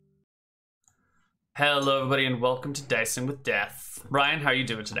Hello, everybody, and welcome to Dicing with Death. Ryan, how are you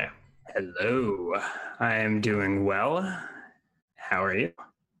doing today? Hello, I am doing well. How are you?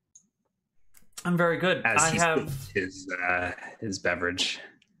 I'm very good. As I he have sips his beverage.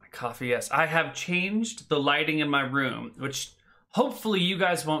 my coffee. Yes, I have changed the lighting in my room, which hopefully you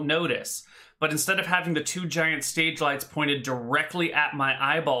guys won't notice. But instead of having the two giant stage lights pointed directly at my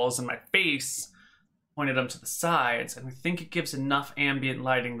eyeballs and my face, pointed them to the sides, and I think it gives enough ambient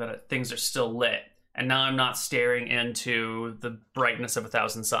lighting that things are still lit. And now I'm not staring into the brightness of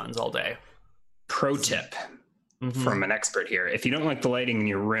 1,000 suns all day. Pro tip from an expert here: if you don't like the lighting in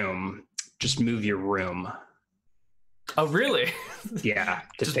your room, just move your room. Oh, really? Yeah,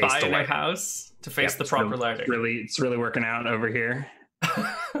 to Just face buy the a new light. house to face Yep, the proper lighting. It's really working out over here.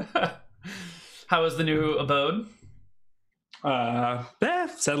 How is the new abode?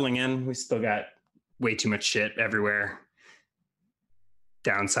 Settling in. We still got way too much shit everywhere.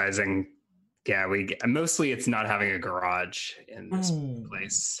 Downsizing. Yeah, mostly it's not having a garage in this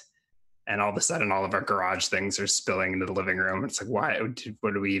place. And all of a sudden, all of our garage things are spilling into the living room. It's like, why?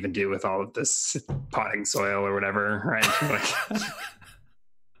 What do we even do with all of this potting soil or whatever? Right?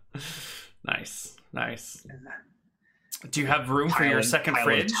 Nice. Do you have room for your second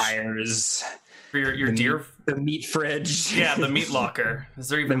fridge? Tires. For your the meat fridge. Yeah, the meat locker. Is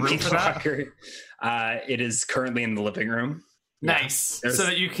there even room for locker. It is currently in the living room. Nice. Yeah, so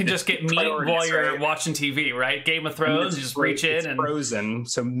that you can just get meat while you're watching TV, right? Game of Thrones, you just reach in and... frozen,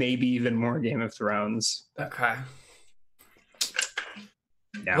 so maybe even more Game of Thrones. Okay.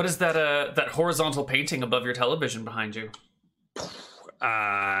 Yeah. What is that horizontal painting above your television behind you?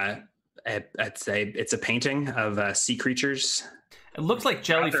 I'd say it's a painting of sea creatures. It looked like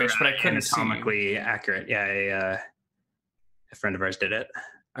jellyfish, but I couldn't see. Anatomically accurate. Yeah, a friend of ours did it.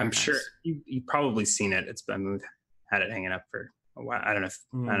 I'm sure you probably seen it. It's been... had it hanging up for a while. I don't know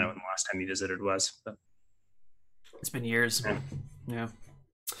when the last time you visited was, but it's been years. Yeah.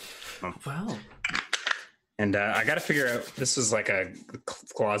 Well, and I got to figure out. This was like a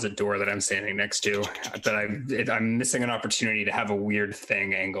closet door that I'm standing next to, but I'm missing an opportunity to have a weird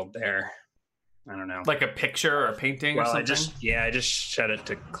thing angled there. I don't know, like a picture or a painting or something. I just shut it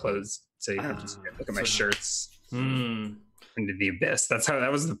to close, so you have to look at my shirts. Into the abyss.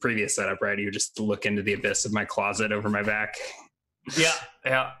 That was the previous setup, right? You just look into the abyss of my closet over my back.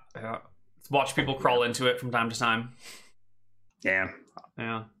 Yeah. Watch people crawl into it from time to time. Yeah.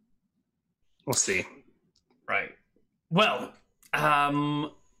 We'll see. Right. Well,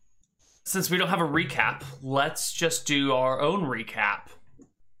 since we don't have a recap, let's just do our own recap.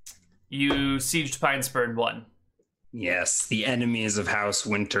 You sieged Pinespur and won. Yes, the enemies of House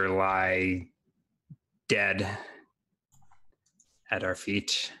Winter lie dead at our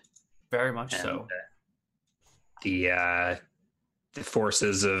feet. Very much so. The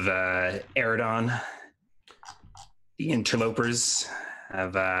forces of Eridon, the interlopers,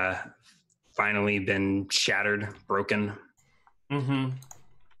 have finally been shattered, broken. And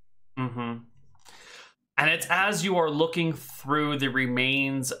it's as you are looking through the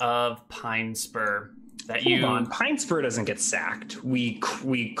remains of Pinespur that Hold on, Pinespur doesn't get sacked. We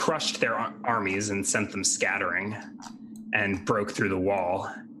crushed their armies and sent them scattering and broke through the wall.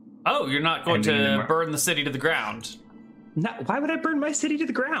 Oh, you're not going to burn the city to the ground? No, why would I burn my city to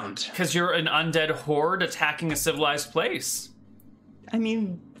the ground? Because you're an undead horde attacking a civilized place. I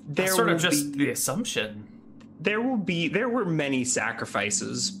mean, that's sort of just the assumption. There were many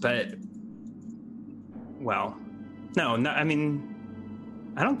sacrifices, but no, I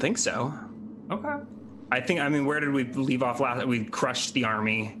mean, I don't think so. Okay. I mean, where did we leave off last? We crushed the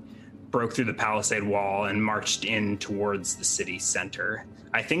army, broke through the palisade wall, and marched in towards the city center.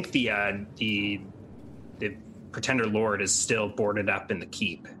 I think the Pretender Lord is still boarded up in the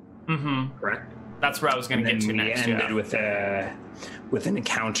keep. Correct? That's where I was going to get to next. We ended with an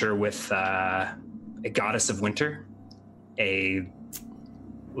encounter with a goddess of winter, a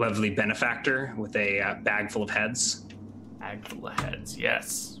lovely benefactor with a bag full of heads. Bag full of heads,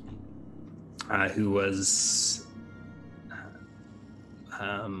 yes. Who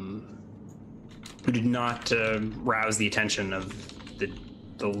did not rouse the attention of the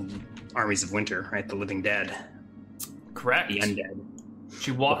armies of winter, right? The living dead. Correct. The undead.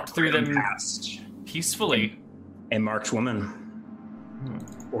 She walked through them past peacefully. A marked woman.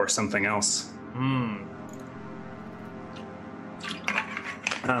 Or something else.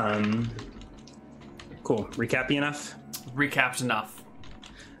 Cool. Recappy enough? Recapped enough.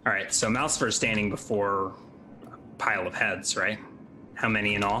 All right, so Malcifer is standing before a pile of heads, right? How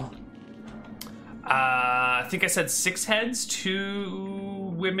many in all? I think I said 6 heads,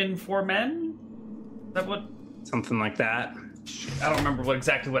 2 women, 4 men. Is that what? Something like that. I don't remember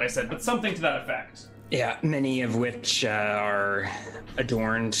exactly what I said, but something to that effect. Yeah, many of which are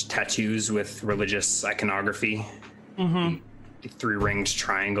adorned tattoos with religious iconography. Mm-hmm. The three-ringed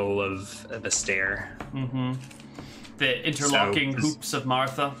triangle of a stair. Mm-hmm. The interlocking hoops of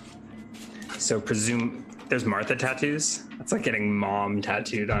Martha. So presume there's Martha tattoos. That's like getting mom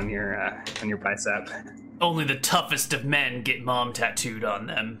tattooed on your bicep. Only the toughest of men get mom tattooed on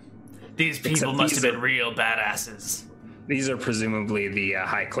them. These people must have been real badasses. These are presumably the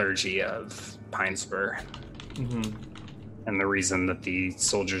high clergy of Pinespur. Mm-hmm. And the reason that the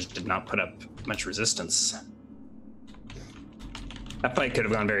soldiers did not put up much resistance. That fight could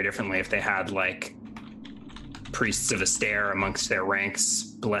have gone very differently if they had, like, priests of a stair amongst their ranks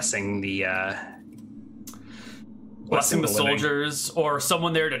blessing the soldiers, or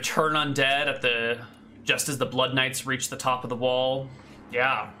someone there to turn undead just as the Blood Knights reach the top of the wall.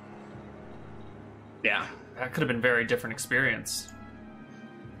 Yeah. That could have been a very different experience.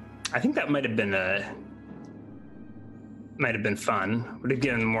 I think that might have been fun. Would have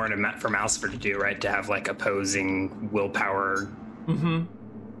given more for Malcifer to do, right? To have like opposing willpower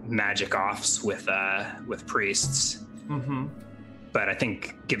magic offs with priests. Mm-hmm. But I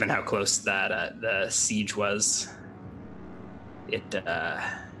think, given how close that the siege was, it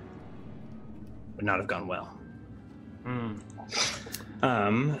would not have gone well.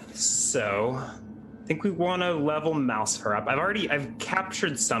 So I think we want to level Malcifer up. I've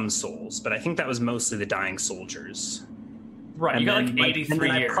captured some souls, but I think that was mostly the dying soldiers. Right, and you got then, like 83 and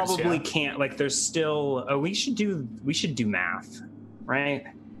then years. I probably can't. Like, there's still. Oh, we should do math, right?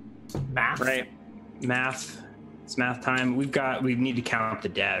 Math, right? Math. It's math time. We need to count the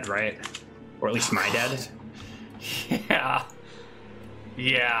dead, right? Or at least my dead.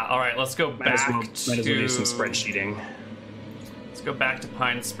 Yeah. All right, let's go back might as well do some spreadsheeting. Let's go back to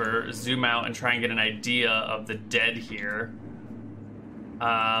Pinespur, zoom out, and try and get an idea of the dead here.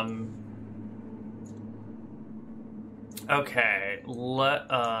 Okay,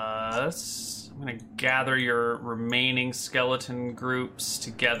 let us... I'm going to gather your remaining skeleton groups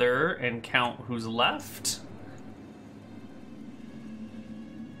together and count who's left.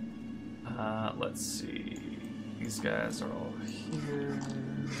 Let's see. These guys are all here.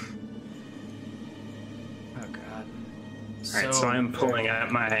 Oh, God. All right, so I'm pulling up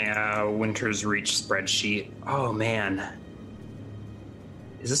my Winter's Reach spreadsheet. Oh, man.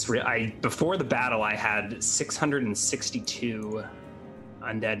 Is this real? Before the battle, I had 662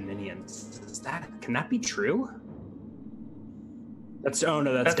 undead minions. Can that be true? That's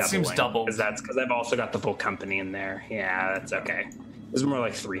doubling. Seems double. Because I've also got the full company in there. Yeah, that's okay. It was more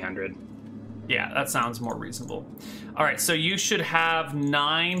like 300. Yeah, that sounds more reasonable. All right, so you should have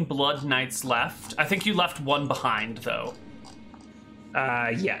 9 Blood Knights left. I think you left one behind, though.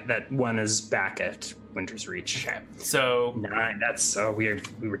 Yeah, that one is back at Winter's Reach. Okay, so 9. That's so weird.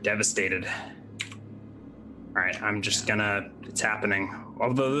 We were devastated. All right, I'm just gonna. It's happening.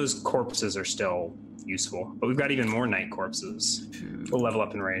 Although those corpses are still useful, but we've got even more night corpses. We'll level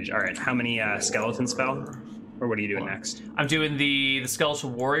up in range. All right, how many skeletons fell? Or what are you doing next? I'm doing the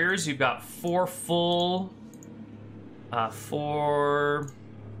skeletal warriors. You've got 4 full, 4,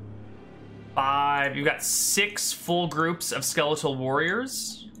 5. You've got 6 full groups of skeletal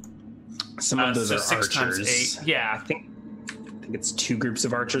warriors. Some of those are 6 archers. times 8. Yeah, I think it's 2 groups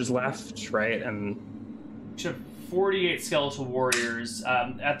of archers left, right? And you should have 48 skeletal warriors.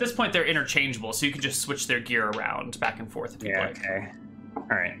 At this point, they're interchangeable, so you can just switch their gear around back and forth if you'd like. Okay. All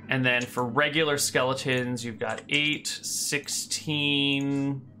right. And then for regular skeletons, you've got 8,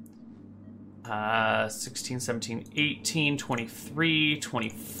 16, 17, 18, 23,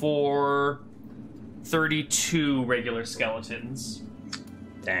 24, 32 regular skeletons.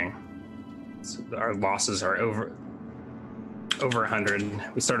 Dang. So our losses are over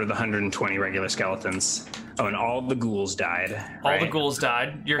 100. We started with 120 regular skeletons. Oh, and all the ghouls died. All the ghouls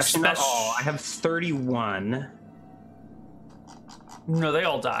died. Your special. Not all. I have 31. No, they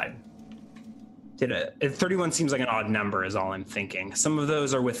all died. 31 seems like an odd number is all I'm thinking. Some of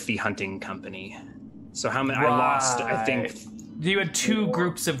those are with the hunting company. So how many? Right. I lost, I think. You had 2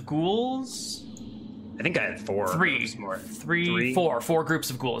 groups of ghouls? I think I had 4. 3. More. 3, 4. 4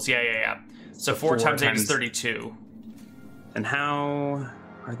 groups of ghouls. Yeah. So 4 times 8 is 32. And how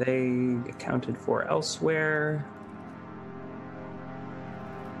are they accounted for elsewhere?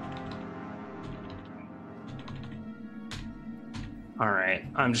 All right,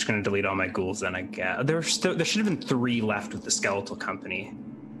 I'm just going to delete all my ghouls then, I guess. There should have been 3 left with the skeletal company,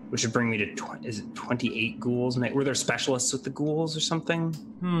 which would bring me to, is it 28 ghouls? Were there specialists with the ghouls or something?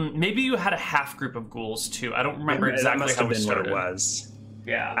 Maybe you had a half group of ghouls too. I don't remember exactly how we started. What it was.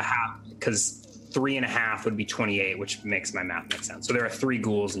 Yeah. A half, because 3.5 would be 28, which makes my math make sense. So there are 3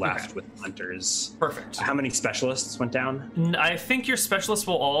 ghouls left with hunters. Perfect. How many specialists went down? I think your specialists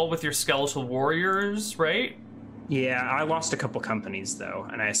will all with your skeletal warriors, right? Yeah, I lost a couple companies though,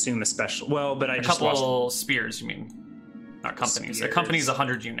 and I assume a special. Well, but I a just couple lost spears. You mean? Not companies. Spears. A company's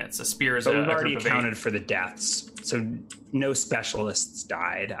 100 units. A spear is But a we've already group of 8. accounted for the deaths, so no specialists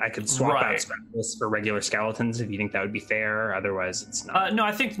died. I could swap out specialists for regular skeletons if you think that would be fair. Otherwise, it's not. No,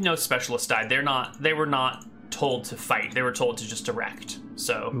 I think no specialists died. They were not told to fight. They were told to just direct.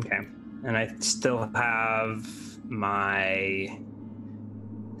 So Okay, and I still have my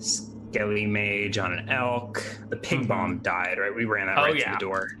skelly mage on an elk. The pig bomb died, right? We ran that right through the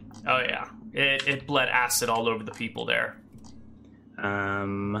door. Oh yeah, it bled acid all over the people there.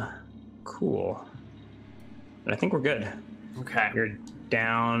 Cool. But I think we're good. Okay. You're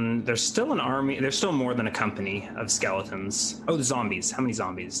down. There's still an army. There's still more than a company of skeletons. Oh, the zombies. How many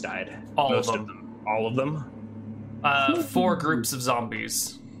zombies died? Most of them. All of them? 4 groups of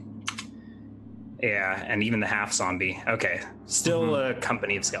zombies. Yeah, and even the half zombie. Okay. Still a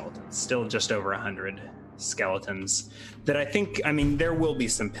company of skeletons. Still just over 100 skeletons. That I think, I mean, there will be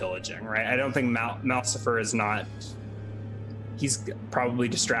some pillaging, right? I don't think Malcifer is not... He's probably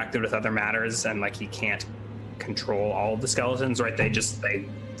distracted with other matters, and like he can't control all of the skeletons, right? They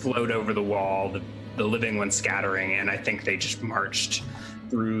float over the wall, the living ones scattering, and I think they just marched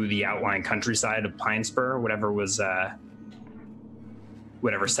through the outlying countryside of Pinespur,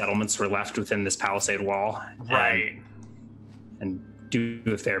 whatever settlements were left within this palisade wall, right? And do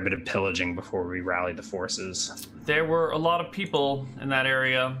a fair bit of pillaging before we rally the forces. There were a lot of people in that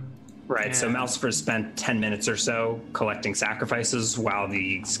area. Right, so Malcifer spent 10 minutes or so collecting sacrifices while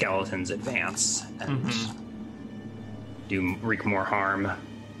the skeletons advance and wreak more harm.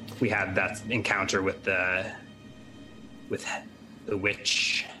 We had that encounter with the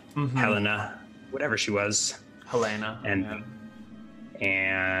witch, Helena, whatever she was. Helena.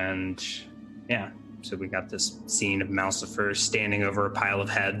 And yeah, so we got this scene of Malcifer standing over a pile of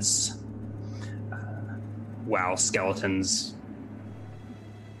heads while skeletons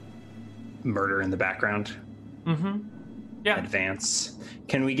murder in the background. Yeah. Advance.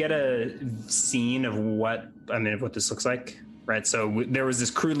 Can we get a scene of what this looks like? Right. So there was this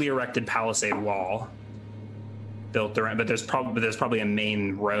crudely erected palisade wall built around, but there's probably a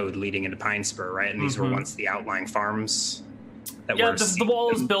main road leading into Pinespur, right? And these were once the outlying farms. The wall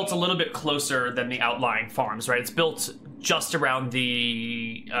is built a little bit closer than the outlying farms, right? It's built just around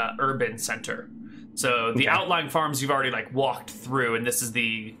the urban center. So the outlying farms you've already walked through, and this is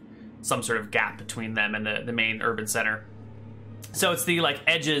some sort of gap between them and the main urban center. So it's the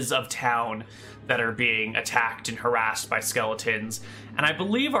edges of town that are being attacked and harassed by skeletons. And I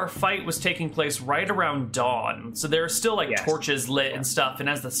believe our fight was taking place right around dawn. So there are still torches lit and stuff. And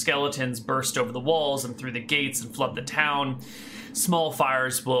as the skeletons burst over the walls and through the gates and flood the town, small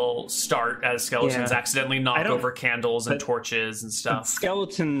fires will start as skeletons accidentally knock over candles and torches and stuff.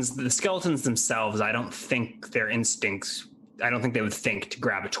 The skeletons themselves, I don't think their instincts... I don't think they would think to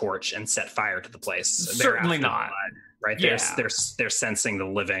grab a torch and set fire to the place. Certainly not. Blood, right? Yeah. They're sensing the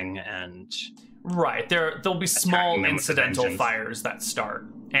living and... Right. There'll be small incidental fires that start.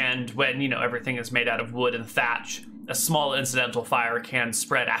 And when, everything is made out of wood and thatch, a small incidental fire can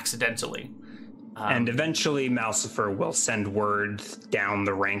spread accidentally. And eventually Malcifer will send word down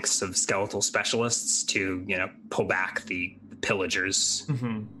the ranks of skeletal specialists to, pull back the pillagers,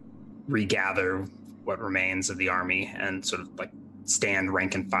 regather what remains of the army, and sort of stand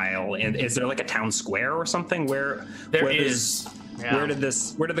rank and file. And is there a town square or something where there is? Where did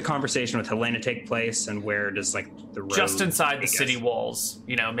the conversation with Helena take place, and where does the road just inside the city walls?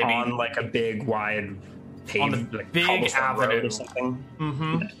 Maybe on a big wide paved, on the big avenue or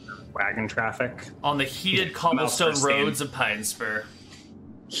something. Wagon traffic on the heated cobblestone roads of Pinespur.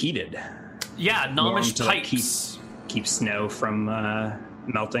 Heated, gnomish pipes keep snow from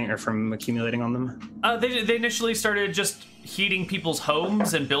melting or from accumulating on them. They initially started just heating people's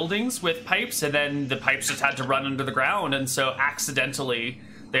homes and buildings with pipes, and then the pipes just had to run under the ground, and so accidentally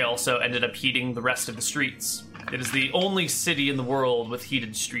they also ended up heating the rest of the streets. It is the only city in the world with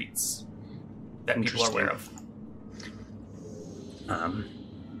heated streets that people are aware of.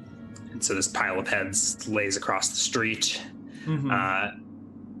 And so this pile of heads lays across the street.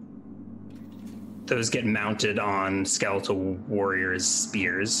 Those get mounted on skeletal warriors'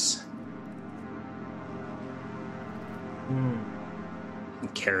 spears.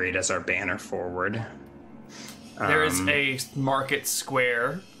 Carried as our banner forward. There is a market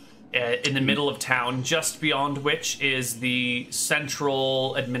square in the middle of town, just beyond which is the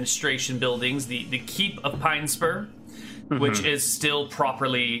central administration buildings, the Keep of Pinespur, which is still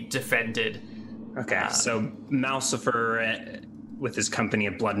properly defended. Okay, so Malcifer, with his company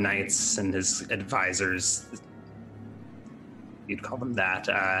of Blood Knights and his advisors, you'd call them that,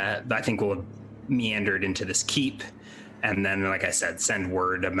 I think will have meandered into this keep, and then, like I said, send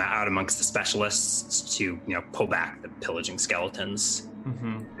word out amongst the specialists to, pull back the pillaging skeletons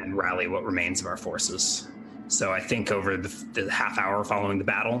and rally what remains of our forces. So I think over the half hour following the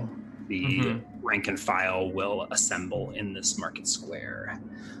battle, the rank and file will assemble in this market square.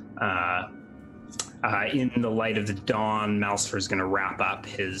 In the light of the dawn, Malcifer is going to wrap up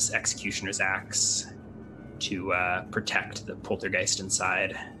his executioner's axe to protect the poltergeist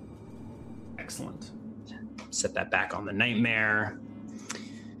inside. Excellent. Set that back on the nightmare.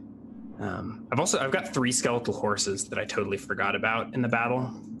 I've got 3 skeletal horses that I totally forgot about in the battle.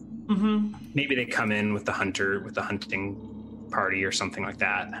 Maybe they come in with the hunting party or something like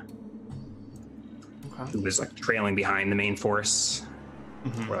that. Okay. Who was like trailing behind the main force,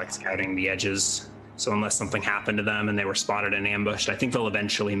 or like scouting the edges. So unless something happened to them and they were spotted and ambushed, I think they'll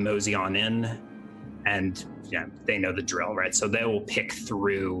eventually mosey on in, and they know the drill, right? So they will pick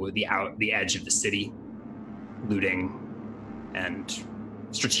through the edge of the city, looting and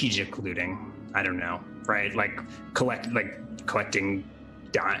strategic looting. I don't know, right? Like collecting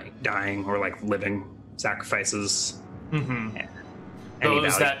dying or like living sacrifices.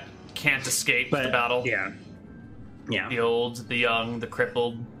 Those that can't escape the battle. Yeah. The old, the young, the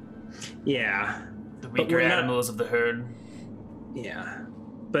crippled. Yeah. The weaker animals of the herd. Yeah.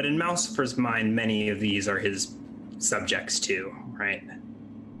 But in Malcifer's mind, many of these are his subjects too, right?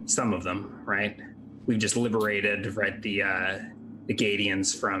 Some of them, right? We've just liberated, right, the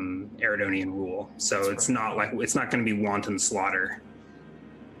Gadians from Eridonian rule. So it's not going to be wanton slaughter.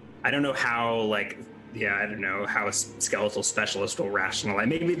 I don't know how, I don't know how a skeletal specialist will rationalize.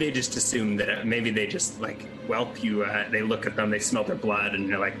 Maybe they just assume that. Maybe they just they look at them, they smell their blood, and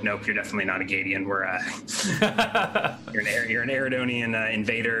they're like, nope, you're definitely not a Gadian. You're an Eridonian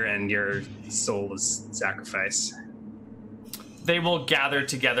invader, and your soul is sacrifice. They will gather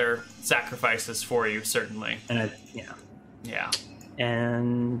together sacrifices for you, certainly. And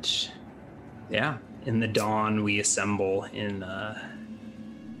in the dawn, we assemble in the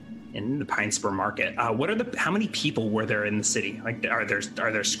Pinespur market. How many people were there in the city? Like, are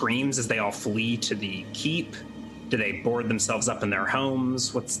there screams as they all flee to the keep? Do they board themselves up in their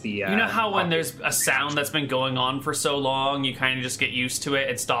homes? What's the you know how when there's a sound that's been going on for so long, you kind of just get used to it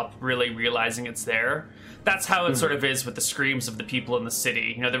and stop really realizing it's there? That's how it sort of is with the screams of the people in the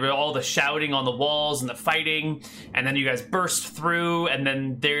city. There were all the shouting on the walls and the fighting, and then you guys burst through, and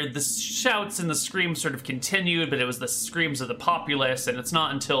then the shouts and the screams sort of continued, but it was the screams of the populace, and it's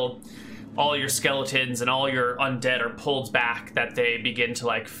not until all your skeletons and all your undead are pulled back that they begin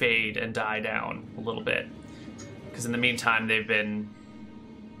to fade and die down a little bit. Because in the meantime, they've been,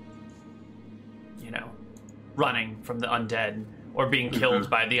 running from the undead, or being killed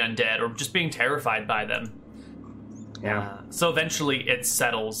by the undead, or just being terrified by them. Yeah. So eventually it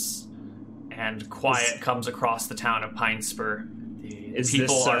settles, and quiet comes across the town of Pinespur. Is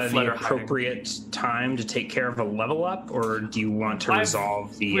this the appropriate time to take care of a level up, or do you want to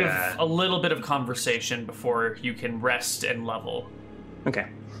resolve the... We have a little bit of conversation before you can rest and level. Okay.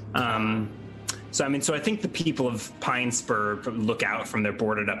 So I think the people of Pinespur look out from their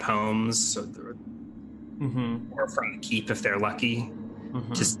boarded up homes, or from the keep if they're lucky,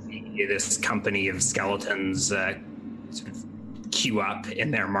 to see this company of skeletons sort of queue up in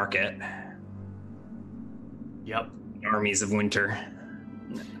their market. Yep. Armies of Winter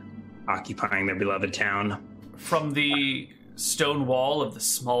occupying their beloved town. From the stone wall of the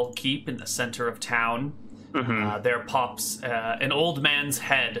small keep in the center of town, there pops an old man's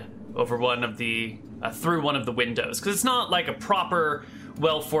head over through one of the windows, because it's not like a proper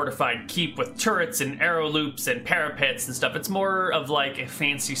well-fortified keep with turrets and arrow loops and parapets and stuff. It's more of like a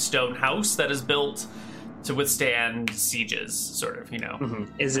fancy stone house that is built to withstand sieges, sort of,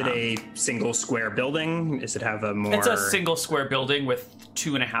 Is it a single square building? Does it have a more... It's a single square building with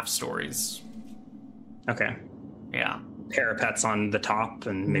 2.5 stories. Okay. Yeah. Parapets on the top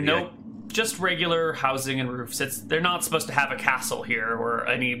and maybe... Nope. Just regular housing and roofs. They're not supposed to have a castle here or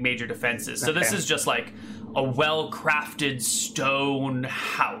any major defenses. So this is just like a well-crafted stone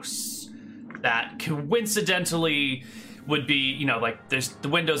house that coincidentally would be, the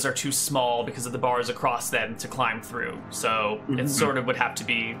windows are too small because of the bars across them to climb through. So it sort of would have to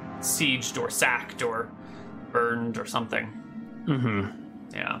be sieged or sacked or burned or something.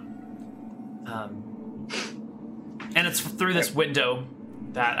 Yeah. And it's through this window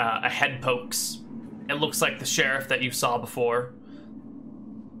that a head pokes. It looks like the sheriff that you saw before.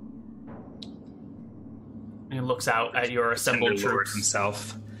 And he looks out at your assembled troops.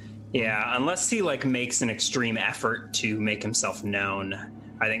 Himself. Yeah, unless he like makes an extreme effort to make himself known,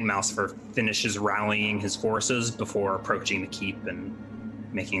 I think Malcifer finishes rallying his forces before approaching the keep and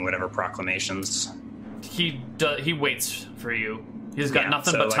making whatever proclamations. He waits for you. He's got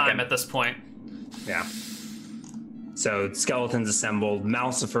nothing but time at this point. Yeah. So skeletons assembled.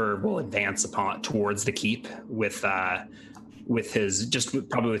 Malcifer will advance towards the keep with his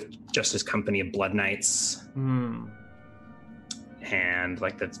probably with just his company of blood knights. And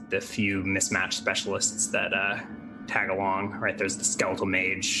like the few mismatched specialists that tag along, right? There's the skeletal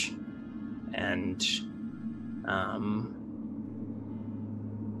mage, and I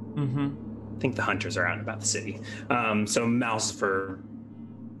think the hunters are out and about the city. So Malcifer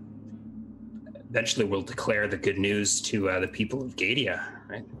eventually will declare the good news to the people of Gadia,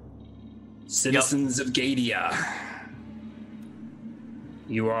 right? Citizens of Gadia,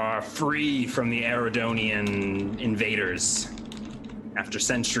 you are free from the Aerodonian invaders. After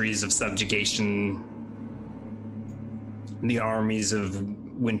centuries of subjugation, the armies of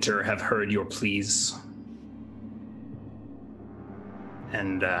Winter have heard your pleas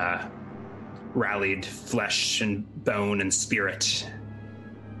and rallied flesh and bone and spirit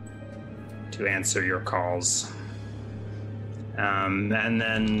to answer your calls. And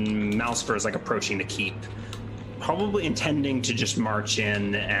then Malcifer is like approaching the keep, probably intending to just march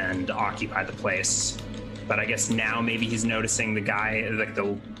in and occupy the place. But I guess now maybe he's noticing the guy, like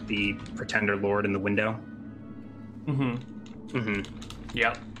the pretender lord in the window.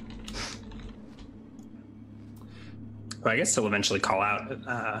 Yep. Well, I guess he'll eventually call out.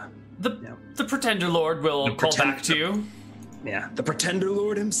 The pretender lord will call back to you. Yeah, the pretender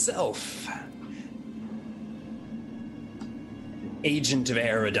lord himself. Agent of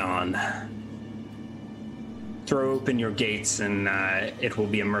Eridon. Throw open your gates and it will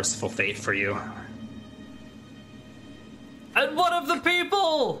be a merciful fate for you. And what of the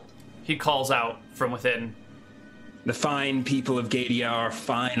people? He calls out from within. The fine people of Gadia are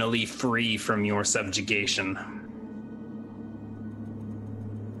finally free from your subjugation.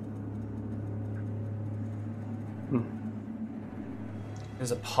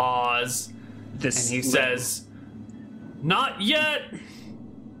 There's a pause, and he says, "Not yet!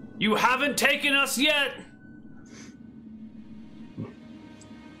 You haven't taken us yet!"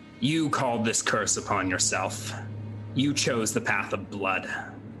 You called this curse upon yourself. You chose the path of blood.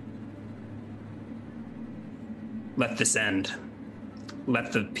 Let this end.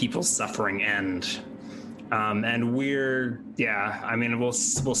 Let the people's suffering end. And we'll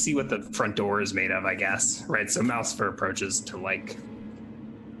see what the front door is made of, I guess. Right, so Malcifer approaches to, like,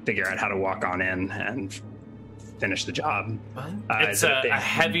 figure out how to walk on in and finish the job. It's a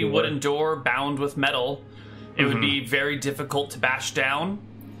heavy wooden door bound with metal. It would be very difficult to bash down.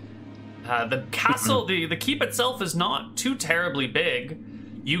 The castle, the keep itself is not too terribly big.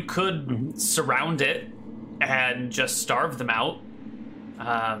 You could surround it and just starve them out.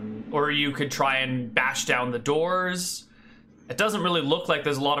 Or you could try and bash down the doors. It doesn't really look like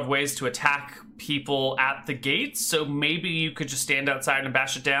there's a lot of ways to attack people at the gates, so maybe you could just stand outside and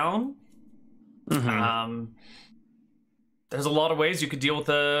bash it down. There's a lot of ways you could deal with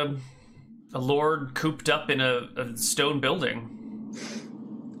a lord cooped up in a stone building.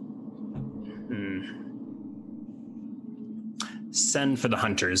 Send for the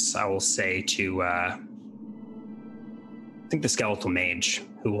hunters, I will say to, I think the skeletal mage,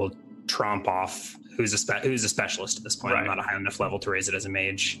 who will tromp off, who's a specialist at this point. I'm not a high enough level to raise it as a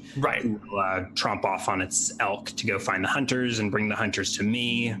mage. Right. Who will tromp off on its elk to go find the hunters and bring the hunters to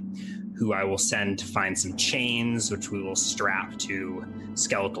me, who I will send to find some chains, which we will strap to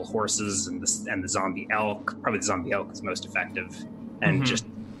skeletal horses and the zombie elk. Probably the zombie elk is most effective. And just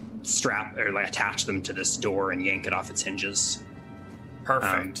strap or like attach them to this door and yank it off its hinges.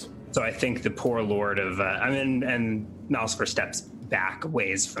 Perfect. So I think the poor lord of, and Malcifer steps back a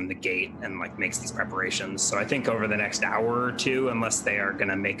ways from the gate and like makes these preparations. So I think over the next hour or two, unless they are going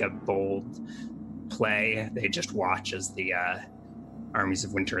to make a bold play, they just watch as the armies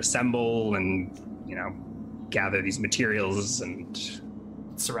of Winter assemble and, gather these materials and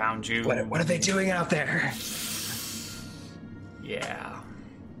surround you. What are they doing out there? Yeah.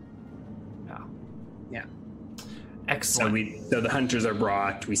 Excellent. So the hunters are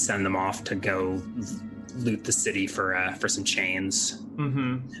brought. We send them off to go loot the city for some chains.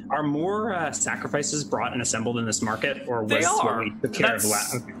 Are more sacrifices brought and assembled in this market, or was what we took care of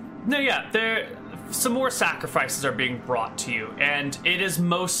last? Okay. No, yeah, some more sacrifices are being brought to you, and it is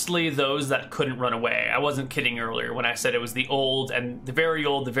mostly those that couldn't run away. I wasn't kidding earlier when I said it was the old and the very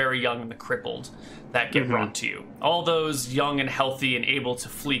old, the very young, and the crippled that get brought to you. All those young and healthy and able to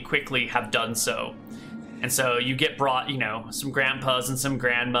flee quickly have done so. And so you get brought, some grandpas and some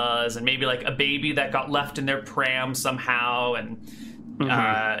grandmas, and maybe like a baby that got left in their pram somehow, and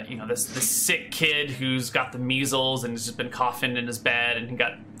this sick kid who's got the measles and has just been coughing in his bed, and he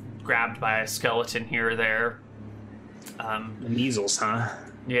got grabbed by a skeleton here or there. The measles, huh?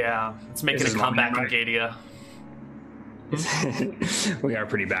 Yeah, it's making a comeback in Gadia. We are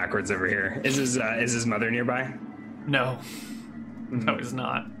pretty backwards over here. Is his mother nearby? No. No, he's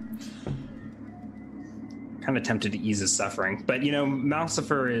not. Kind of tempted to ease his suffering, but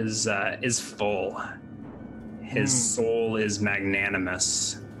Malcifer is full. His soul is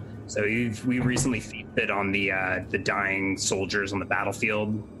magnanimous. So we recently feasted on the dying soldiers on the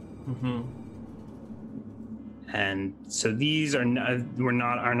battlefield, and so these are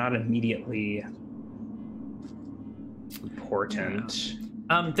not immediately important.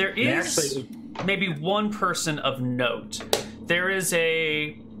 There is maybe one person of note. There is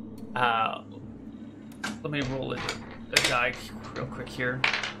a let me roll a die real quick here.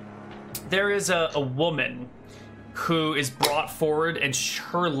 There is a woman who is brought forward, and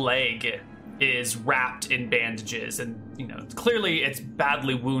her leg is wrapped in bandages, and clearly it's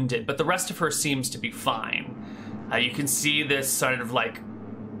badly wounded, but the rest of her seems to be fine. You can see this sort of like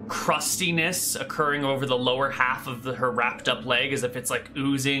crustiness occurring over the lower half of her wrapped up leg, as if it's like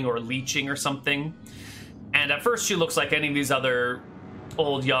oozing or leaching or something. And at first she looks like any of these other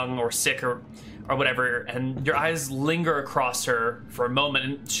old, young, or sick or whatever, and your eyes linger across her for a moment,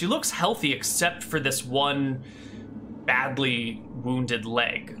 and she looks healthy except for this one badly wounded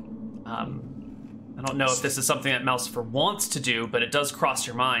leg. I don't know if this is something that Malcifer wants to do, but it does cross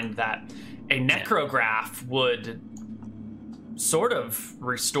your mind that a necrograph would sort of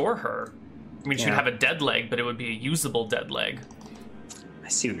restore her. I mean, she'd have a dead leg, but it would be a usable dead leg. I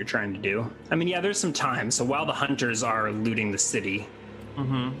see what you're trying to do. I mean, there's some time. So while the hunters are looting the city,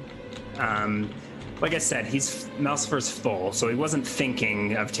 like I said, Malcifer's full, so he wasn't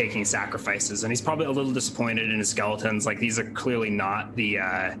thinking of taking sacrifices, and he's probably a little disappointed in his skeletons. Like, these are clearly not the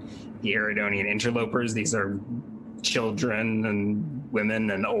Eridonian interlopers. These are children and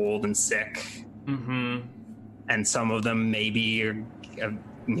women and old and sick. And some of them maybe are, of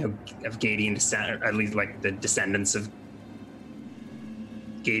Gadian descent, or at least like the descendants of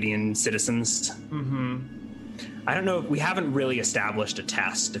Gadian citizens. I don't know. We haven't really established a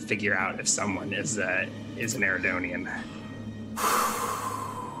test to figure out if someone is an Eridonian.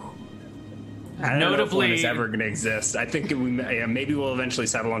 I don't know if one is ever going to exist. I think maybe we'll eventually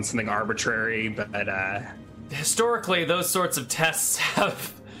settle on something arbitrary, but historically, those sorts of tests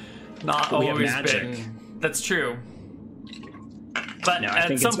have not always been. That's true. But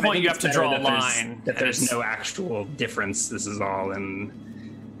at some point, you have to draw a line. That there's no actual difference. This is all in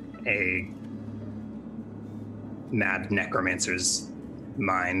a mad necromancer's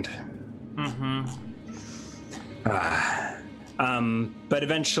mind. But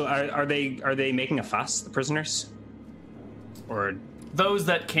eventually, are they making a fuss, the prisoners, or those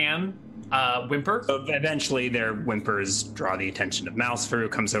that can whimper? So eventually, their whimpers draw the attention of Malcifer, who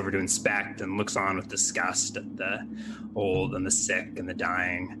comes over to inspect and looks on with disgust at the old and the sick and the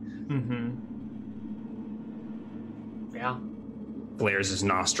dying. Yeah. Glares his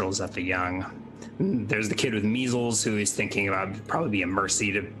nostrils at the young. There's the kid with measles who he's thinking about probably be a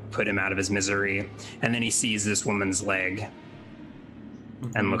mercy to put him out of his misery. And then he sees this woman's leg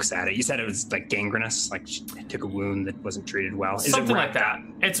and looks at it. You said it was like gangrenous, like she took a wound that wasn't treated well. Something like that.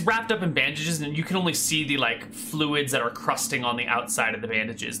 It's wrapped up in bandages, and you can only see the like fluids that are crusting on the outside of the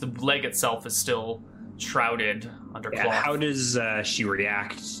bandages. The leg itself is still shrouded under cloth. How does she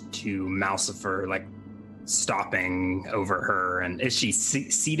react to Malcifer like stopping over her? And is she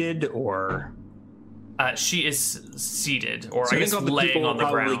seated or? She is seated, or so I guess laying on the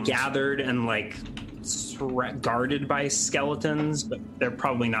ground. Probably gathered and like guarded by skeletons, but they're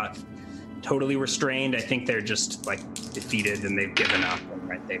probably not totally restrained. I think they're just like defeated and they've given up, and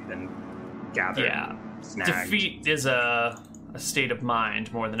right, they've been gathered. Yeah, snagged. Defeat is a state of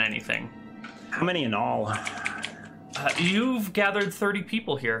mind more than anything. How many in all? You've gathered 30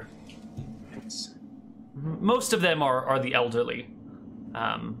 people here. Thanks. Most of them are the elderly.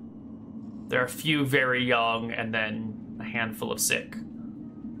 There are a few very young, and then a handful of sick,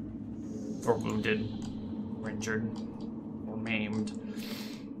 or wounded, or injured, or maimed.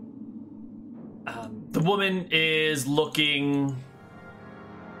 The woman is looking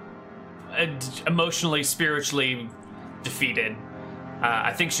emotionally, spiritually defeated.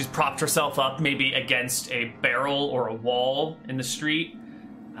 I think she's propped herself up maybe against a barrel or a wall in the street,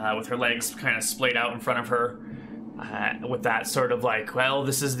 with her legs kind of splayed out in front of her, with that sort of like, well,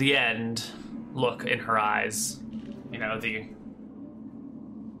 this is the end look in her eyes. The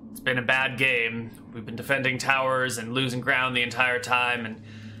It's been a bad game. We've been defending towers and losing ground the entire time, and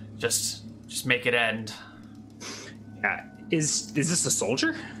just make it end. Yeah. Is this a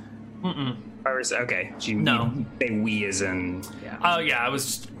soldier? Mm-mm. Okay. No. They we as in... Yeah. Oh, yeah, I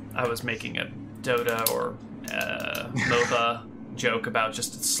was making a Dota or MOBA joke about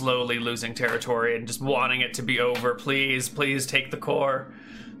just slowly losing territory and just wanting it to be over. Please take the core.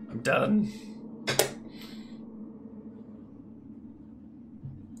 I'm done.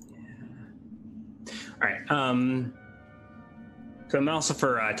 All right. So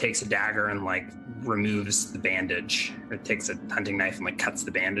Malcifer takes a dagger and removes the bandage. Or takes a hunting knife and cuts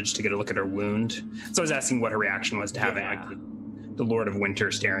the bandage to get a look at her wound. So I was asking what her reaction was to having the Lord of Winter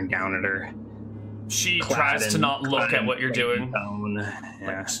staring down at her. She tries to not look at what you're doing.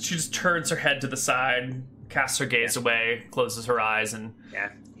 Yeah. She just turns her head to the side, casts her gaze away, closes her eyes, and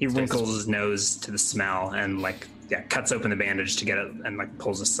he wrinkles his nose to the smell and cuts open the bandage to get it and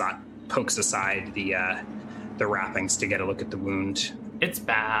pokes aside the wrappings to get a look at the wound. It's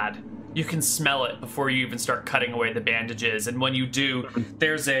bad. You can smell it before you even start cutting away the bandages, and when you do,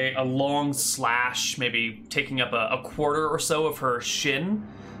 there's a long slash, maybe taking up a quarter or so of her shin,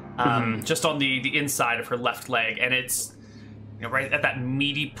 just on the inside of her left leg, and it's right at that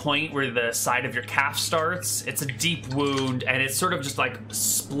meaty point where the side of your calf starts. It's a deep wound, and it's sort of just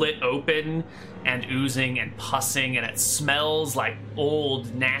split open and oozing and pussing, and it smells like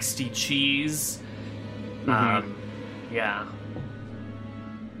old nasty cheese. Yeah.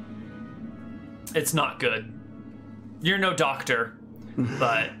 It's not good. You're no doctor,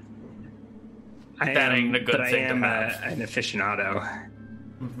 but that ain't a good thing to have. An aficionado.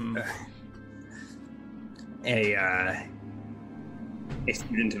 A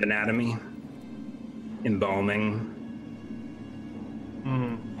student of anatomy, embalming.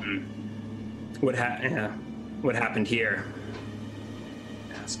 What happened here?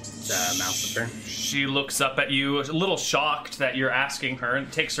 Asks Malcifer. She looks up at you, a little shocked that you're asking her, and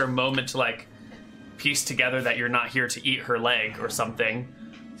it takes her a moment to piece together that you're not here to eat her leg or something.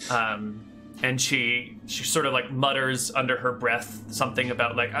 And she sort of mutters under her breath something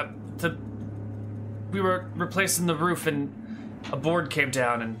about we were replacing the roof and a board came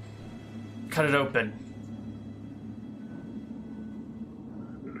down and cut it open.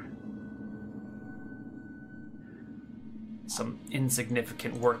 Some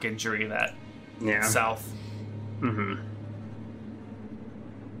insignificant work injury that south.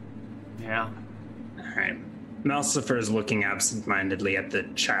 Yeah. All right. Malcifer is looking absent-mindedly at the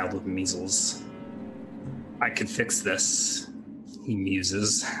child with measles. I could fix this, he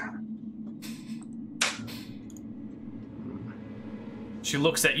muses. She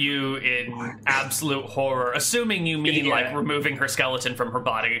looks at you in absolute horror, assuming you mean removing her skeleton from her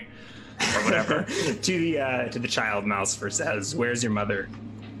body or whatever. To the child, Malcifer says, "Where's your mother,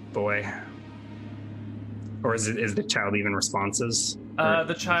 boy?" Or is the child even responses?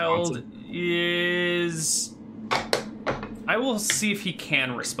 The child is... I will see if he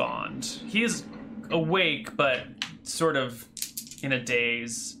can respond. He is awake, but sort of in a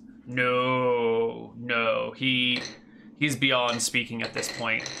daze. No. He's beyond speaking at this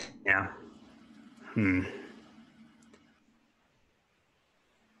point. Yeah.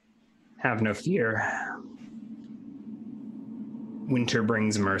 Have no fear. Winter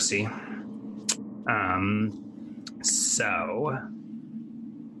brings mercy. So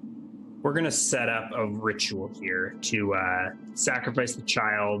we're going to set up a ritual here to sacrifice the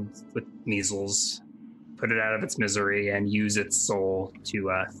child with measles, put it out of its misery, and use its soul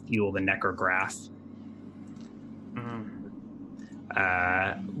to fuel the necrograph.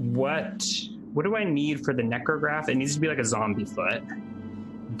 What do I need for the necrograph? It needs to be a zombie foot.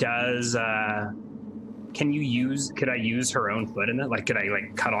 Could I use her own foot in it? Could I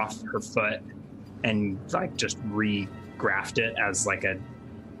cut off her foot and just regraft it as the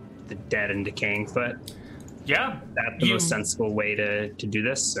dead and decaying foot? Yeah. That's the most sensible way to do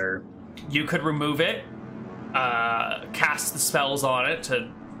this, or? You could remove it, cast the spells on it to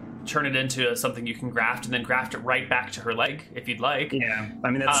turn it into something you can graft, and then graft it right back to her leg if you'd like. Yeah,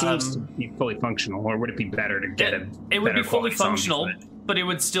 that seems to be fully functional. Or would it be better to get it would be fully functional, but it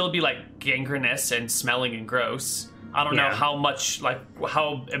would still be gangrenous and smelling and gross. I don't know how much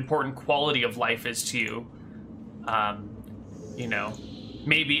how important quality of life is to you.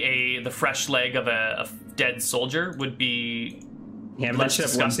 Maybe the fresh leg of a dead soldier would be less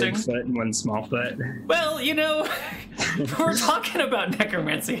disgusting. One big foot and one small foot. Well, we're talking about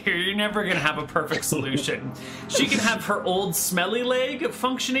necromancy here. You're never going to have a perfect solution. She can have her old smelly leg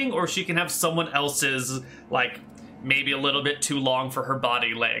functioning, or she can have someone else's, maybe a little bit too long for her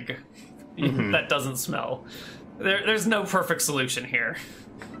body leg that doesn't smell. There's no perfect solution here.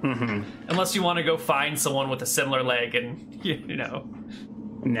 Unless you want to go find someone with a similar leg and,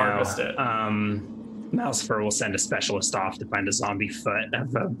 harvest it. Malcifer will send a specialist off to find a zombie foot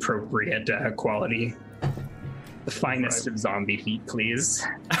of appropriate quality. The finest of zombie feet, please.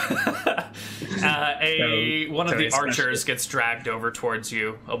 One of the archers gets dragged over towards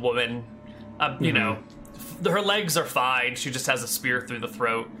you. A woman, her legs are fine. She just has a spear through the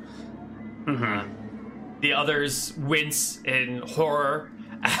throat. The others wince in horror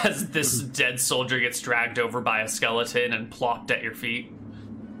as this dead soldier gets dragged over by a skeleton and plopped at your feet.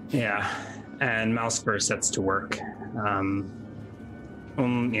 Yeah, and Malcifer sets to work.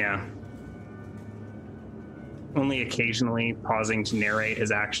 Only occasionally pausing to narrate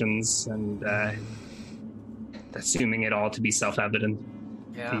his actions and assuming it all to be self-evident.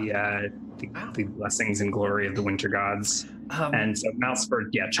 Yeah. The blessings and glory of the winter gods. And so Malcifer,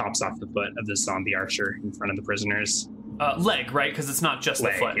 chops off the foot of the zombie archer in front of the prisoners. Leg, right? Because it's not just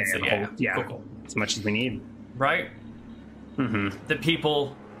the foot. Cool. As much as we need. Right? The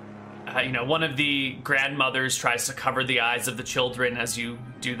people, one of the grandmothers tries to cover the eyes of the children as you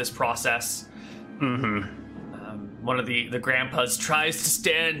do this process. One of the grandpas tries to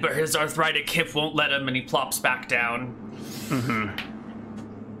stand, but his arthritic hip won't let him, and he plops back down.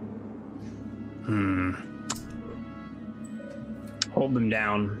 Hold them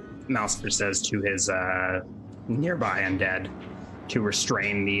down, Malcifer says to his nearby undead, to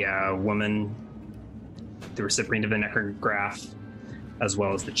restrain the woman, the recipient of the necrograph, as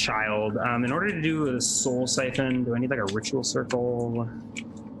well as the child. In order to do a soul siphon, do I need like a ritual circle?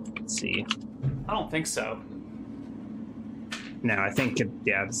 Let's see. I don't think so. No, I think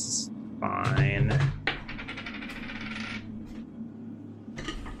this is fine.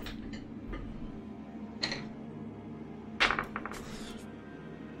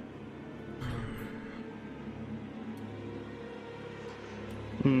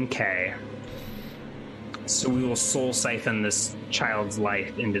 Okay. So we will soul siphon this child's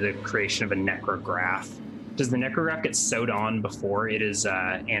life into the creation of a necrograph. Does the necrograph get sewed on before it is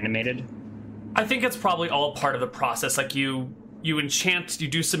animated? I think it's probably all part of the process. Like you enchant, you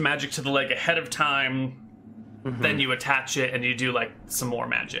do some magic to the leg ahead of time, then you attach it and you do like some more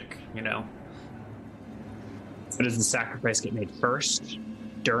magic, So does the sacrifice get made first?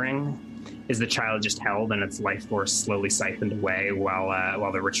 During? Is the child just held and its life force slowly siphoned away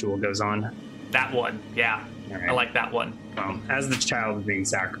while the ritual goes on? That one, yeah. Right. I like that one. As the child is being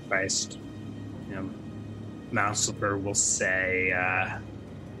sacrificed, Malcifer will say,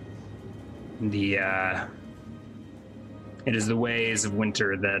 it is the ways of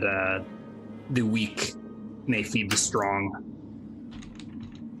winter that the weak may feed the strong.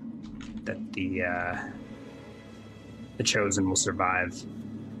 That the chosen will survive.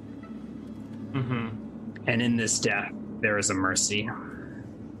 And in this death, there is a mercy.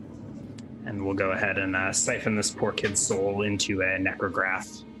 And we'll go ahead and siphon this poor kid's soul into a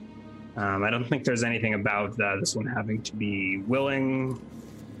necrograph. I don't think there's anything about this one having to be willing,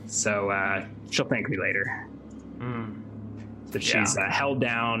 so she'll thank me later. So she's held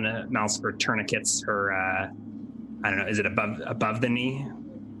down. Malcifer tourniquets her. I don't know. Is it above the knee,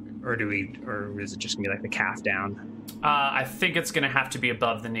 or is it just gonna be like the calf down? I think it's gonna have to be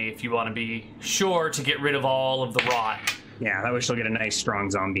above the knee if you want to be sure to get rid of all of the rot. Yeah, that way she'll get a nice strong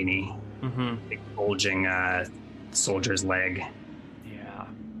zombie knee. Big bulging soldier's leg. Yeah.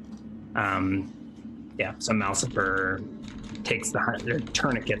 So Malcifer takes the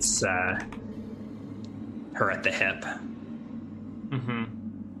tourniquets her at the hip.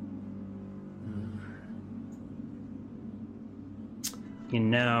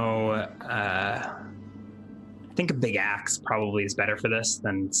 I think a big axe probably is better for this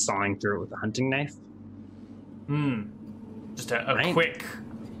than sawing through it with a hunting knife. Just a quick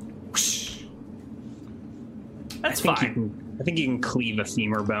whoosh. That's fine. I think you can cleave a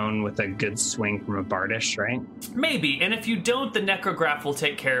femur bone with a good swing from a bardish, right? Maybe, and if you don't, the necrograph will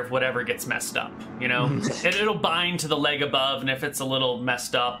take care of whatever gets messed up, It'll bind to the leg above, and if it's a little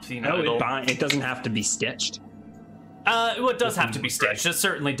messed up, it doesn't have to be stitched. It does have to be stitched. It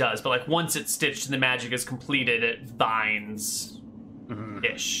certainly does, but like once it's stitched and the magic is completed, it binds-ish.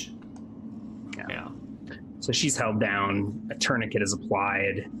 Yeah. So she's held down, a tourniquet is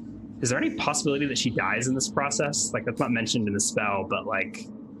applied. Is there any possibility that she dies in this process? Like, that's not mentioned in the spell, but like,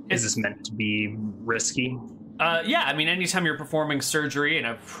 is this meant to be risky? Yeah, I mean, anytime you're performing surgery in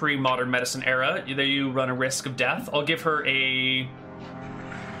a pre-modern medicine era, you run a risk of death. I'll give her a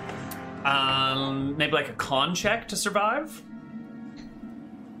maybe like a con check to survive.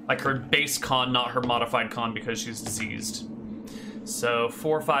 Like her base con, not her modified con, because she's diseased. So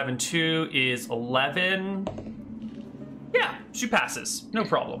 4, 5, and 2 is 11. Yeah, she passes. No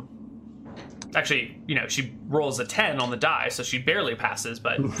problem. Actually, you know, she rolls a 10 on the die, so she barely passes,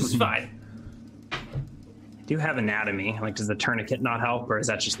 but she's fine. Do you have anatomy? Like, does the tourniquet not help, or is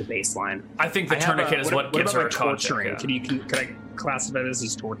that just the baseline? I think the tourniquet is what gives her a torturing. concept, yeah. Could I classify this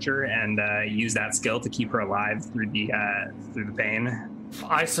as torture and use that skill to keep her alive through the pain?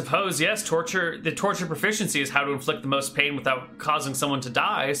 I suppose, yes. Torture. The torture proficiency is how to inflict the most pain without causing someone to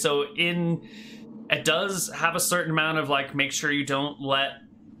die. So it does have a certain amount of, like, make sure you don't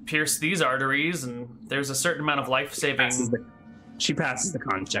pierce these arteries, and there's a certain amount of life-saving. She passes the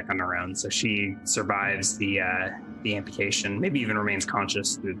con check on her own, so she survives the amputation. Maybe even remains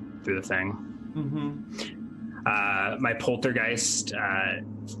conscious through the thing. Mm-hmm. My poltergeist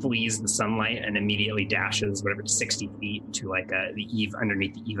flees the sunlight and immediately dashes 60 feet to like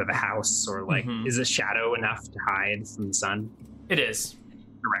underneath the eave of a house, or like is a shadow enough to hide from the sun? It is.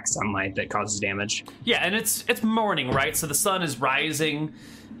 Direct sunlight that causes damage. Yeah, and it's morning, right? So the sun is rising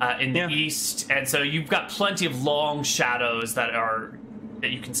in the east, and so you've got plenty of long shadows that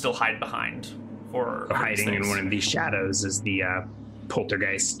you can still hide behind. So hiding in one of these shadows is the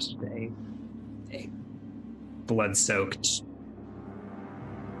poltergeist, a blood-soaked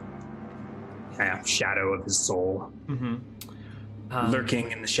shadow of his soul,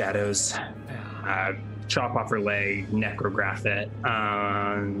 lurking in the shadows. Chop off her leg, necrograph it,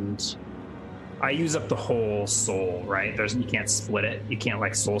 and I use up the whole soul, right? You can't split it. You can't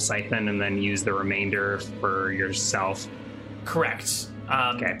like soul siphon and then use the remainder for yourself. Correct.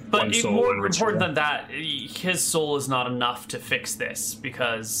 Okay. But more important than that, his soul is not enough to fix this,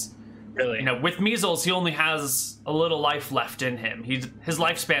 because really, you know, with measles, he only has a little life left in him. His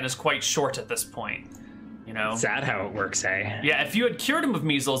lifespan is quite short at this point. You know? Is that how it works, eh? Yeah, if you had cured him of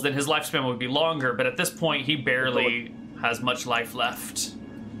measles, then his lifespan would be longer, but at this point, he barely has much life left.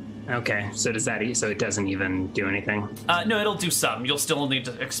 Okay, so so it doesn't even do anything? No, it'll do some. You'll still need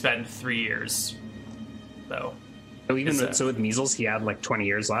to expend 3 years, though. So with measles, he had like 20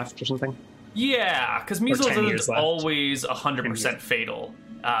 years left or something? Yeah, because measles isn't always 100% fatal.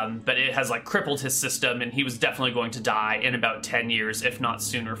 But it has like crippled his system, and he was definitely going to die in about 10 years, if not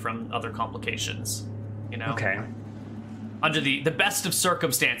sooner, from other complications. You know? Okay. Under the best of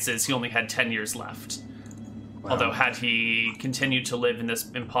circumstances, he only had 10 years left. Wow. Although had he continued to live in this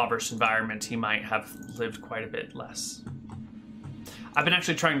impoverished environment, he might have lived quite a bit less. I've been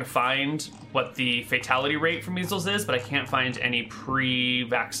actually trying to find what the fatality rate for measles is, but I can't find any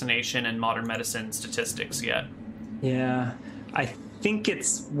pre-vaccination and modern medicine statistics yet. Yeah, I think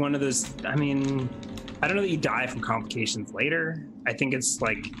it's one of those, I mean, I don't know that you die from complications later. I think it's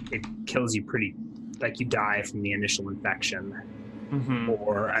like it kills you pretty, like you die from the initial infection.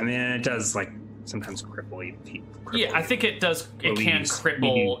 Or, I mean, it does like sometimes cripple you. Yeah, I think it does. It can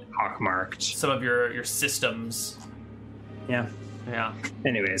cripple pockmarked some of your systems. Yeah. Yeah.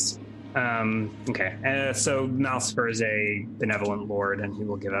 Anyways, okay. So Malcifer is a benevolent lord, and he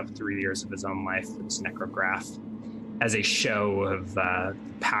will give up 3 years of his own life for this necrograph as a show of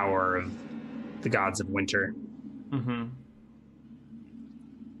power of the gods of winter.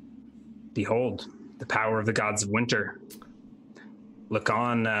 Behold, the power of the gods of winter. Look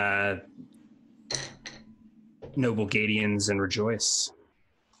on, noble Gadians, and rejoice.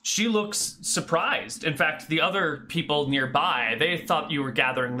 She looks surprised. In fact, the other people nearby, they thought you were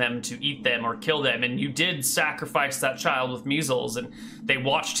gathering them to eat them or kill them, and you did sacrifice that child with measles, and they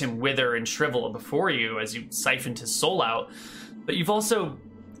watched him wither and shrivel before you as you siphoned his soul out. But you've also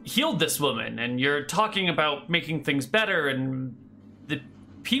healed this woman, and you're talking about making things better, and the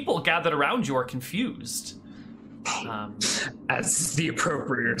people gathered around you are confused. As the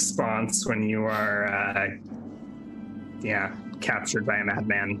appropriate response when you are, captured by a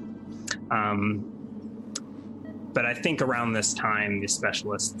madman. But I think around this time, the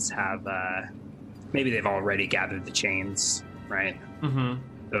specialists have, maybe they've already gathered the chains, right?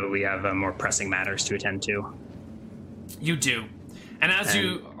 So we have more pressing matters to attend to. You do. And as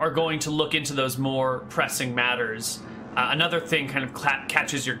you are going to look into those more pressing matters, another thing kind of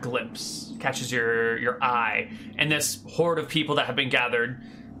catches your glimpse, catches your eye. And this horde of people that have been gathered,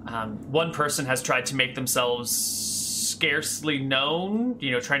 one person has tried to make themselves scarcely known,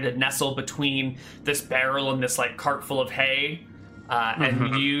 trying to nestle between this barrel and this like cart full of hay.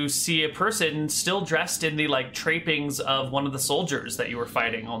 And you see a person still dressed in the like trappings of one of the soldiers that you were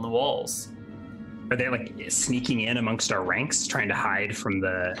fighting on the walls. Are they like sneaking in amongst our ranks, trying to hide from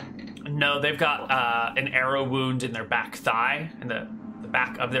the... No, they've got an arrow wound in their back thigh, in the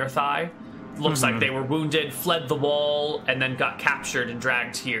back of their thigh. Looks like they were wounded, fled the wall, and then got captured and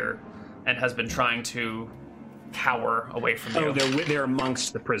dragged here, and has been trying to cower away from you. Oh, they're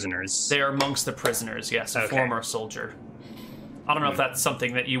amongst the prisoners. They are amongst the prisoners, yes, a former soldier. I don't know if that's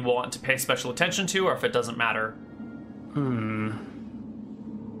something that you want to pay special attention to, or if it doesn't matter.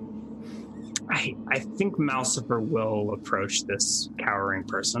 I think Malcifer will approach this cowering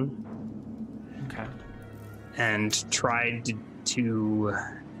person. Okay. And try to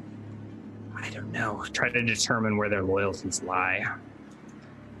I don't know, try to determine where their loyalties lie.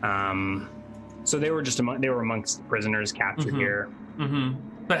 So they were amongst the prisoners captured here.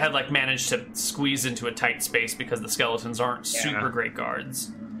 But had like managed to squeeze into a tight space because the skeletons aren't super great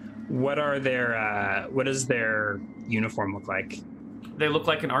guards. What does their uniform look like? They look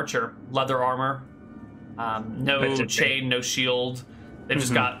like an archer, leather armor, no chain, no shield. They've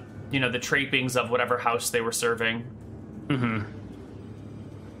just got, the trappings of whatever house they were serving.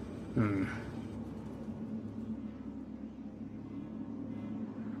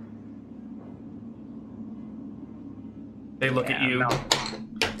 They look at you.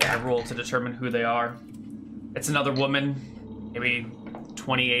 I roll to determine who they are. It's another woman, maybe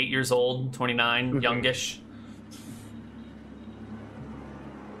 28 years old, 29, youngish.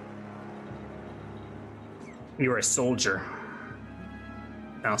 You're a soldier,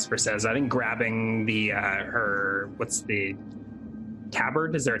 Malcifer says. I think grabbing what's the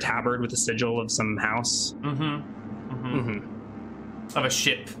tabard? Is there a tabard with a sigil of some house? Of a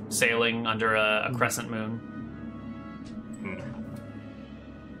ship sailing under a crescent moon.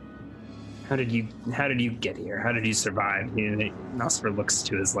 How did you get here? How did you survive? Malcifer looks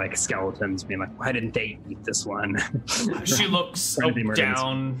to his skeletons, being like, "Why didn't they eat this one?" She looks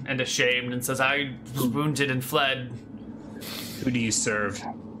down and ashamed and says, "I was wounded and fled." Who do you serve?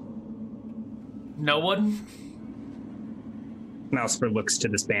 No one. Malcifer looks to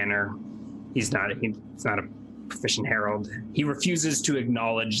this banner. He's not a proficient herald. He refuses to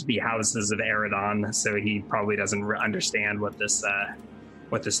acknowledge the houses of Eridon, so he probably doesn't understand what this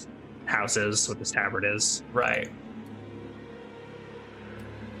house is, what this tabard is. Right.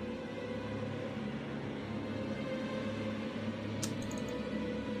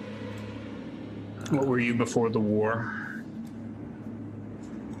 What were you before the war?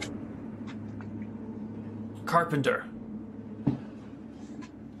 Carpenter.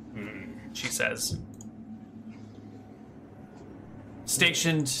 She says.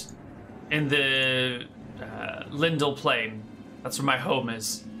 Stationed in the Lindell Plain. That's where my home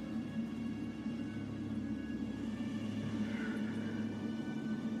is.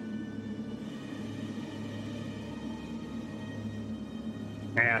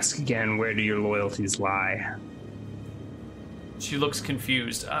 I ask again, where do your loyalties lie? She looks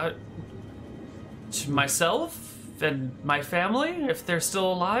confused. To myself and my family, if they're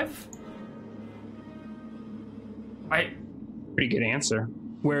still alive? Pretty good answer.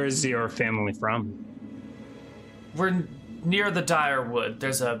 Where is your family from? We're near the Direwood.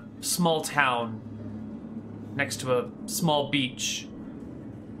 There's a small town next to a small beach.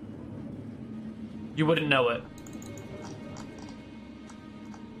 You wouldn't know it.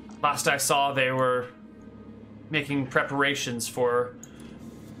 Last I saw, they were making preparations for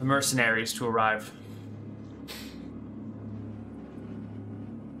the mercenaries to arrive.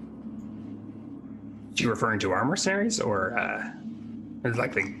 You referring to our mercenaries, or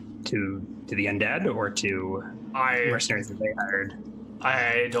likely to the undead, or to mercenaries that they hired?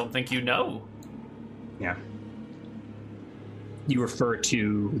 I don't think you know. Yeah. You refer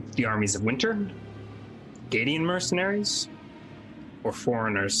to the armies of Winter, Gadian mercenaries, or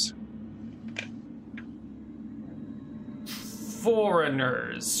foreigners?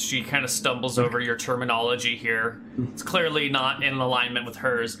 Foreigners. She kind of stumbles over your terminology here. It's clearly not in alignment with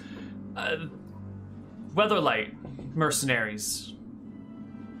hers. Weatherlight mercenaries.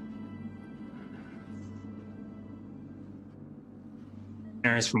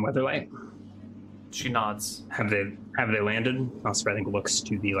 Mercenaries from Weatherlight? She nods. Have they landed? Also, I think looks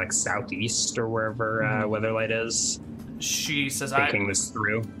to the southeast or wherever Weatherlight is. She says, thinking this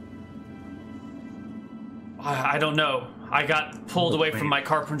through. I don't know. I got pulled away from my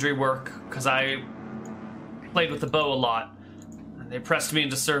carpentry work because I played with the bow a lot. And they pressed me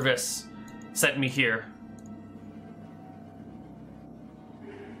into service, sent me here.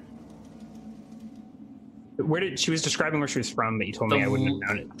 She was describing where she was from, but you told me I wouldn't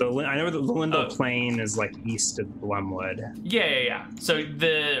have known it. I know that the Lindell Plain is east of Blumwood. Yeah. So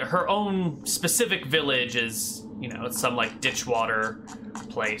her own specific village is, it's some ditchwater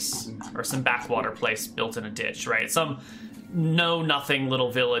place or some backwater place built in a ditch, right? Some nothing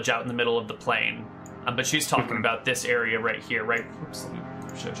little village out in the middle of the plain. But she's talking about this area right here, right? Oops, let me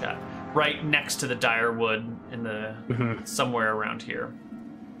show chat. Right next to the Direwood in the somewhere around here.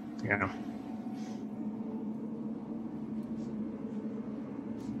 Yeah.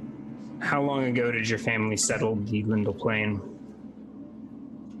 How long ago did your family settle the Lindell Plain?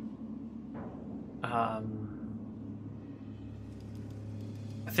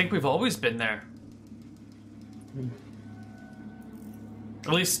 I think we've always been there.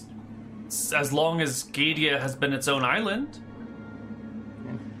 At least as long as Gadia has been its own island.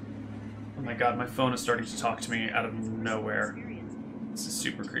 Oh my god, my phone is starting to talk to me out of nowhere. This is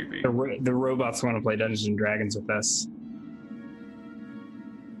super creepy. The robots want to play Dungeons and Dragons with us.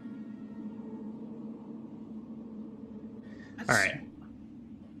 All right.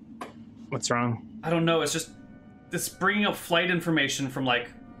 What's wrong? I don't know. It's just this bringing up flight information from like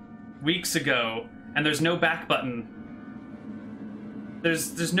weeks ago, and there's no back button.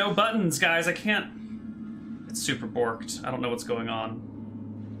 There's no buttons, guys. I can't. It's super borked. I don't know what's going on.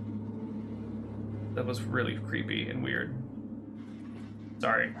 That was really creepy and weird.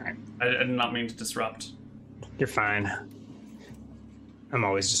 Sorry. I did not mean to disrupt. You're fine. I'm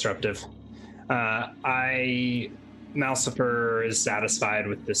always disruptive. Malcifer is satisfied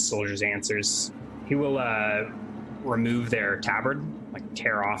with this soldier's answers. He will remove their tabard, like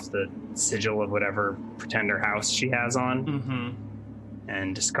tear off the sigil of whatever pretender house she has on,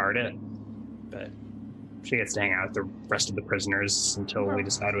 and discard it. But she gets to hang out with the rest of the prisoners until we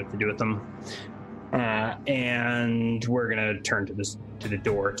decide what to do with them. And we're gonna turn to the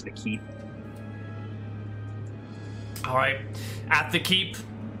door to the keep. All right, at the keep,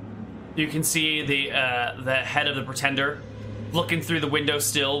 you can see the head of the pretender looking through the window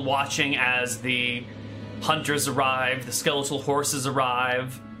still, watching as the hunters arrive, the skeletal horses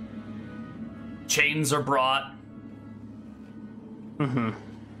arrive, chains are brought. And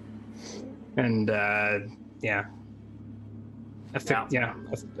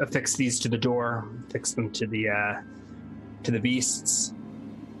affix these to the door, affix them to the beasts,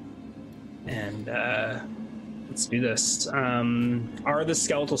 and let's do this. Are the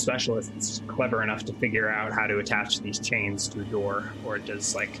skeletal specialists clever enough to figure out how to attach these chains to the door, or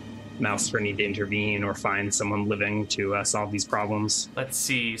does Malcifer need to intervene or find someone living to solve these problems? Let's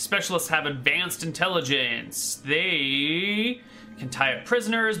see. Specialists have advanced intelligence. They can tie up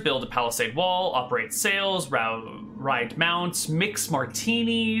prisoners, build a palisade wall, operate sails, ride mounts, mix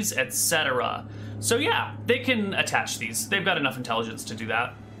martinis, etc. So yeah, they can attach these. They've got enough intelligence to do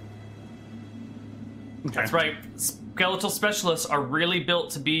that. Okay. That's right. Skeletal specialists are really built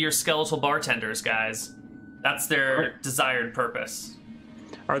to be your skeletal bartenders, guys. That's their desired purpose.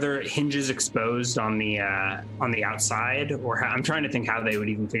 Are there hinges exposed on the outside, or I'm trying to think how they would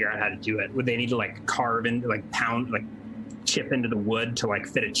even figure out how to do it. Would they need to carve into, pound, chip into the wood to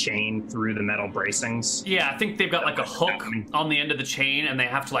fit a chain through the metal bracings? Yeah, I think they've got a hook on the end of the chain, and they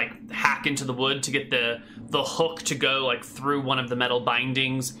have to hack into the wood to get the hook to go through one of the metal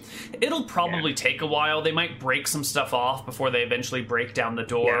bindings. It'll probably take a while. They might break some stuff off before they eventually break down the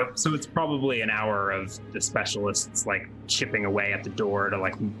door. Yeah, so it's probably an hour of the specialists chipping away at the door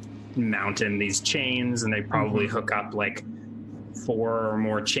to mount in these chains, and they probably hook up 4 or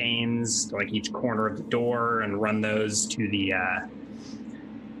more chains to each corner of the door and run those to the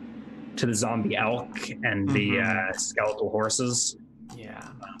zombie elk and the skeletal horses. Yeah.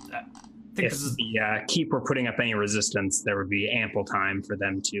 If the keep were putting up any resistance, there would be ample time for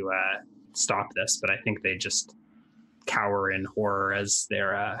them to stop this, but I think they just cower in horror as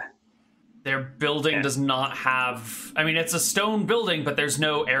their building does not have... I mean, it's a stone building, but there's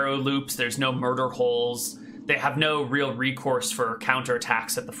no arrow loops, there's no murder holes. They have no real recourse for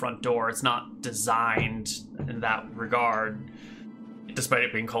counterattacks at the front door. It's not designed in that regard, despite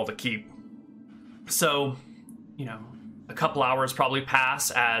it being called a keep. So, a couple hours probably pass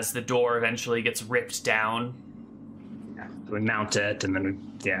as the door eventually gets ripped down. Yeah, we mount it, and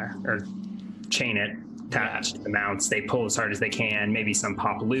then or chain it, attached to the mounts. They pull as hard as they can. Maybe some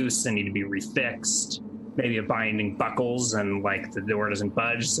pop loose and need to be refixed. Maybe a binding buckles and the door doesn't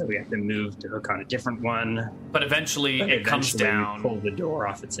budge, so we have to move to hook on a different one. But eventually it comes down. Pull the door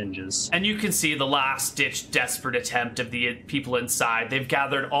off its hinges. And you can see the last-ditch desperate attempt of the people inside. They've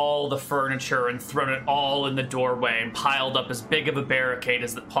gathered all the furniture and thrown it all in the doorway and piled up as big of a barricade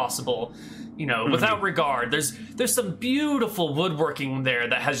as possible. Without regard. There's some beautiful woodworking there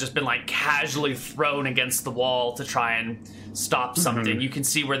that has just been casually thrown against the wall to try and stop something. You can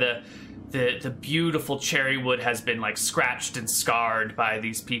see where the beautiful cherry wood has been scratched and scarred by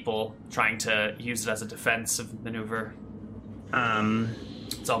these people trying to use it as a defensive maneuver.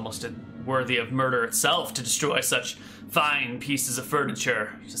 It's almost worthy of murder itself to destroy such fine pieces of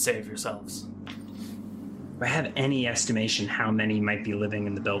furniture to save yourselves. Do I have any estimation how many might be living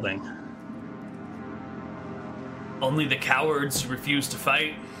in the building? Only the cowards refuse to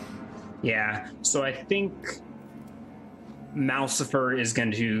fight. Yeah, so I think Malcifer is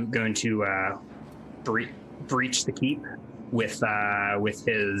going to breach the keep with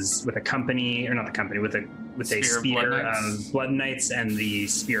a company, or not the company, with a spear of Blood Knights and the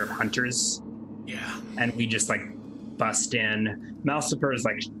spear of Hunters. Yeah. And we just like bust in. Malcifer is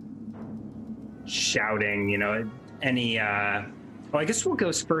like shouting, any I guess we'll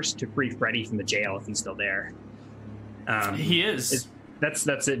go first to free Freddy from the jail if he's still there. He is.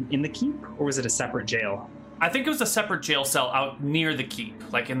 That's it in the keep, or was it a separate jail? I think it was a separate jail cell out near the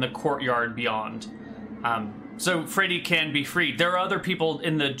keep, like in the courtyard beyond. So Freddy can be freed. There are other people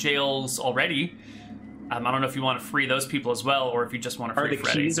in the jails already. I don't know if you want to free those people as well, or if you just want to free Freddy.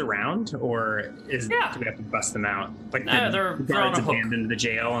 Are the keys around, or do we have to bust them out? Like they're guards on a hook. Abandoned the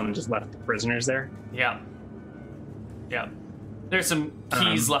jail and just left the prisoners there? Yeah. There's some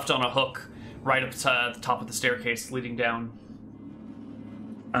keys left on a hook right up to the top of the staircase leading down.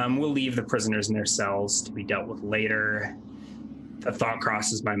 We'll leave the prisoners in their cells to be dealt with later. The thought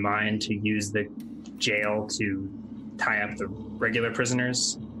crosses my mind to use the jail to tie up the regular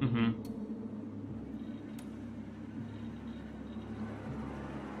prisoners. Mm-hmm.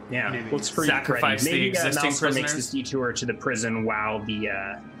 Yeah, let's sacrifice the existing prisoners. Makes this detour to the prison while the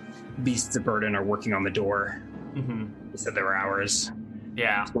beasts of burden are working on the door. Mm-hmm. They said there were hours.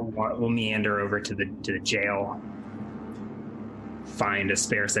 Yeah, so we'll meander over to the jail. Find a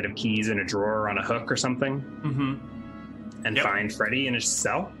spare set of keys in a drawer on a hook or something. Mm-hmm. And find Freddy in his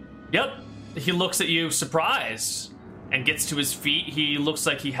cell. Yep. He looks at you surprised and gets to his feet. He looks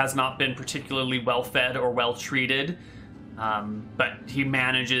like he has not been particularly well fed or well treated. But he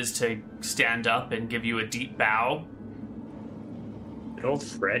manages to stand up and give you a deep bow. Good old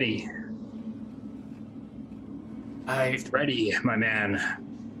Freddy. Freddy, my man.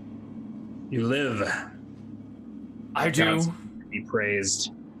 You live. I do. God's be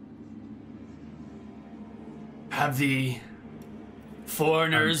praised. Have the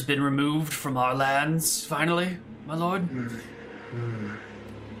foreigners been removed from our lands, finally, my lord?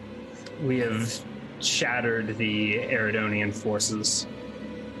 We have shattered the Eridonian forces.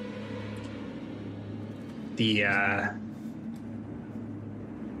 The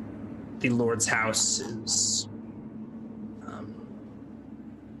Lord's house is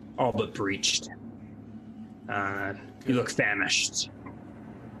all but breached. You look famished.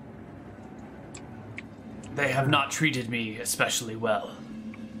 They have not treated me especially well.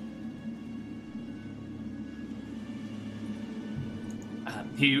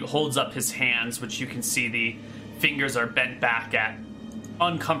 He holds up his hands, which you can see the fingers are bent back at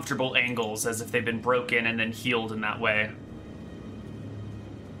uncomfortable angles, as if they've been broken and then healed in that way.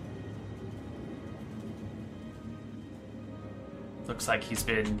 Looks like he's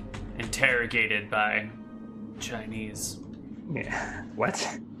been interrogated by Chinese. Yeah.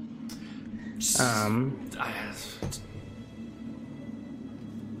 What?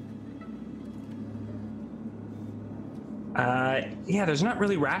 Yeah, there's not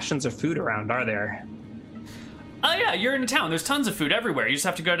really rations of food around, are there? Oh yeah, you're in a town. There's tons of food everywhere. You just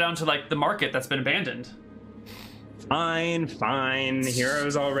have to go down to like the market that's been abandoned. Fine.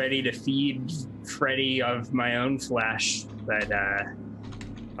 Hero's all ready to feed Freddy of my own flesh, but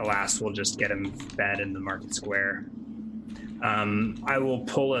alas, we'll just get him fed in the market square. I will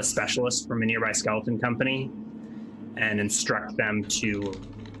pull a specialist from a nearby skeleton company and instruct them to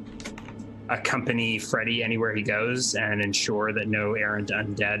accompany Freddy anywhere he goes and ensure that no errant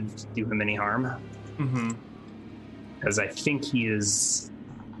undead do him any harm. Mm-hmm. Because I think he is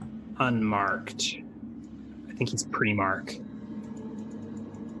unmarked. I think he's pre-mark. He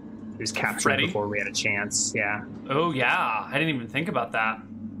was captured Freddy? Before we had a chance, yeah. Oh yeah, I didn't even think about that.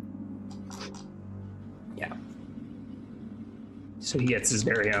 Yeah. So he gets his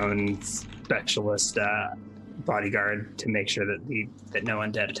very own specialist bodyguard to make sure that no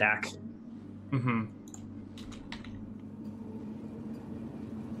undead attack. Mm-hmm.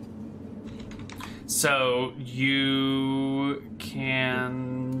 So you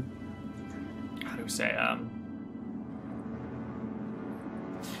can, how do we say,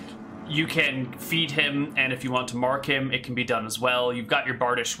 you can feed him, and if you want to mark him, it can be done as well. You've got your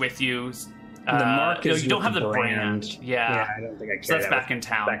Bardish with you. The mark is you don't have the brand. Yeah, I don't think I care. So that's back in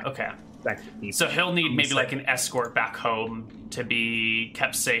town. Okay. Back to so he'll need maybe like an escort back home to be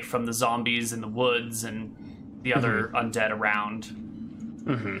kept safe from the zombies in the woods and the other undead around.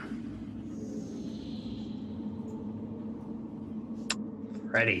 Mm-hmm.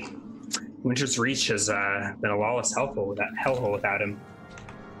 Ready. Winter's Reach has been a lawless hellhole without him.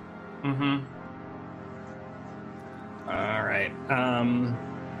 Mm-hmm. All right.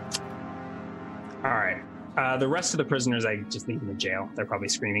 All right. The rest of the prisoners, I just leave in the jail. They're probably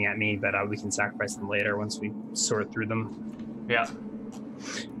screaming at me, but we can sacrifice them later once we sort through them. Yeah.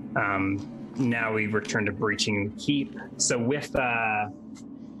 now we return to breaching the keep. So with a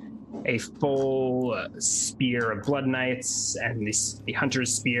full spear of blood knights and the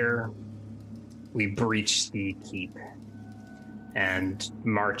hunter's spear, we breach the keep and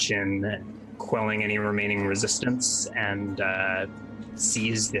march in, quelling any remaining resistance, and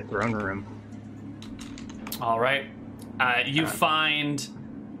seize the throne room. All right. You find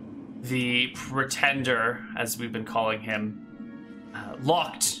the Pretender, as we've been calling him,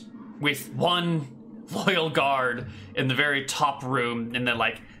 locked with one loyal guard in the very top room, in the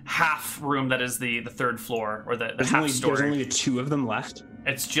like half room that is the third floor, or the half story. There's only 2 of them left?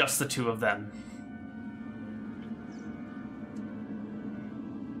 It's just the 2 of them.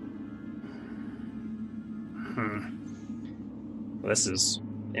 Well, this is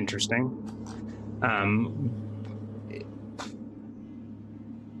interesting. Who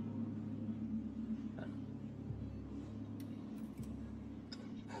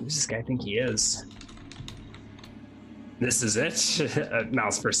does this guy think he is? This is it,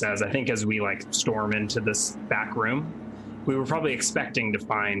 Malcifer says. I think as we storm into this back room, we were probably expecting to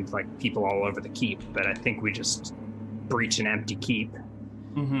find people all over the keep, but I think we just breach an empty keep.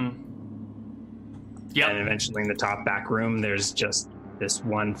 Mm-hmm. Yep. And eventually in the top back room, there's just this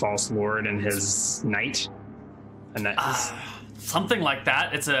one false lord and his knight. And that's something like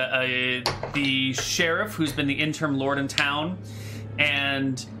that. It's the sheriff who's been the interim lord in town,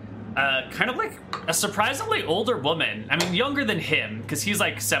 and kind of like a surprisingly older woman. I mean, younger than him, because he's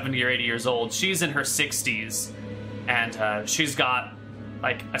 70 or 80 years old. She's in her 60s, and she's got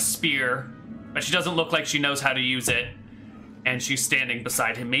a spear, but she doesn't look like she knows how to use it. And she's standing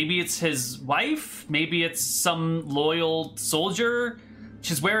beside him. Maybe it's his wife. Maybe it's some loyal soldier.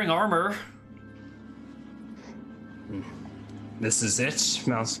 She's wearing armor. This is it,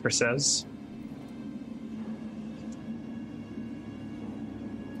 Malcifer says.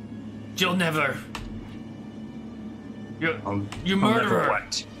 You'll never. You I'll murderer. Never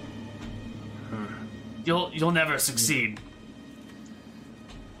what? You'll never succeed.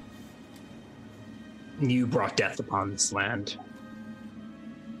 You brought death upon this land.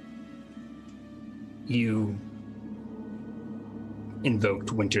 You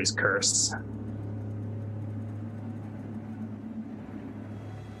invoked Winter's curse.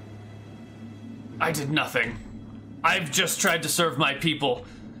 I did nothing. I've just tried to serve my people.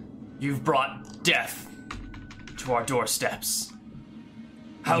 You've brought death to our doorsteps.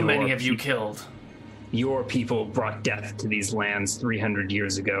 How many have you killed? Your people brought death to these lands 300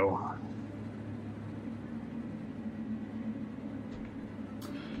 years ago.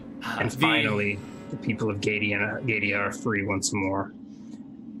 And finally, the people of Gadia are free once more.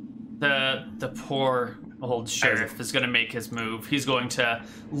 The poor old sheriff is going to make his move. He's going to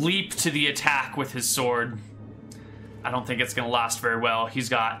leap to the attack with his sword. I don't think it's going to last very well. He's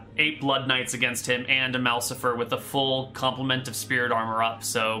got 8 blood knights against him and a Malcifer with a full complement of spirit armor up,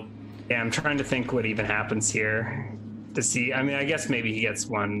 so... Yeah, I'm trying to think what even happens here. Does he... I mean, I guess maybe he gets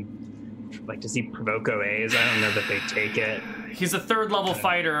one... does he provoke OAs? I don't know that they take it. He's a 3rd level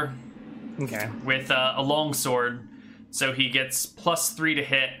fighter. Okay. With a long sword, so he gets +3 to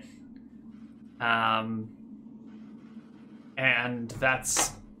hit. And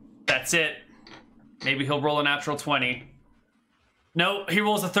that's it. Maybe he'll roll a natural 20. No, he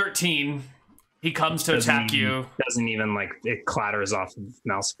rolls a 13. He comes to attack you. Doesn't even it clatters off of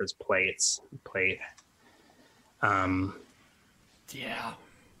Malcifer's plate. Yeah.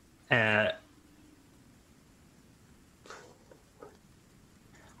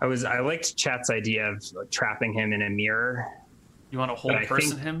 I liked Chat's idea of trapping him in a mirror. You want to hold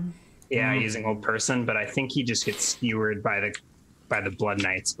person him? Yeah, using hold person, but I think he just gets skewered by the blood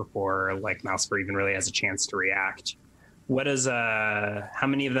knights before Malcifer even really has a chance to react. What is how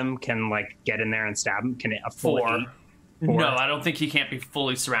many of them can get in there and stab him? Can it a full 4? 8? 4? No, I don't think he can't be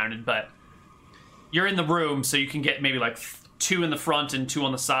fully surrounded, but you're in the room, so you can get maybe 2 in the front and 2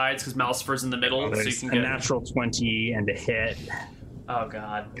 on the sides, because Malcifer's in the middle. So you can get a natural 20 and a hit. Oh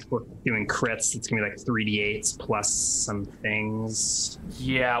god. If we're doing crits, it's gonna be 3d8s plus some things.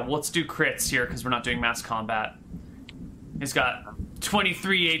 Yeah, let's do crits here because we're not doing mass combat. He's got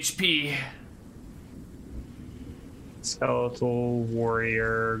 23 HP. Skeletal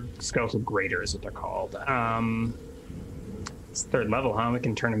warrior, skeletal greater is what they're called. It's 3rd level, huh? We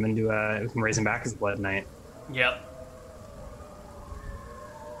can turn him into we can raise him back as a blood knight. Yep.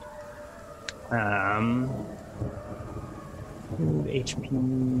 HP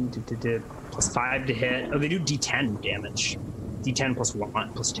 +5 to hit. Oh, they do D10 damage. D10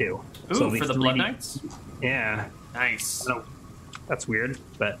 +1 +2. Ooh, so for the blood knights? Yeah. Nice. That's weird,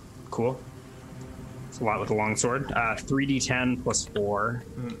 but cool. It's a lot with a longsword. 3d10 plus 4.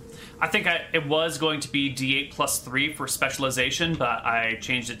 I think it was going to be d8 plus 3 for specialization, but I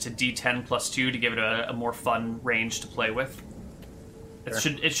changed it to d10 plus 2 to give it a more fun range to play with.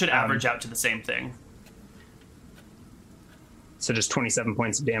 Sure. It should average out to the same thing. So just 27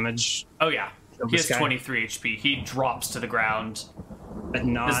 points of damage. Oh yeah, he has 23 HP. He drops to the ground. But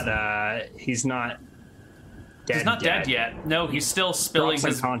not, he's not dead. He's not dead yet. No, he's still spilling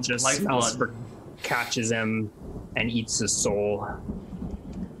his lifeblood. Malcifer catches him and eats his soul.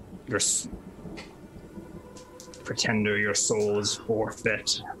 Pretender, your soul is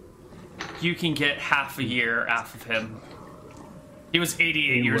forfeit. You can get half a year off of him. He was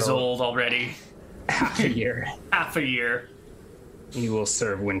 88 years old already. Half a year. Half a year. You will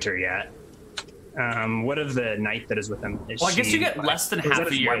serve Winter yet. What of the knight that is with him? Well, I guess you get less than half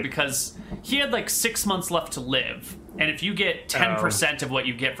a year because he had like 6 months left to live. And if you get 10% of what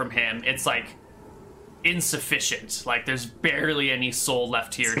you get from him, it's like insufficient. Like there's barely any soul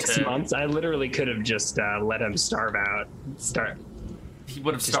left here. 6 months? I literally could have just let him starve out. He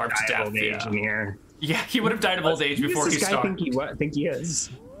would have starved to death. Old age in here. Yeah, he would have died of old age before he starved. Think he is?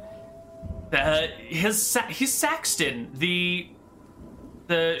 He's Saxton,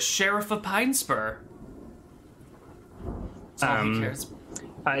 the sheriff of Pinespur. That's all he cares.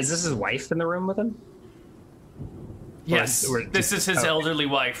 Is this his wife in the room with him? Yes, this is his elderly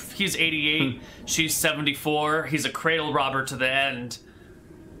wife. He's 88, she's 74. He's a cradle robber to the end.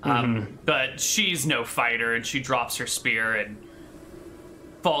 But she's no fighter, and she drops her spear and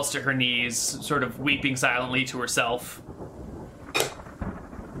falls to her knees, sort of weeping silently to herself.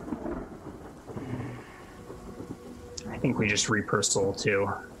 I think we just repersal too.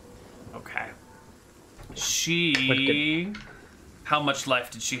 Okay. How much life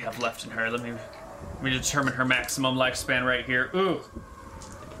did she have left in her? Let me determine her maximum lifespan right here. Ooh.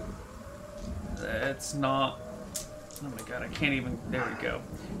 That's not... Oh my god, I can't even... There we go.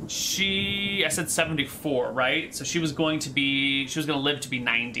 I said 74, right? So she was going to live to be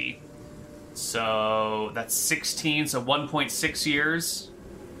 90. So that's 16, so 1.6 years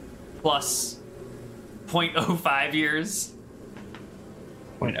plus 0.05 years.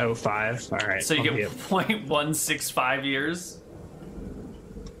 0.05, all right. So you get 0.165 years.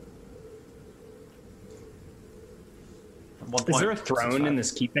 Is there a throne in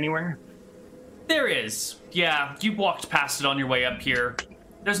this keep anywhere? There is. Yeah, you walked past it on your way up here.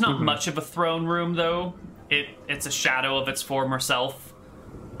 There's not much of a throne room, though. It's a shadow of its former self.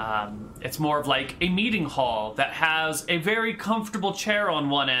 It's more of like a meeting hall that has a very comfortable chair on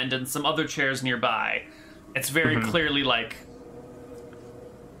one end and some other chairs nearby. It's very clearly like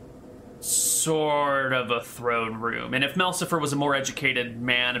sort of a throne room. And if Malcifer was a more educated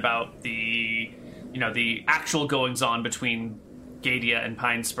man about the actual goings-on between Gadia and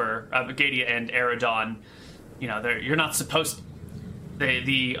Pinespur, Gadia and Eridon, you're not supposed...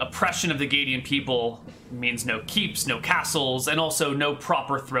 The oppression of the Gadian people means no keeps, no castles, and also no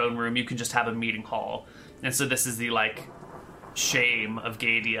proper throne room. You can just have a meeting hall. And so this is the, shame of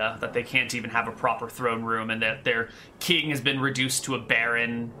Gadia, that they can't even have a proper throne room, and that their king has been reduced to a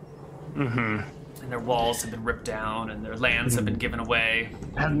baron. And their walls have been ripped down, and their lands have been given away.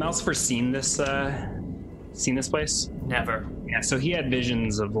 Has Malcifer seen this place? Never. Yeah, so he had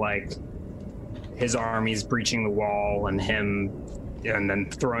visions of, his armies breaching the wall and him... and then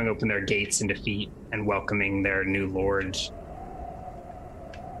throwing open their gates in defeat and welcoming their new lord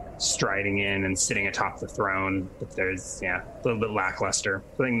striding in and sitting atop the throne. But there's, a little bit lackluster.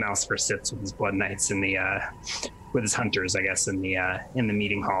 I think Malcifer sits with his blood knights in the, with his hunters, I guess, in the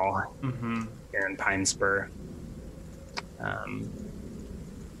meeting hall here in Pinespur.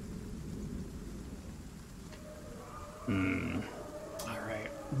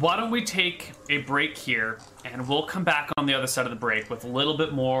 Why don't we take a break here, and we'll come back on the other side of the break with a little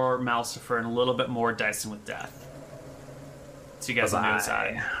bit more Malcifer and a little bit more Dicing with Death. See you guys on the other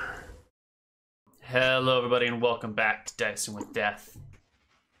side. Hello, everybody, and welcome back to Dicing with Death.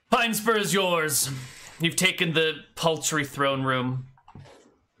 Pinespur is yours. You've taken the paltry throne room.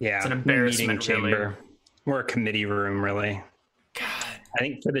 Yeah, it's an embarrassment, chamber. Really. Or a committee room, really. God. I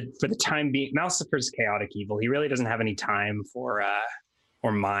think for the time being, Malcifer's chaotic evil. He really doesn't have any time for...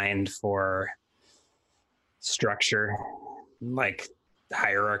 or mind for structure, like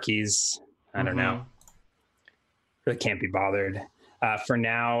hierarchies. I don't know. Really can't be bothered. For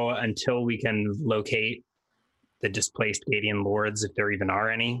now, until we can locate the displaced Gadian lords, if there even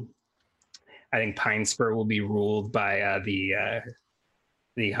are any, I think Pinespur will be ruled by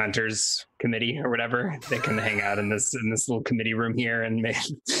the Hunters Committee or whatever. They can hang out in this little committee room here and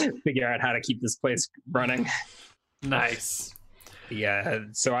figure out how to keep this place running. Nice. Yeah,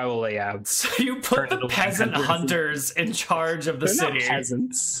 so I will. So you put the peasant hunters in charge of the they're city. Not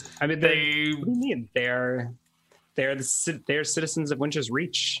peasants. I mean, what do you mean? They're citizens of Winter's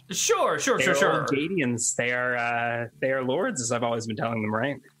Reach. Sure. Gadians. They are lords, as I've always been telling them,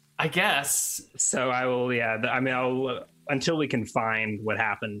 right? I guess. So I will. Yeah, I mean, I'll until we can find what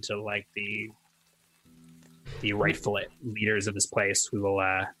happened to like the rightful leaders of this place. We will.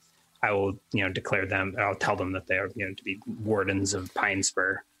 I will, declare them. I'll tell them that they are, to be wardens of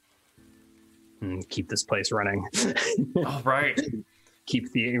Pinespur and keep this place running. Oh, right.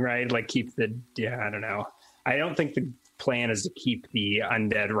 keep the. Yeah, I don't know. I don't think the plan is to keep the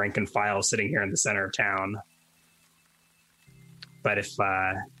undead rank and file sitting here in the center of town. But if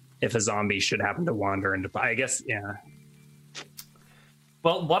a zombie should happen to wander into, I guess, yeah.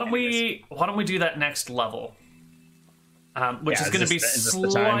 Well, why don't we do that next level? Which is going to be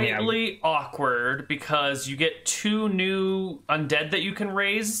slightly awkward because you get 2 new undead that you can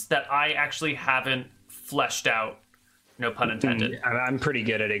raise that I actually haven't fleshed out. No pun intended. I'm pretty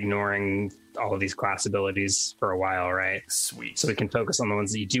good at ignoring all of these class abilities for a while, right? Sweet. So we can focus on the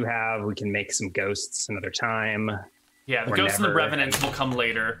ones that you do have. We can make some ghosts another time. Yeah, the ghosts and the revenants will come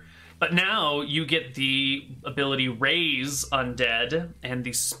later. But now you get the ability Raise Undead and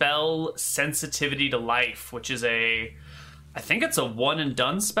the spell Sensitivity to Life, which is I think it's a one and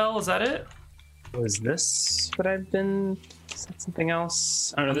done spell. Is that it? Was this what I've been... Is that something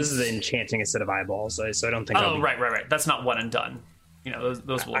else? I don't know. This is enchanting a set of eyeballs, so I don't think... Right. That's not one and done.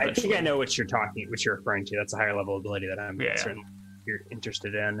 Those will eventually... I think I know what you're referring to. That's a higher level ability that I'm certainly you're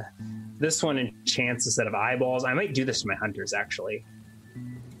interested in. This one enchants a set of eyeballs. I might do this to my hunters, actually.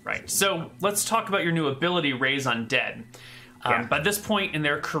 Right. So let's talk about your new ability, Raise Undead. By this point in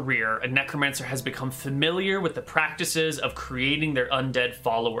their career, a necromancer has become familiar with the practices of creating their undead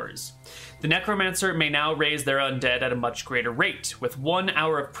followers. The necromancer may now raise their undead at a much greater rate. With 1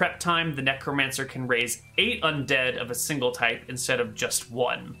 hour of prep time, the necromancer can raise 8 undead of a single type instead of just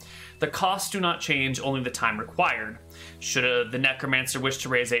 1. The costs do not change, only the time required. Should the necromancer wish to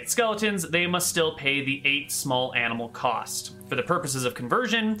raise 8 skeletons, they must still pay the 8 small animal cost. For the purposes of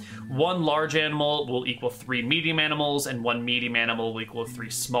conversion, 1 large animal will equal 3 medium animals, and 1 medium animal will equal 3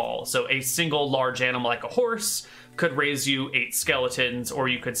 small. So a single large animal like a horse could raise you 8 skeletons, or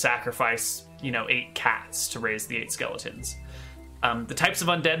you could sacrifice, 8 cats to raise the 8 skeletons. The types of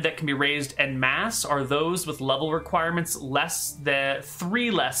undead that can be raised en masse are those with level requirements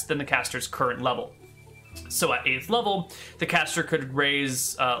 3 less than the caster's current level. So at 8th level, the caster could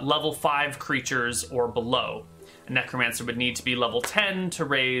raise level 5 creatures or below. A necromancer would need to be level 10 to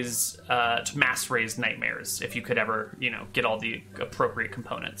mass raise nightmares, if you could ever, get all the appropriate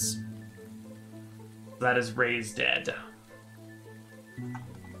components. That is Raise Dead.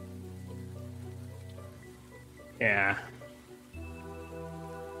 Yeah.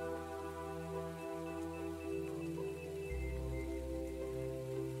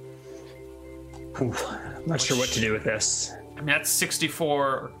 I'm not sure what to do with this. I mean, that's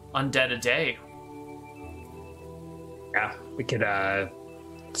 64 undead a day. Yeah, we could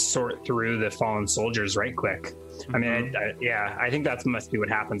sort through the fallen soldiers right quick. Mm-hmm. I mean, I think that must be what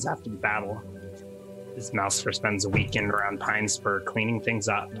happens after the battle. This Malcifer spends a weekend around Pinespur cleaning things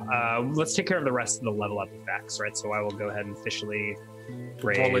up. Let's take care of the rest of the level up effects, right? So I will go ahead and officially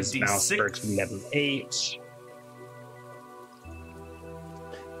raise Malcifer to level 8.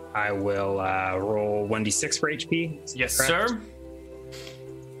 I will roll 1d6 for HP. Yes, correct? Sir.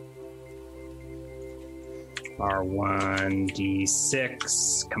 Our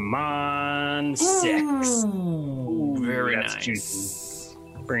 1d6. Come on. 6. Ooh, very that's nice. Juicy.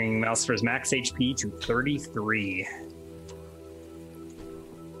 Bring Malcifer's max HP to 33.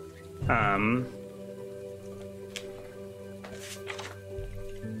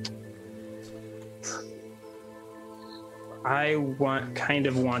 I want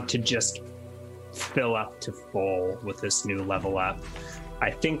to just fill up to full with this new level up.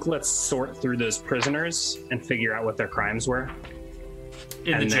 I think let's sort through those prisoners and figure out what their crimes were.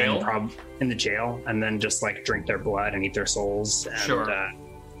 In the jail? In the jail, and then just drink their blood and eat their souls and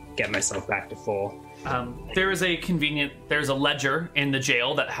get myself back to full. There's a ledger in the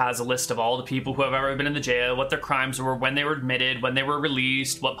jail that has a list of all the people who have ever been in the jail, what their crimes were, when they were admitted, when they were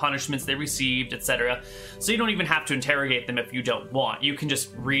released, what punishments they received, etc. So you don't even have to interrogate them if you don't want. You can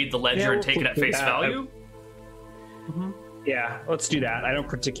just read the ledger and take it at face value. Mm-hmm. Yeah, let's do that. I don't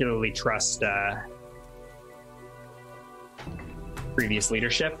particularly trust previous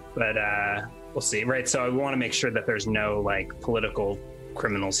leadership, but we'll see. Right, so I want to make sure that there's no political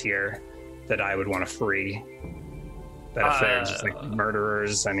criminals here that I would want to free. But if they're just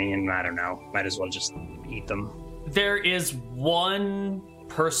murderers, I mean, I don't know. Might as well just eat them. there is one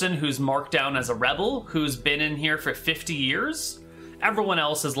person who's marked down as a rebel who's been in here for 50 years. Everyone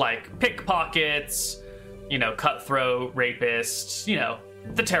else is like pickpockets, cutthroat, rapists,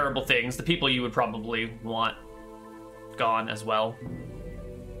 the terrible things, the people you would probably want gone as well.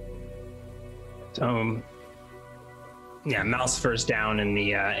 So, yeah, Malcifer's down in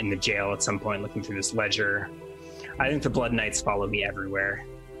the jail at some point, looking through this ledger. I think the Blood Knights follow me everywhere.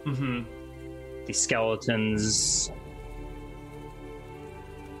 Mm-hmm. The skeletons.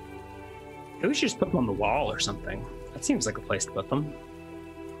 Maybe we should just put them on the wall or something. That seems like a place to put them.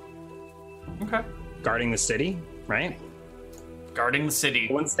 Okay. Guarding the city, right? Guarding the city.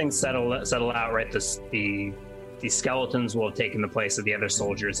 Once things settle out, right? The skeletons will have taken the place of the other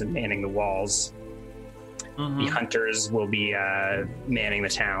soldiers and manning the walls. Mm-hmm. The hunters will be manning the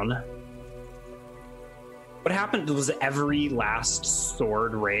town. What happened was every last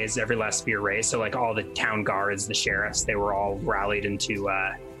sword raised, every last spear raised. So like all the town guards, the sheriffs, they were all rallied into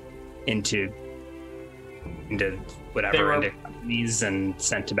whatever, into companies and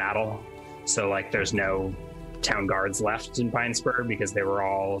sent to battle. So like there's no town guards left in Pinespur because they were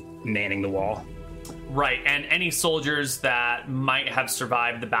all manning the wall. Right, and any soldiers that might have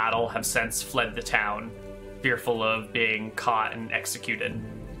survived the battle have since fled the town, fearful of being caught and executed.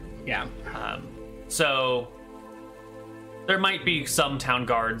 Yeah. So there might be some town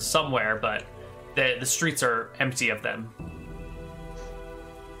guards somewhere, but the streets are empty of them.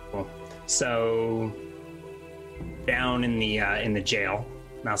 Cool. So down in the jail,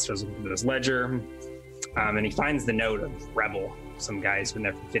 Malcifer's looking at his ledger, and he finds the note of Rebel, some guy who's been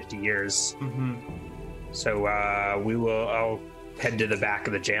there for 50 years. Mm-hmm. So I'll head to the back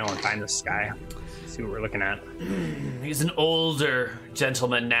of the jail and find this guy. See what we're looking at. He's an older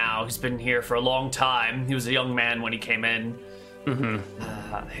gentleman now. He's been here for a long time. He was a young man when he came in.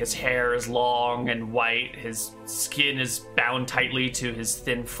 Mm-hmm. His hair is long and white. His skin is bound tightly to his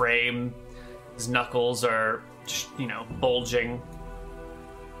thin frame. His knuckles are, bulging.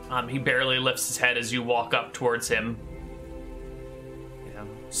 He barely lifts his head as you walk up towards him.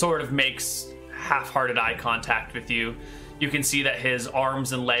 Sort of makes half-hearted eye contact with you. You can see that his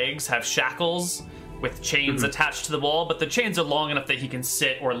arms and legs have shackles with chains attached to the wall, but the chains are long enough that he can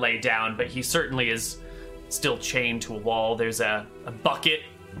sit or lay down, but he certainly is still chained to a wall. There's a bucket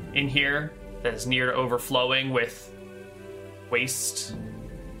in here that is near to overflowing with waste.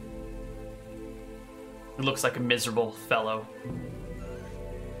 He looks like a miserable fellow.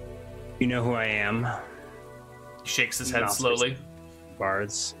 You know who I am? He shakes his head slowly.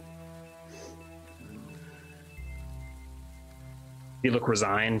 Bards. You look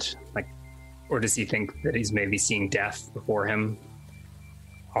resigned, or does he think that he's maybe seeing death before him?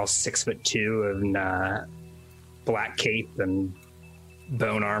 All 6'2" and black cape and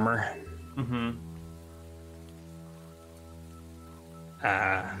bone armor. Mm-hmm.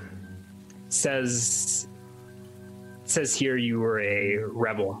 Says here you were a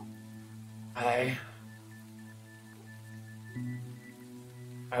rebel. I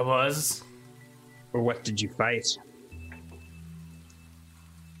was. Or what did you fight?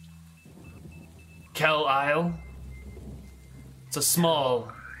 Kel Isle. It's a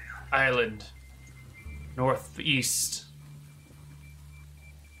small island northeast.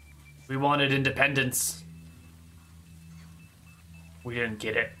 We wanted independence. We didn't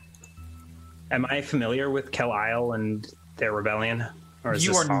get it. Am I familiar with Kel Isle and their rebellion? Or is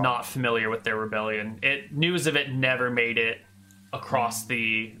you this are not familiar with their rebellion. News of it never made it across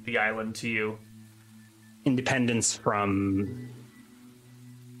the island to you. Independence from...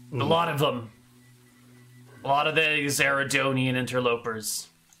 A lot of them. A lot of these Aridonian interlopers.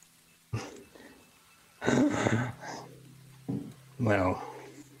 Well,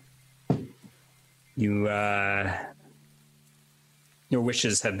 your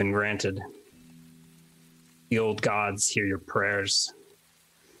wishes have been granted. The old gods hear your prayers.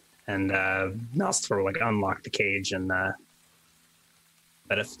 And Malcifer will unlock the cage and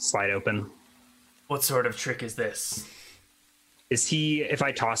let it slide open. What sort of trick is this? Is he, if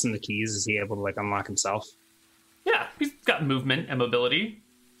I toss him the keys, is he able to unlock himself? Yeah, he's got movement and mobility.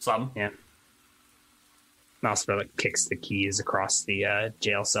 Some. Yeah. Malcifer kicks the keys across the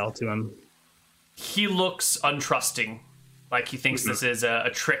jail cell to him. He looks untrusting, like he thinks this is a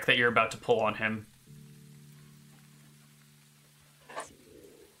trick that you're about to pull on him.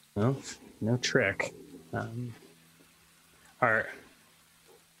 No, no trick.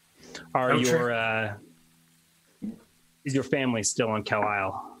 Is your family still on Kel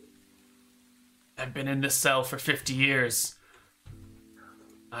Isle? I've been in this cell for 50 years.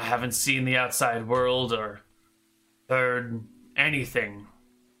 I haven't seen the outside world or heard anything.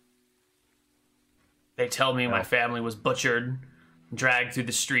 They tell me my family was butchered, dragged through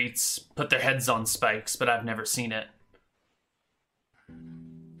the streets, put their heads on spikes, but I've never seen it.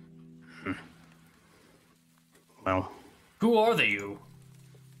 Well, who are you?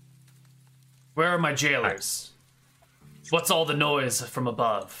 Where are my jailers? What's all the noise from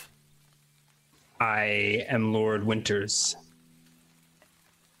above? I am Lord Winters,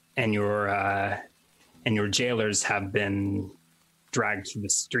 and your jailers have been dragged through the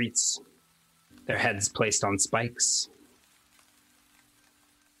streets, their heads placed on spikes.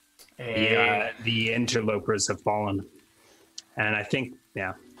 The interlopers have fallen, and I think,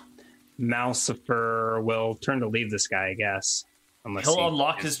 Malcifer will turn to leave this guy, I guess. He'll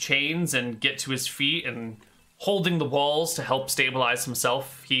unlock his chains and get to his feet, and holding the walls to help stabilize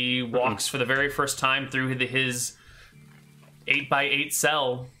himself, he walks for the very first time through his 8x8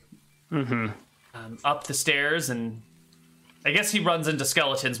 cell, up the stairs, and I guess he runs into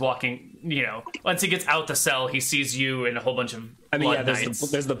skeletons walking, once he gets out the cell, he sees you and a whole bunch of blood knights.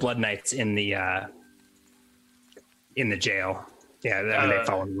 There's the blood knights in the jail. Yeah, they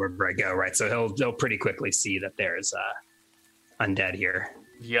follow me wherever I go, right? So he'll pretty quickly see that there's undead here.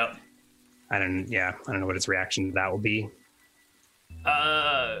 Yep. I don't know what his reaction to that will be.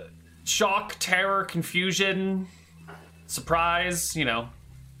 Shock, terror, confusion, surprise,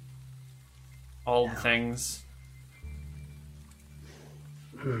 all the things.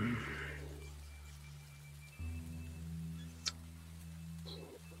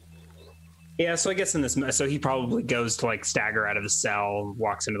 Yeah, so I guess so he probably goes to stagger out of the cell,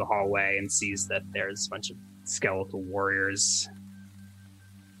 walks into the hallway, and sees that there's a bunch of skeletal warriors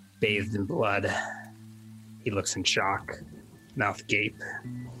bathed in blood. He looks in shock, mouth gape.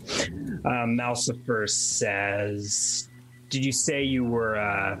 Malcifer says, "Did you say you were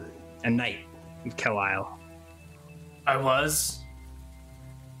a knight of Kelisle?" I was.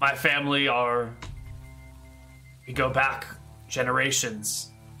 My family we go back generations.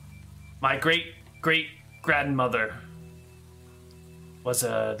 My great-great-grandmother was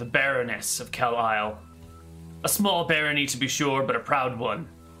the Baroness of Kelisle. A small barony, to be sure, but a proud one.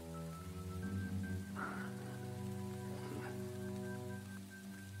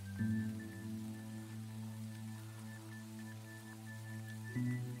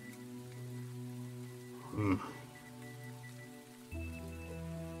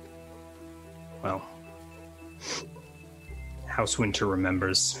 Well, House Winter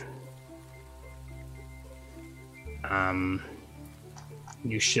remembers.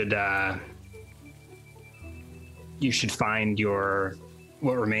 You should find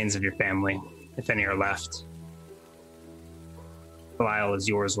what remains of your family, if any are left. Kelisle is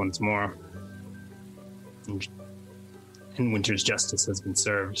yours once more, and Winter's justice has been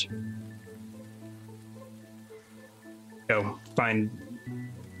served. Go find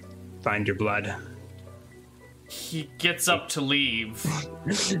your blood. He gets up to leave.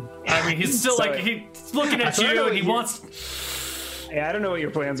 I mean, he's still he's looking at you, and he wants. Yeah, I don't know what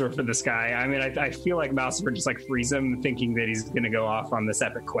your plans were for this guy. I mean, I feel like Malcifer just frees him, thinking that he's gonna go off on this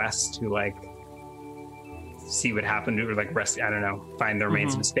epic quest to see what happened, or rescue. I don't know, find the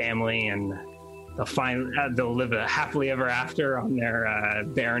remains of his family, and they'll live a happily ever after on their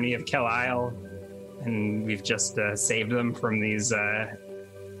barony of Kelisle, and we've just saved them from these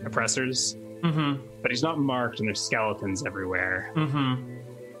oppressors. But he's not marked, and there's skeletons everywhere.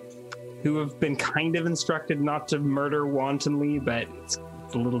 Who have been kind of instructed not to murder wantonly, but it's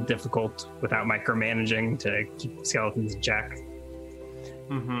a little difficult without micromanaging to keep skeletons in check.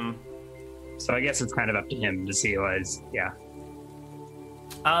 So I guess it's kind of up to him to see he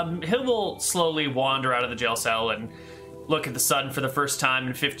will slowly wander out of the jail cell and look at the sun for the first time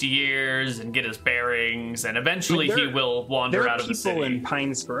in 50 years and get his bearings, and eventually he will wander out of the city. There are people in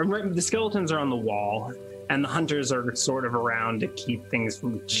Pinespur. The skeletons are on the wall, and the hunters are sort of around to keep things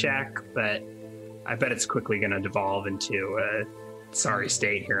from check, but I bet it's quickly going to devolve into a sorry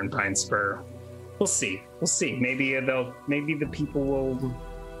state here in Pinespur. We'll see. Maybe the people will.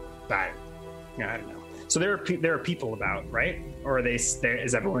 I don't know. So there are people about, right? Or is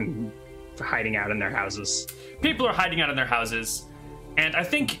everyone hiding out in their houses? People are hiding out in their houses, and I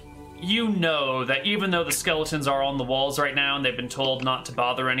think that even though the skeletons are on the walls right now and they've been told not to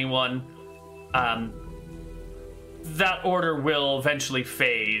bother anyone, that order will eventually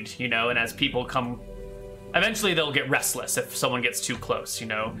fade, and as people come, eventually they'll get restless if someone gets too close,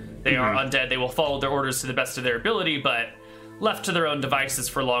 They are undead, they will follow their orders to the best of their ability, but left to their own devices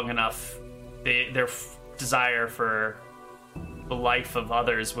for long enough, their desire for the life of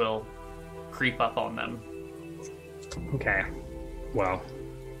others will creep up on them. Okay. Well,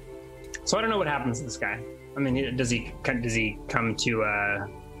 so I don't know what happens to this guy. I mean, does he come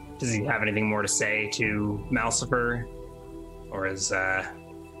to Does he have anything more to say to Malcifer? Or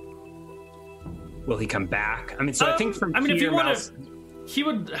will he come back? I mean, so I think from if you want to...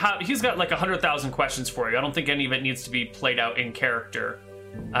 he's got like 100,000 questions for you. I don't think any of it needs to be played out in character.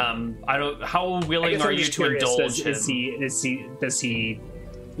 How willing are you to indulge him? Does he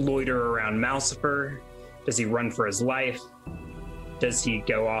loiter around Malcifer? Does he run for his life? Does he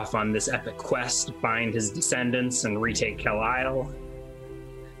go off on this epic quest to find his descendants and retake Kel Isle?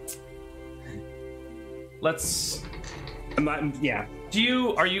 Let's... yeah.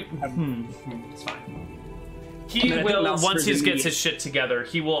 It's fine. He will, once he gets his shit together,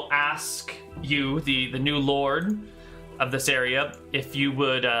 he will ask you, the new lord of this area, if you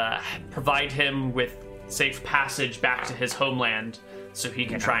would provide him with safe passage back to his homeland so he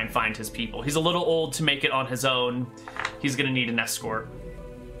can try and find his people. He's a little old to make it on his own. He's going to need an escort.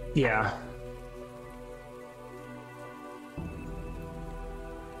 Yeah.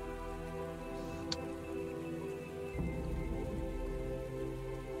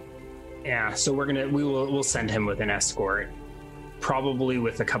 Yeah, so we'll send him with an escort, probably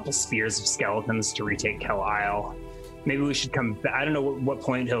with a couple spears of skeletons to retake Kel Isle. Maybe we should come back. I don't know at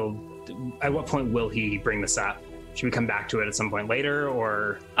what point will he bring this up? Should we come back to it at some point later,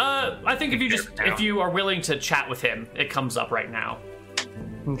 or? I think if you are willing to chat with him, it comes up right now.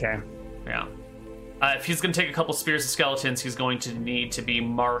 Okay. Yeah. If he's going to take a couple spears of skeletons, he's going to need to be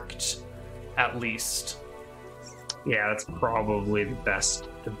marked, at least. Yeah, that's probably the best.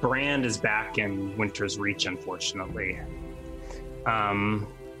 The brand is back in Winter's Reach, unfortunately. How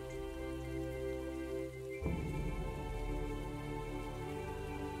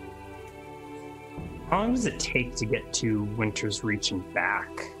long does it take to get to Winter's Reach and back?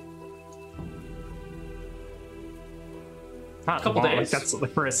 A couple days. That's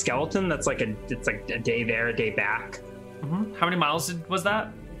for a skeleton. It's like a day there, a day back. Mm-hmm. How many miles was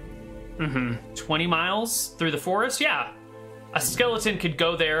that? 20 miles through the forest. Yeah, a skeleton could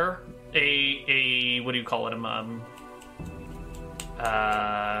go there. What do you call it? I'm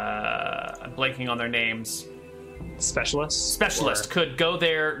blanking on their names. Specialist could go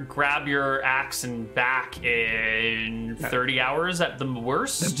there, grab your axe, and back in 30 hours at the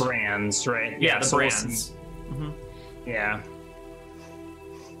worst. The brands, right? Yeah, the brands. Yeah.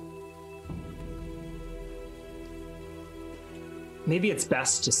 Maybe it's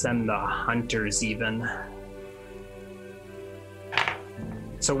best to send the hunters even.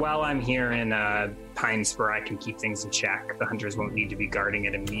 So while I'm here in Pinespur, I can keep things in check. The hunters won't need to be guarding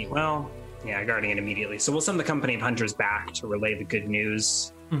it guarding it immediately. So we'll send the company of hunters back to relay the good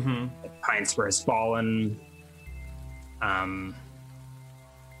news. That Pinespur has fallen. The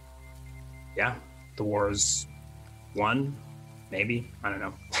war's won, maybe. I don't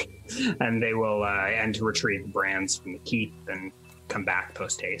know. And they will and to retrieve the brands from the keep and come back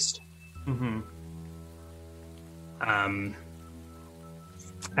post haste.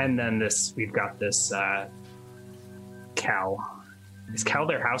 And then we've got this Kel. Is Kel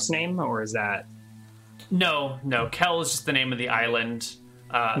their house name, or is that? No. Kel is just the name of the island.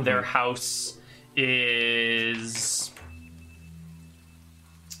 Their house is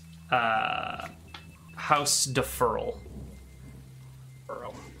House Deferral.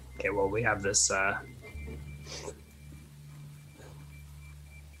 Okay, well, we have this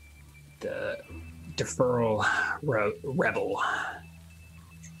the Deferral Rebel.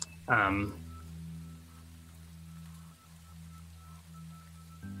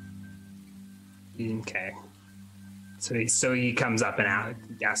 Okay. So he comes up and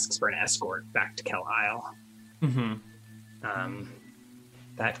asks for an escort back to Kel Isle.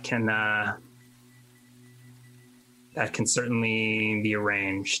 That can certainly be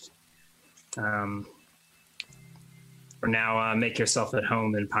arranged. For now, make yourself at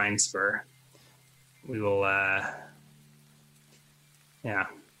home in Pinespur. We will,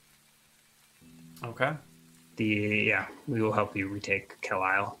 Okay. We will help you retake Kel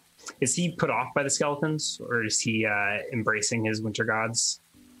Isle. Is he put off by the skeletons, or is he embracing his winter gods?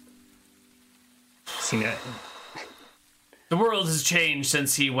 The world has changed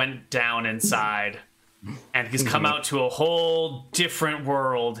since he went down inside. And he's come out to a whole different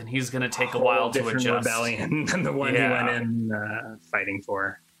world, and he's going to take a while to adjust. Rebellion than the one he went in fighting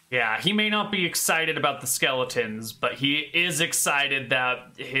for. Yeah, he may not be excited about the skeletons, but he is excited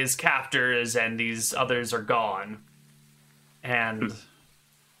that his captors and these others are gone. And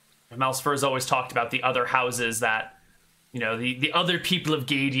Malcifer has always talked about the other houses that, the other people of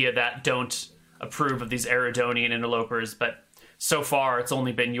Gadia that don't approve of these Eridonian interlopers, but so far it's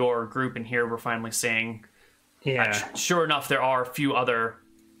only been your group, and here we're finally seeing sure enough there are a few other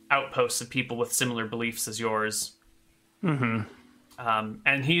outposts of people with similar beliefs as yours.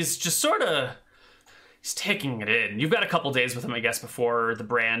 And he's just sort of he's taking it in. You've got a couple days with him, I guess, before the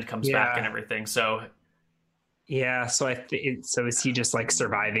brand comes back and everything. So yeah, so so is he just like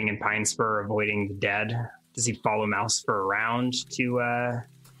surviving in Pinespur, avoiding the dead? Does he follow Malcifer around for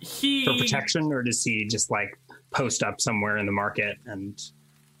protection, or does he just like post up somewhere in the market and?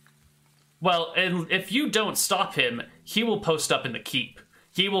 Well, and if you don't stop him, he will post up in the keep.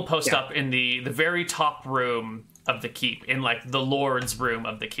 He will post up in the very top room of the keep, in like the Lord's room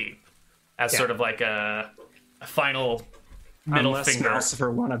of the keep, as sort of like a final middle finger. Unless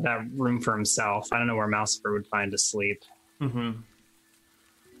Malcifer wanted that room for himself. I don't know where Malcifer would find to sleep. Mm-hmm.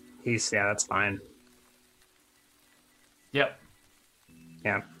 That's fine. Yep.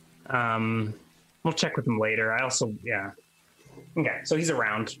 Yeah. We'll check with him later. Okay, so he's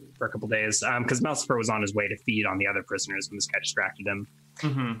around for a couple days because Malcifer was on his way to feed on the other prisoners when this guy distracted him.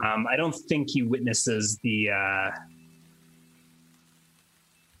 Mm-hmm. I don't think he witnesses the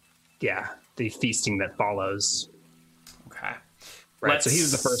feasting that follows. Okay. Right, so he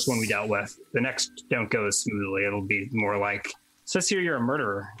was the first one we dealt with. The next don't go as smoothly. It'll be more like, says here you're a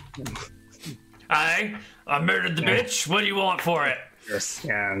murderer. I murdered the bitch. What do you want for it? Yes,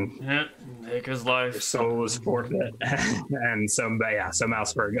 and take his life. Your soul is forfeit. And so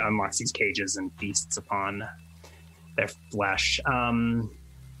Malcifer unlocks these cages and feasts upon their flesh. I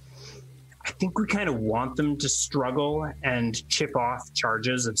think we kind of want them to struggle and chip off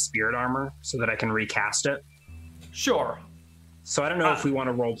charges of spirit armor so that I can recast it. Sure. So I don't know if we want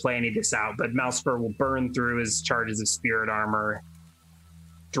to role play any of this out, but Malcifer will burn through his charges of spirit armor,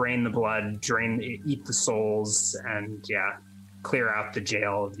 drain the blood, eat the souls, and clear out the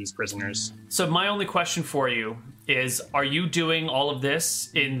jail of these prisoners. So my only question for you is, are you doing all of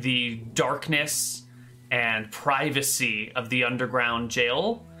this in the darkness and privacy of the underground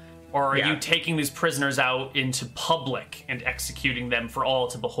jail? Or are you taking these prisoners out into public and executing them for all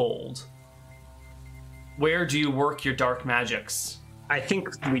to behold? Where do you work your dark magics? I think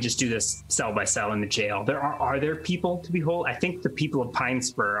we just do this cell by cell in the jail. Are there people to behold? I think the people of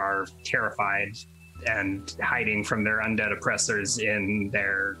Pinespur are terrified and hiding from their undead oppressors in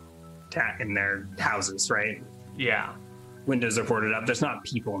their houses, right? Yeah. Windows are boarded up. There's not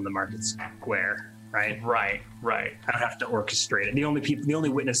people in the market square, right? Right. I don't have to orchestrate it. The only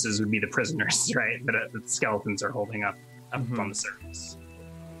witnesses would be the prisoners, right? That the skeletons are holding up on the surface.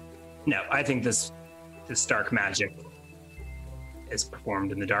 No, I think this dark magic is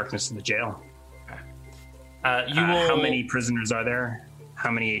performed in the darkness of the jail. Okay. How many prisoners are there? How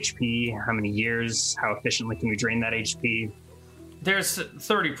many HP? How many years? How efficiently can we drain that HP? There's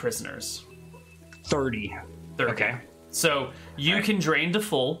 30 prisoners. 30. Okay. So you can drain to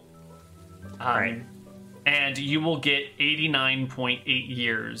full. Right. And you will get 89.8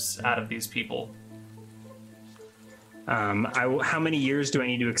 years out of these people. How many years do I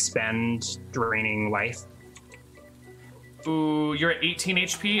need to expend draining life? Ooh, you're at 18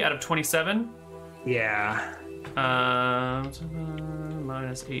 HP out of 27? Yeah.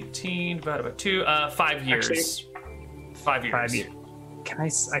 Minus 18, divided by 2. 5 years. Actually, 5 years. 5 years.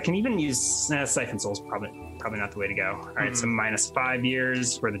 I can even use Siphon Soul's probably not the way to go. All right, so minus 5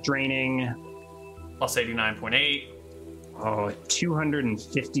 years for the draining. Plus 89.8. Oh,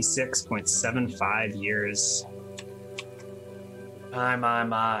 256.75 years.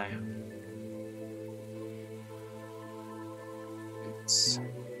 My.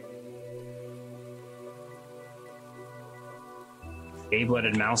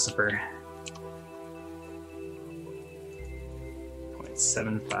 A-blooded Malcifer.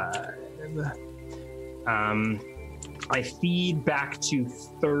 0.75. I feed back to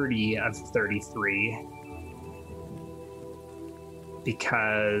 30 of 33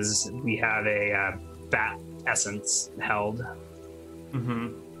 because we have a bat essence held.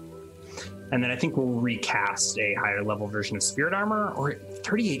 Mm-hmm. And then I think we'll recast a higher level version of spirit armor, or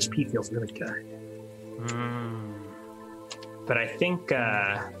 30 HP feels really good. But I think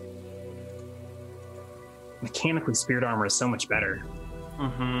mechanically spirit armor is so much better.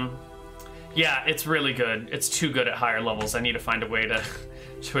 Mm-hmm. Yeah, it's really good. It's too good at higher levels. I need to find a way to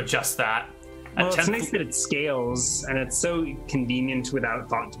adjust that. Well, it's nice that it scales, and it's so convenient without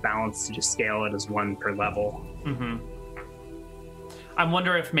thought to balance to just scale it as one per level. Mm-hmm. I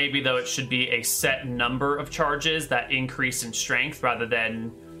wonder if maybe, though, it should be a set number of charges that increase in strength rather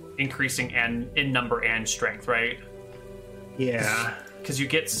than increasing in number and strength, right? Yeah. Because you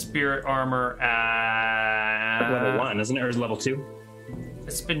get spirit armor at... level 1, isn't it? Or is it level 2?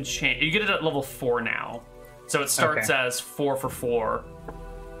 It's been changed. You get it at level 4 now. So it starts as 4 for 4.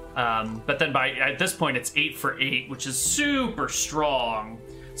 But then at this point, it's 8 for 8, which is super strong.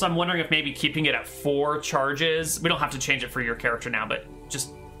 So I'm wondering if maybe keeping it at 4 charges. We don't have to change it for your character now, but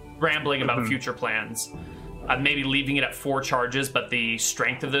just rambling about future plans. Maybe leaving it at 4 charges, but the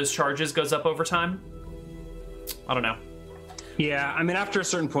strength of those charges goes up over time. I don't know. Yeah, I mean, after a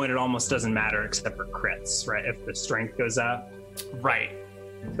certain point, it almost doesn't matter except for crits, right? If the strength goes up. Right.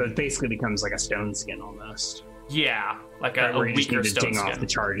 So it basically becomes like a stone skin almost. Yeah, like a weaker stone ding skin. Off the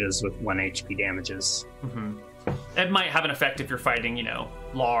charges with 1 HP damages. Mm-hmm. It might have an effect if you're fighting, you know,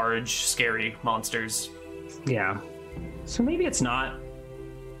 large, scary monsters. Yeah. So maybe it's not.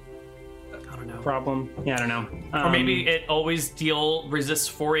 I don't know. Problem. Yeah, I don't know. Or maybe it always resists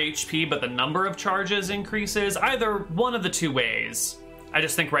 4 HP, but the number of charges increases. Either one of the 2 ways. I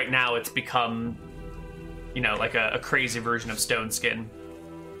just think right now it's become, you know, like a crazy version of stone skin.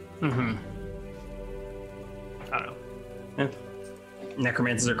 Mm-hmm. I don't know. Yeah.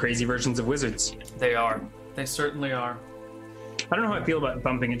 Necromancers are crazy versions of wizards. They are. They certainly are. I don't know how I feel about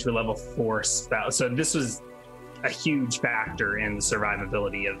bumping it to a level 4 spell. So this was a huge factor in the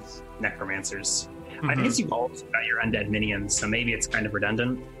survivability of necromancers. I guess you've also got your undead minions, so maybe it's kind of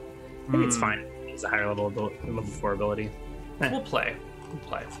redundant. Maybe it's fine. It's a higher level 4 ability. We'll play.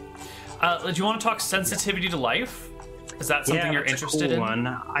 Do you want to talk sensitivity to life? Is that something you're interested in? One.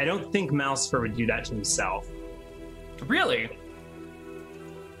 I don't think Malcifer would do that to himself. Really?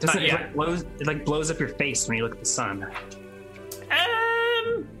 Doesn't it blows up your face when you look at the sun?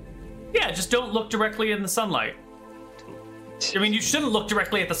 Yeah, just don't look directly in the sunlight. I mean, you shouldn't look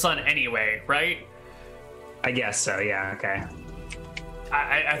directly at the sun anyway, right? I guess so, yeah, okay.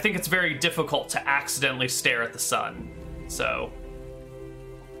 I think it's very difficult to accidentally stare at the sun, so...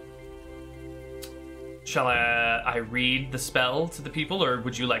 Shall I read the spell to the people, or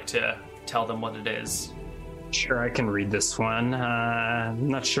would you like to tell them what it is? Sure, I can read this one. I'm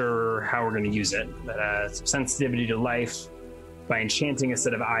not sure how we're going to use it, but sensitivity to life by enchanting a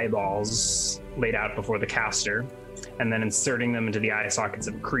set of eyeballs laid out before the caster, and then inserting them into the eye sockets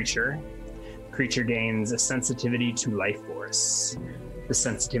of a creature. Creature gains a sensitivity to life force. The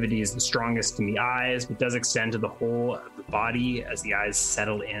sensitivity is the strongest in the eyes, but does extend to the whole of the body as the eyes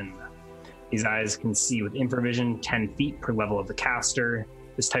settle in. These eyes can see with infravision 10 feet per level of the caster.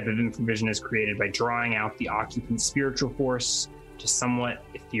 This type of infravision is created by drawing out the occupant's spiritual force to somewhat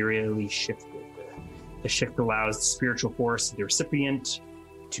ethereally shifted. The shift allows the spiritual force of the recipient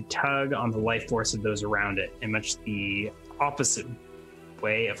to tug on the life force of those around it in much the opposite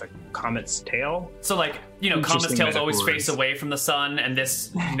way of a comet's tail. So, like, you know, comet's tails always face away from the sun, and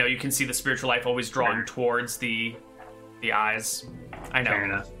this, you know, you can see the spiritual life always drawing towards the eyes. I know. Fair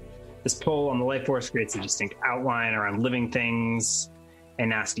enough. This pull on the life force creates a distinct outline around living things. A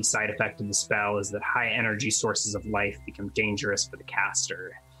nasty side effect of the spell is that high energy sources of life become dangerous for the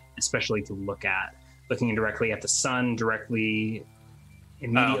caster, especially to look at. Looking directly at the sun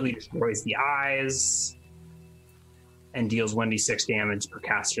immediately destroys the eyes and deals 1d6 damage per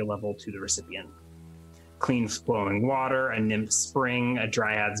caster level to the recipient. Clean flowing water, a nymph spring, a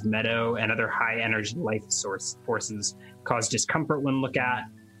dryad's meadow, and other high energy life source forces cause discomfort when looked at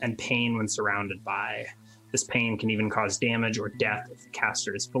and pain when surrounded by. This pain can even cause damage or death if the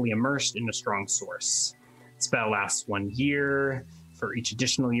caster is fully immersed in a strong source. The spell lasts 1 year. For each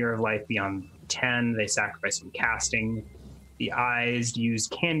additional year of life beyond 10, they sacrifice when casting. The eyes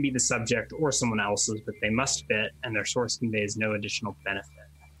used can be the subject or someone else's, but they must fit, and their source conveys no additional benefit.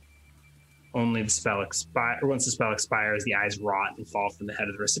 Only the spell once the spell expires, the eyes rot and fall from the head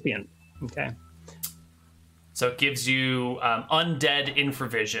of the recipient. Okay. So it gives you undead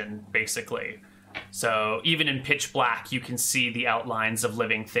infravision, basically. So even in pitch black, you can see the outlines of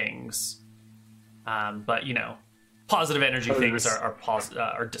living things. But, you know, positive energy things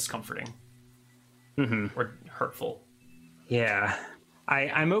are discomforting. Or hurtful. Yeah.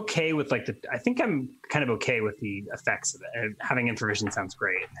 I'm okay with, like, I think I'm kind of okay with the effects of it. Having infravision sounds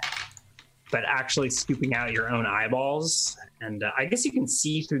great. But actually scooping out your own eyeballs, and I guess you can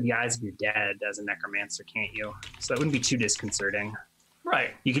see through the eyes of your dead as a necromancer, can't you? So that wouldn't be too disconcerting.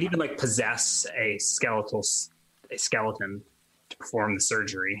 Right. You could even, like, possess a skeleton to perform the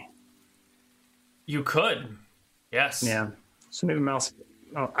surgery. You could. Yes. Yeah. So maybe my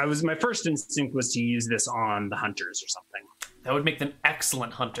first instinct was to use this on the hunters or something. That would make them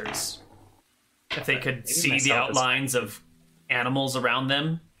excellent hunters. If they could see the outlines of animals around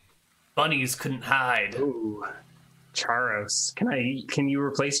them. Bunnies couldn't hide. Ooh. Charos. Can you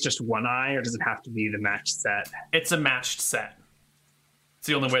replace just one eye, or does it have to be the matched set? It's a matched set. It's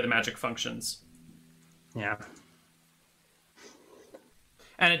the only way the magic functions. Yeah.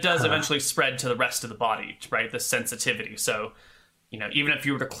 And it does eventually spread to the rest of the body, right? The sensitivity. So you know, even if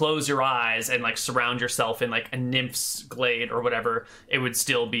you were to close your eyes and like surround yourself in like a nymph's glade or whatever, it would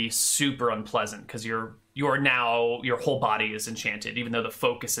still be super unpleasant because you're now, your whole body is enchanted, even though the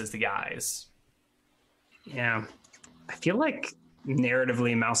focus is the eyes. Yeah. I feel like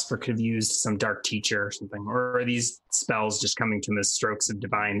narratively Malcifer could have used some dark teacher or something, or are these spells just coming to him as strokes of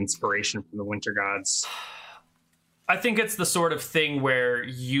divine inspiration from the winter gods? I think it's the sort of thing where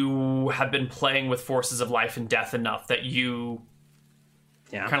you have been playing with forces of life and death enough that you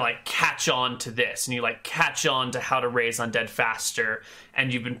kind of like catch on to this, and you like catch on to how to raise undead faster,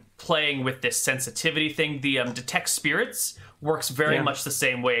 and you've been playing with this sensitivity thing. The detect spirits works very much the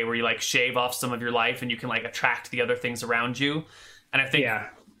same way, where you like shave off some of your life and you can like attract the other things around you. And I think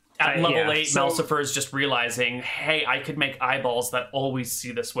at level 8, Malcifer is just realizing, hey, I could make eyeballs that always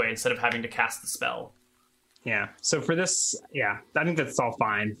see this way instead of having to cast the spell. Yeah. So for this, I think that's all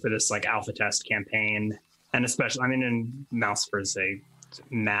fine for this like alpha test campaign. And especially, I mean, and Malcifer's a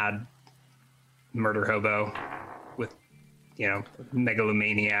mad murder hobo with, you know,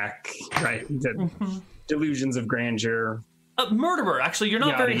 megalomaniac, right? The delusions of grandeur. Murderer, actually, you're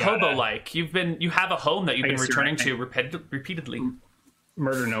not very hobo-like. You have a home that you've been returning to repeatedly.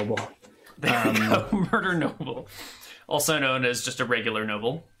 Murder noble. There you go, murder noble. Also known as just a regular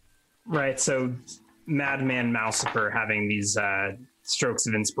noble. Right, so Madman Malcifer having these strokes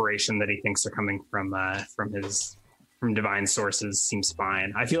of inspiration that he thinks are coming from divine sources seems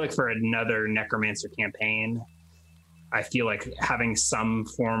fine. I feel like for another Necromancer campaign, I feel like having some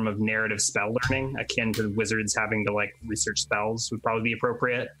form of narrative spell learning akin to wizards having to like research spells would probably be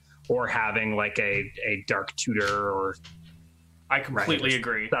appropriate, or having like a dark tutor, or I completely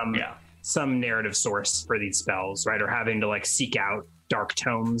agree. Some narrative source for these spells, right? Or having to like seek out dark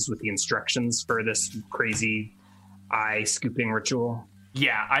tomes with the instructions for this crazy eye scooping ritual.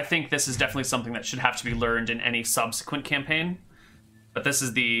 Yeah, I think this is definitely something that should have to be learned in any subsequent campaign. But this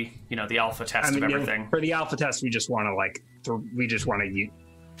is the alpha test of everything. For the alpha test, we just want to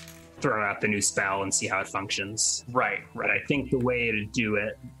throw out the new spell and see how it functions. Right. But I think the way to do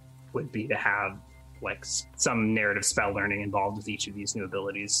it would be to have like some narrative spell learning involved with each of these new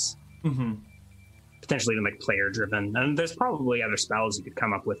abilities. Mm-hmm. Potentially even like player driven. And there's probably other spells you could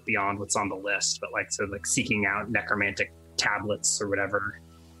come up with beyond what's on the list, but like seeking out necromantic tablets or whatever.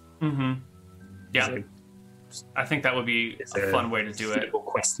 Mm-hmm. Yeah. I think that would be a fun way to do it.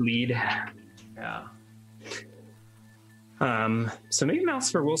 Quest lead. Yeah. So maybe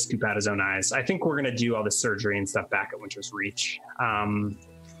Malcifer will scoop out his own eyes. I think we're going to do all the surgery and stuff back at Winter's Reach.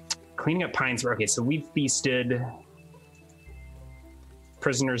 Cleaning up Pinespur. Okay, so we've feasted.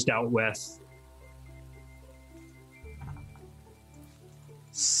 Prisoners dealt with.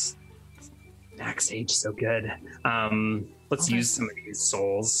 Max Age, so good. Let's use some of these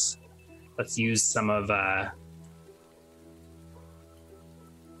souls. Let's use some of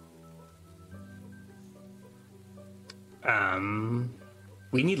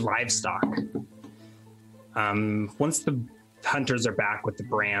we need livestock. Once the hunters are back with the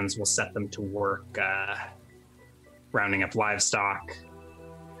brands, we'll set them to work rounding up livestock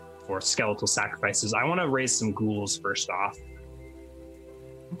for skeletal sacrifices. I want to raise some ghouls first off.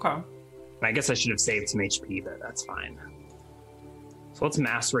 Okay. I guess I should have saved some HP, but that's fine. So let's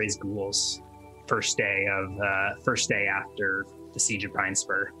mass raise ghouls first day after the Siege of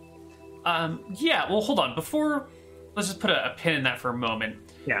Pinespur. Yeah, well, hold on. Let's just put a pin in that for a moment.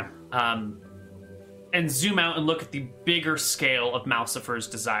 Yeah. And zoom out and look at the bigger scale of Malcifer's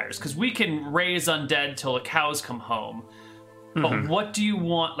desires. Because we can raise undead till the cows come home. But what do you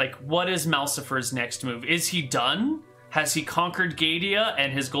want? Like, what is Malcifer's next move? Is he done? Has he conquered Gadia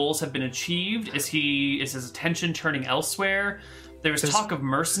and his goals have been achieved? Is his attention turning elsewhere? There's talk of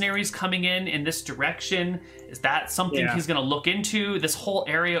mercenaries coming in this direction. Is that something he's going to look into? This whole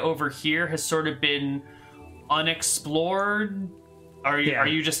area over here has sort of been unexplored. Are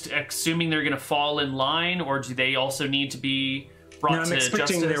you just assuming they're going to fall in line, or do they also need to be brought to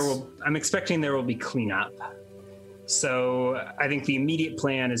justice? I'm expecting there will be cleanup. So I think the immediate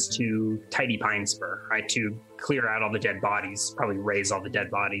plan is to tidy Pinespur, right? To clear out all the dead bodies, probably raise all the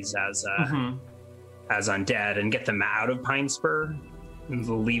dead bodies as undead, and get them out of Pinespur,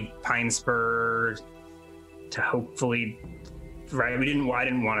 and leave Pinespur to hopefully. Right, I didn't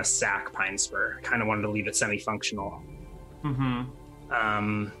want to sack Pinespur. I kind of wanted to leave it semi-functional.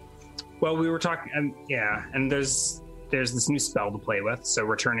 Well, we were talking, and there's this new spell to play with. So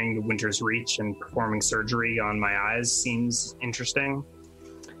returning to Winter's Reach and performing surgery on my eyes seems interesting.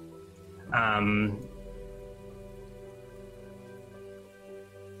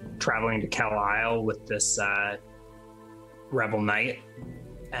 Traveling to Kel Isle with this Rebel Knight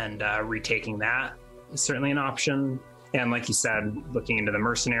and retaking that is certainly an option. And like you said, looking into the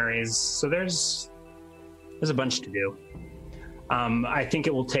mercenaries. So there's a bunch to do. I think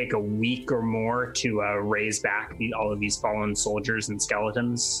it will take a week or more to raise back all of these fallen soldiers and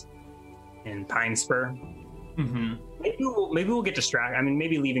skeletons in Pinespur. Mm-hmm. Maybe we'll get distracted. I mean,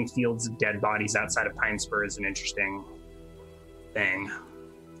 maybe leaving fields of dead bodies outside of Pinespur is an interesting thing.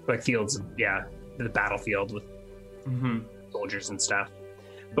 Like fields, the battlefield with soldiers and stuff.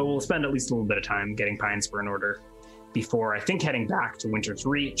 But we'll spend at least a little bit of time getting Pinespur in order before, I think, heading back to Winter's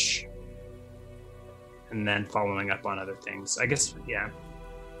Reach and then following up on other things. I guess, yeah.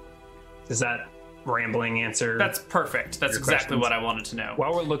 Is that rambling answer? That's perfect. That's exactly what I wanted to know.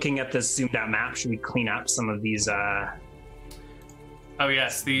 While we're looking at this zoomed out map, should we clean up some of these oh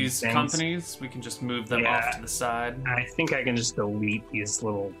yes, these things? Companies, we can just move them off to the side. I think I can just delete these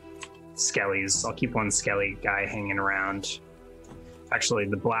little skellies. I'll keep one skelly guy hanging around. Actually,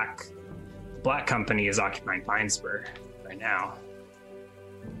 the black company is occupying Pinespur right now.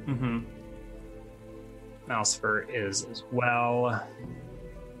 Mm-hmm. Malcifer is as well.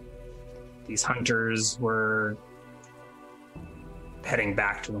 These hunters were heading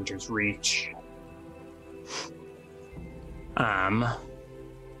back to Winter's Reach.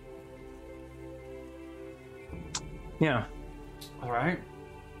 Yeah. All right.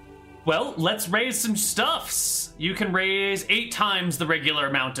 Well, let's raise some stuffs. You can raise 8 times the regular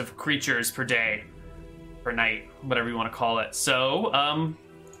amount of creatures per day, per night, whatever you want to call it. So,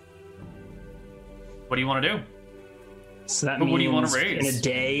 what do you want to do? So that means what do you want to raise? In a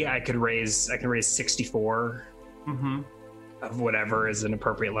day, I can raise 64 of whatever is an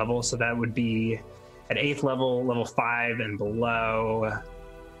appropriate level. So that would be at 8th level, level 5 and below.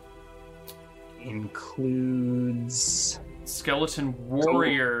 Includes skeleton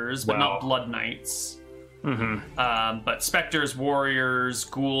warriors, but not blood knights. But specters, warriors,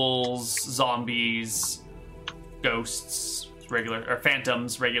 ghouls, zombies, ghosts,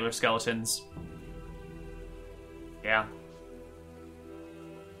 phantoms, regular skeletons. Yeah.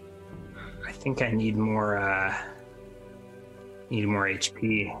 I think I need more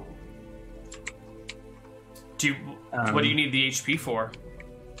HP. What do you need the HP for?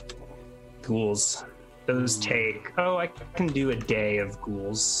 Ghouls. Those take... Oh, I can do a day of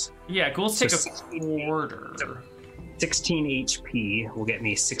ghouls. Yeah, ghouls take a quarter. 16 HP will get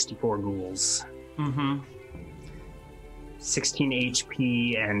me 64 ghouls. 16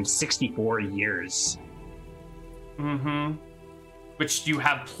 HP and 64 years. Which you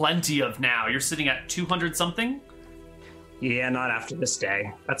have plenty of now. You're sitting at 200 something? Yeah, not after this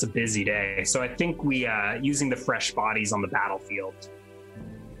day. That's a busy day. So I think we, using the fresh bodies on the battlefield,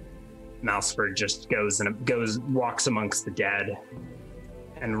 Malcifer just walks amongst the dead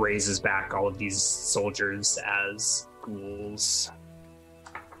and raises back all of these soldiers as ghouls.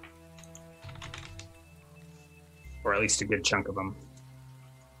 Or at least a good chunk of them.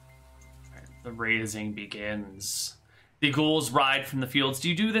 The raising begins. The ghouls ride from the fields. Do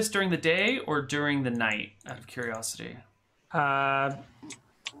you do this during the day or during the night, out of curiosity?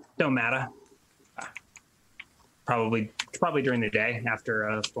 Don't matter. Probably during the day after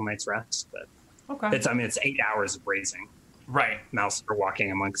a full night's rest. But okay, it's 8 hours of raising. Right. Malcifer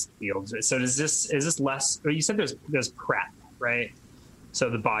walking amongst the fields. So is this less? You said there's prep, right? So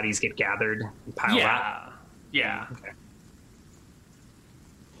the bodies get gathered and piled up. Yeah. Okay.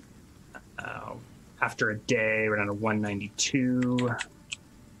 After a day, we're down to 192.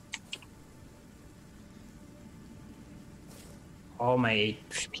 All my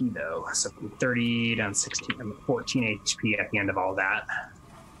HP though, so from 30 down 16, I'm at 14 HP at the end of all that.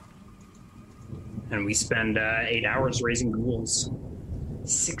 And we spend 8 hours raising ghouls.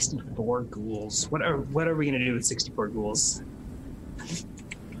 64 ghouls. What are we gonna do with 64 ghouls?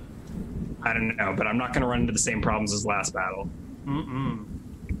 I don't know, but I'm not gonna run into the same problems as last battle.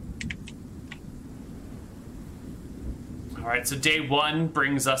 All right, so day 1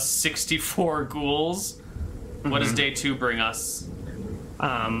 brings us 64 ghouls. What does day 2 bring us?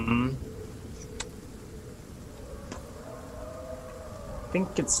 I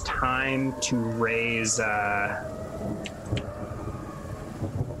think it's time to raise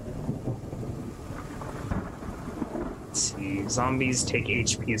let's see, zombies take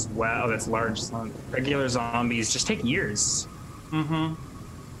HP as well. Oh, that's large. Regular zombies just take years.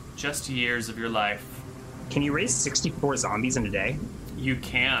 Just years of your life. Can you raise 64 zombies in a day? You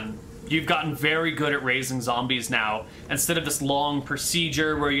can. You've gotten very good at raising zombies now. Instead of this long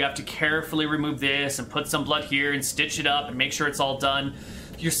procedure where you have to carefully remove this and put some blood here and stitch it up and make sure it's all done,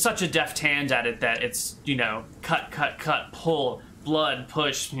 you're such a deft hand at it that it's, cut, pull, blood,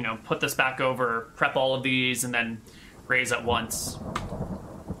 push, put this back over, prep all of these, and then raise at once.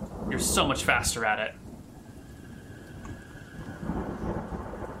 You're so much faster at it.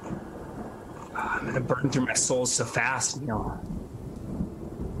 I'm gonna burn through my soul so fast, I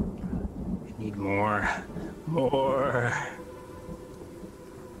need more.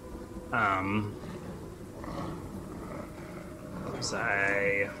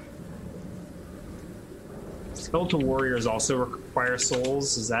 Skeletal warriors also require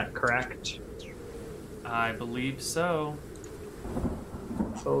souls, is that correct? I believe so.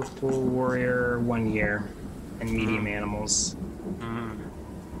 Skeletal warrior, 1 year. And medium animals.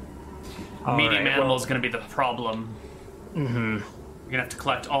 Medium animal is going to be the problem. Mm-hmm. You're going to have to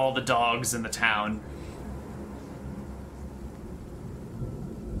collect all the dogs in the town.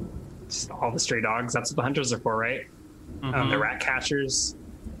 Just all the stray dogs. That's what the hunters are for, right? The rat catchers.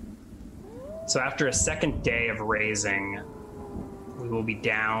 So after a second day of raising, we will be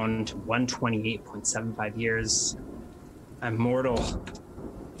down to 128.75 years. I'm mortal.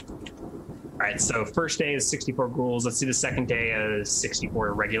 All right, so first day is 64 ghouls. Let's do the second day as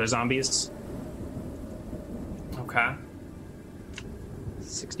 64 regular zombies. Okay.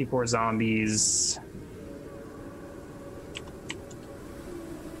 64 zombies.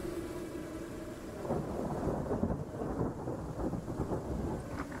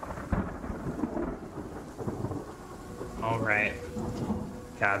 All right.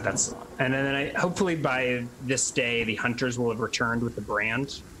 God, that's... And then hopefully by this day, the hunters will have returned with the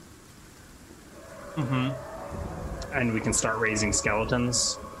brand. And we can start raising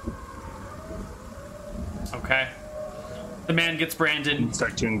skeletons. Okay. The man gets branded.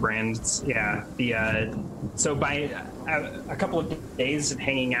 Start doing brands. Yeah. So by a couple of days of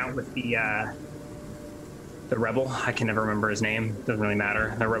hanging out with the rebel, I can never remember his name. Doesn't really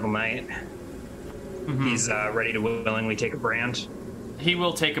matter. The rebel knight. He's ready to willingly take a brand. He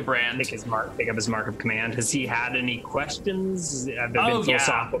will take a brand. Pick up his mark of command. Has he had any questions? Have there been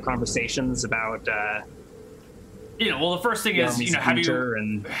philosophical conversations about? Well, the first thing is, have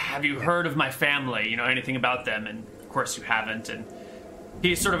you Yeah. heard of my family? Anything about them? And of course, you haven't. And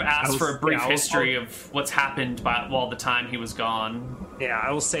he sort of asked for a brief history of what's happened while the time he was gone. Yeah,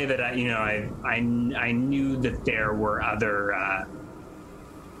 I will say that I knew that there were other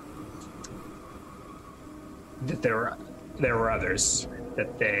there were others,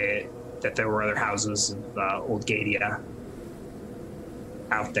 that there were other houses of old Gadia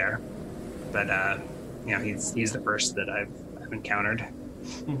out there, but he's the first that I've encountered.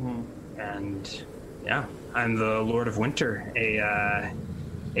 And yeah, I'm the Lord of Winter, a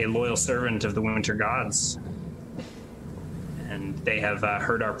loyal servant of the Winter gods, and they have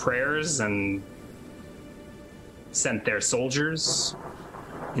heard our prayers and sent their soldiers,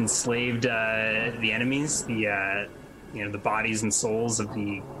 enslaved the enemies, the bodies and souls of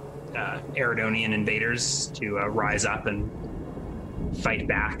the Eridonian invaders to rise up and fight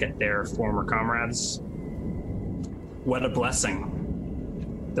back at their former comrades. What a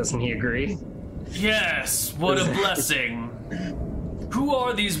blessing. Doesn't he agree? Yes, what a blessing. Who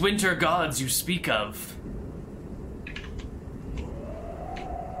are these winter gods you speak of?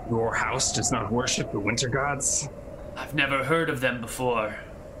 Your house does not worship the winter gods? I've never heard of them before.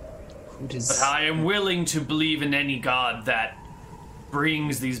 But I am willing to believe in any god that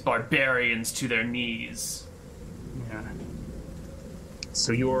brings these barbarians to their knees. Yeah.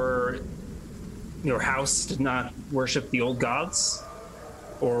 So your house did not worship the old gods?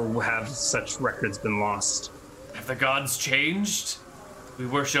 Or have such records been lost? Have the gods changed? We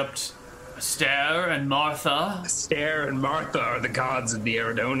worshipped Astaire and Martha. Astaire and Martha are the gods of the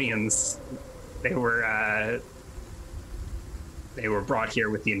Eridonians. They were brought here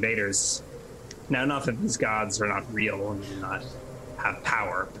with the invaders. Now, not that these gods are not real and do not have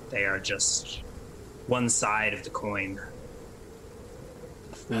power, but they are just one side of the coin.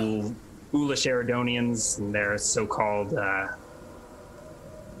 Foolish Eridonians and their so-called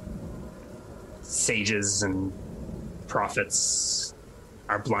sages and prophets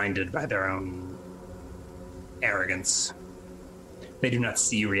are blinded by their own arrogance. They do not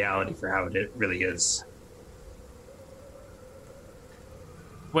see reality for how it really is.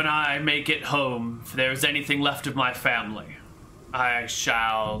 When I make it home, if there is anything left of my family, I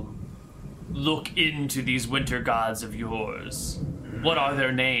shall look into these winter gods of yours. What are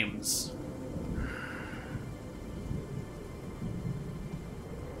their names?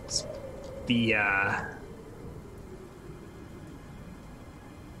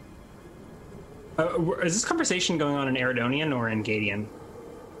 Is this conversation going on in Eridonian or in Gadian?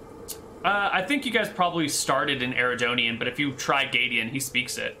 I think you guys probably started in Eridonian, but if you try Gadian, he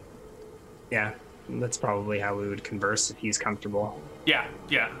speaks it. Yeah, that's probably how we would converse if he's comfortable. Yeah.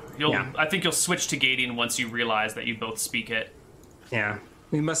 I think you'll switch to Gadian once you realize that you both speak it. Yeah,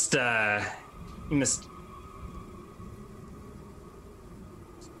 we must.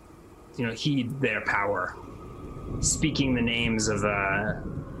 heed their power. Speaking the names of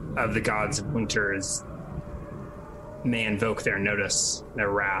the gods of winter may invoke their notice, their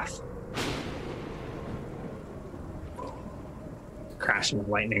wrath. Crashing of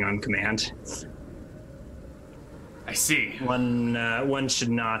lightning on command. I see. One should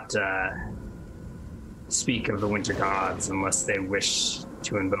not speak of the winter gods unless they wish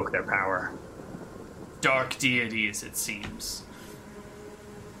to invoke their power. Dark deities, it seems.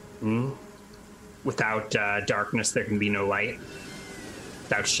 Without darkness, there can be no light.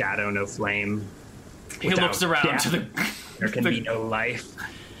 Without shadow, no flame. He looks around to the... There can be no life.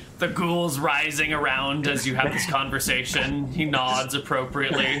 The ghouls rising around as you have this conversation. He nods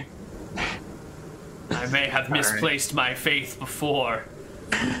appropriately. I may have misplaced my faith before.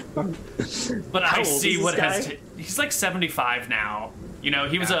 But I see what has... He's like 75 now.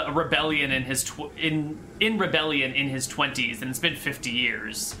 He was a rebellion in his in rebellion in his 20s, and it's been 50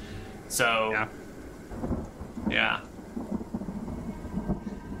 years. So, yeah.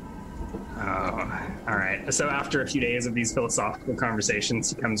 Oh, all right. So after a few days of these philosophical conversations,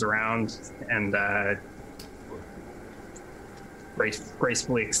 he comes around and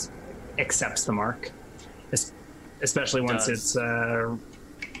gracefully accepts the mark, especially once it's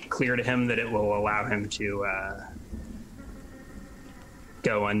clear to him that it will allow him to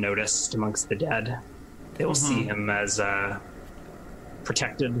go unnoticed amongst the dead. They will see him as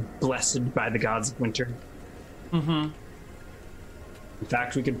protected, blessed by the gods of winter. In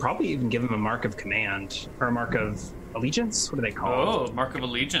fact, we could probably even give him a mark of command, or a mark of allegiance. What do they call it? Oh, mark of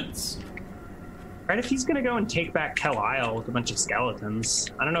allegiance. Right, if he's going to go and take back Kel Isle with a bunch of skeletons,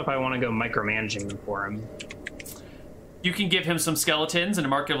 I don't know if I want to go micromanaging them for him. You can give him some skeletons and a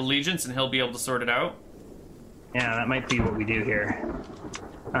mark of allegiance, and he'll be able to sort it out. Yeah, that might be what we do here.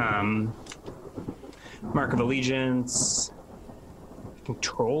 Mark of allegiance,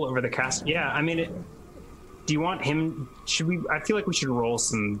 control over the cast. Yeah, I mean, do you want him? Should we? I feel like we should roll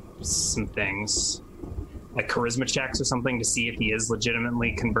some things, like charisma checks or something, to see if he is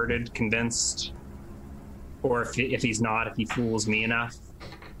legitimately converted, convinced, or if he's not, if he fools me enough.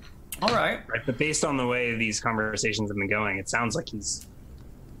 All right. But based on the way these conversations have been going, it sounds like he's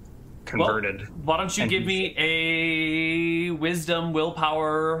converted. Well, why don't you give me a wisdom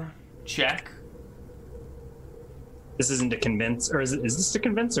willpower check? This isn't to convince, or is this to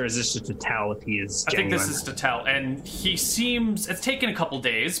convince, or is this just to tell if he is genuine? I think this is to tell, and he seems, it's taken a couple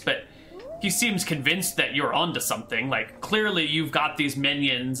days, but he seems convinced that you're onto something. Like, clearly you've got these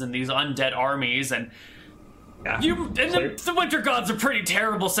minions and these undead armies, and the winter gods are pretty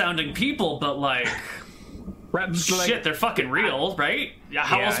terrible sounding people, but like... Shit, they're fucking real, right?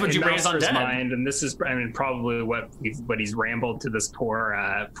 How else would you raise undead? Mind, and this is, probably what he's rambled to this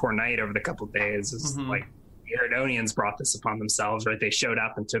poor knight over the couple of days is like, the Eridonians brought this upon themselves, right? They showed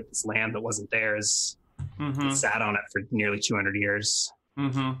up and took this land that wasn't theirs, sat on it for nearly 200 years,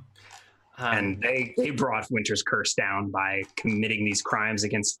 and they brought Winter's curse down by committing these crimes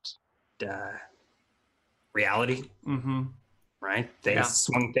against reality. Right? They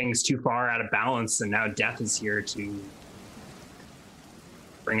swung things too far out of balance, and now death is here to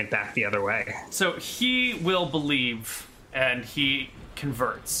bring it back the other way. So he will believe, and he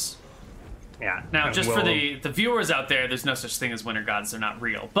converts. Yeah. Now, just for the viewers out there, there's no such thing as winter gods. They're not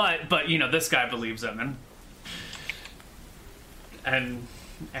real. But this guy believes them, and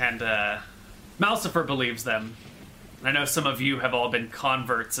Malcifer believes them. I know some of you have all been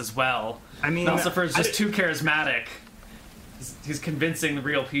converts as well. I mean, Malcifer's just too charismatic. He's convincing the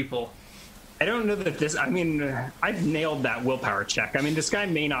real people. I don't know that this... I've nailed that willpower check. This guy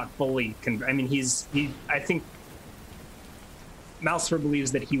may not fully... I think Malcifer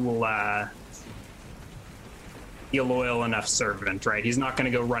believes that he will be a loyal enough servant, right? He's not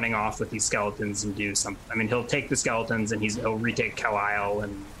going to go running off with these skeletons and do something. He'll take the skeletons and he'll retake Kel Isle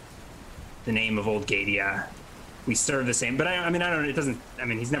and the name of Old Gadia. We serve the same... But I don't know, it doesn't...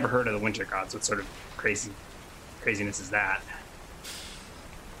 he's never heard of the winter gods. What sort of craziness is that?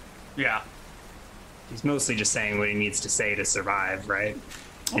 Yeah. He's mostly just saying what he needs to say to survive, right?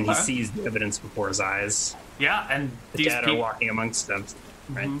 And he sees the evidence before his eyes. Yeah, and the dead are walking amongst them,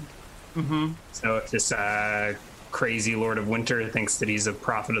 right? So if this crazy Lord of Winter thinks that he's a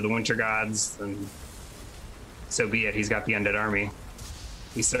prophet of the winter gods, then so be it. He's got the undead army.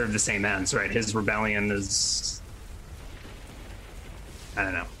 We serve the same ends, right? His rebellion is, I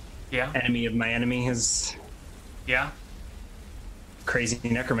don't know. Yeah. Enemy of my enemy is... Yeah. Crazy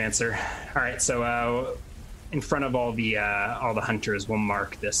necromancer. All right, so in front of all the hunters, we'll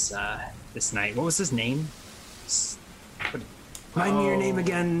mark this night. What was his name? Remind me your name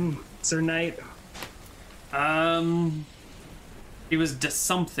again, Sir Knight. He was de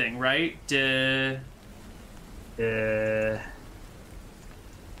something, right?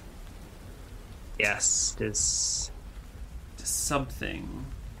 Yes, this De something.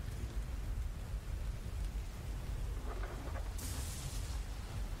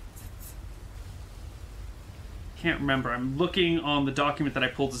 Can't remember. I'm looking on the document that I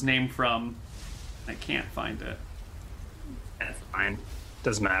pulled his name from. I can't find it. that's fine.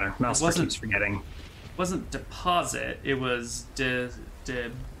 Doesn't matter. Malcifer keeps forgetting. It wasn't deposit. It was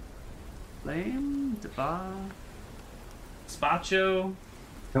blame? Spacho?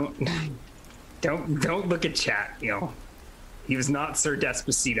 Don't look at chat, you know. He was not Sir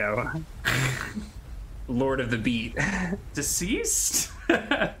Despacito. Lord of the Beat. Deceased?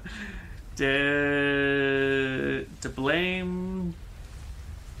 To blame?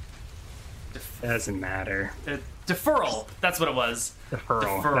 Doesn't matter. Deferral. That's what it was.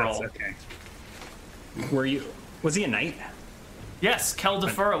 Deferral. That's okay. Was he a knight? Yes, Kel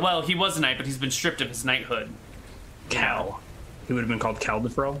Deferral. Well, he was a knight, but he's been stripped of his knighthood. Kel. He would have been called Kel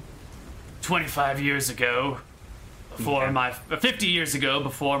Deferral? 25 years ago, before my 50 years ago,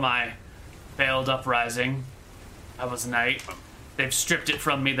 before my failed uprising, I was a knight. They've stripped it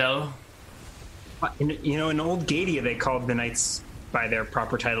from me, though. You know, in Old Gadia, they called the knights by their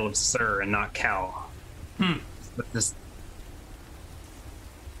proper title of Sir and not Kel. But this...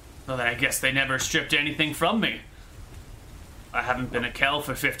 Well, then I guess they never stripped anything from me. I haven't been a Kel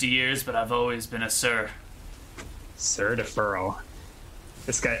for 50 years, but I've always been a Sir. Sir Deferral.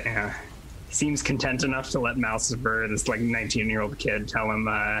 This guy, seems content enough to let Malcifer, this like 19-year-old kid, tell him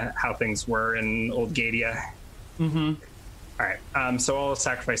how things were in Old Gadia. Mm-hmm. All right. So I'll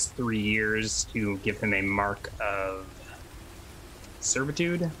sacrifice 3 years to give him a mark of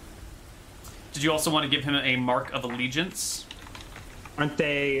servitude. Did you also want to give him a mark of allegiance? Don't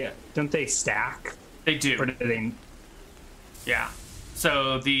they stack? They do. Or do they? Yeah.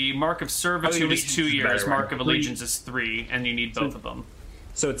 So the mark of servitude is 2 years, mark of allegiance is 3, and you need both of them.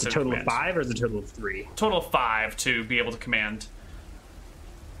 So it's a total of 5 or is it a total of 3? Total of 5 to be able to command.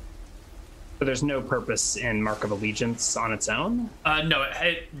 So there's no purpose in mark of allegiance on its own? No,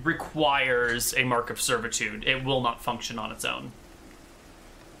 it requires a mark of servitude. It will not function on its own.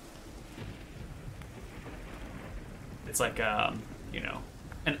 It's like, an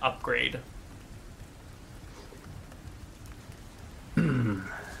upgrade. All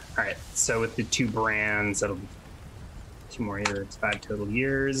right, so with the 2 brands, that'll be 2 more years, 5 total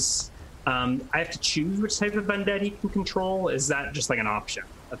years. I have to choose which type of undead he can control. Is that just like an option?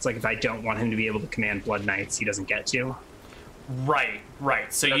 That's like if I don't want him to be able to command Blood Knights, he doesn't get to. Right.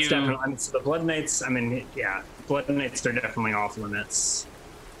 So that's definitely, so the Blood Knights. I mean, yeah, Blood Knights are definitely off limits.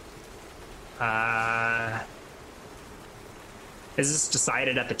 Is this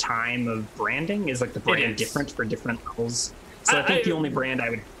decided at the time of branding? Is like the brand different for different levels? So I think the only brand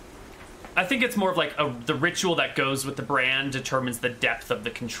I think it's more of like the ritual that goes with the brand determines the depth of the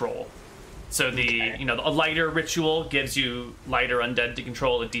control. So a lighter ritual gives you lighter undead to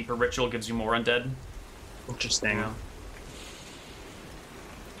control. A deeper ritual gives you more undead. Interesting. Yeah.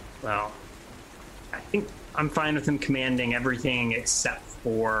 Well, I think I'm fine with him commanding everything except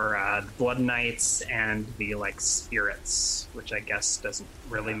for the Blood Knights and the spirits, which I guess doesn't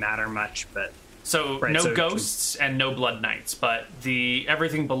really matter much, but. So ghosts and no Blood Knights, but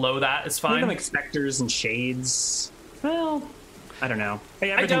everything below that is fine. Like specters and shades. Well, I don't know. Hey,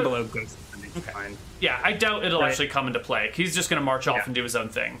 everything below ghosts is fine. Yeah, I doubt it'll actually come into play. He's just going to march off and do his own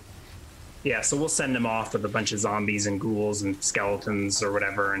thing. Yeah, so we'll send him off with a bunch of zombies and ghouls and skeletons or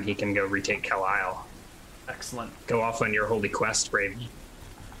whatever, and he can go retake Kel Isle. Excellent. Go off on your holy quest, brave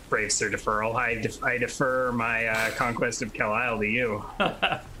Sir Deferral. I defer my conquest of Kel Isle to you.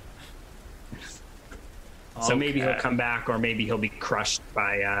 So maybe he'll come back, or maybe he'll be crushed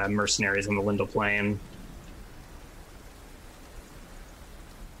by mercenaries on the Lindell Plain.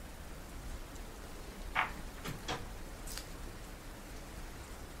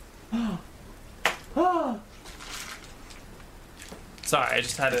 Sorry, I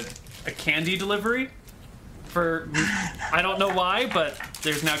just had a candy delivery. I don't know why, but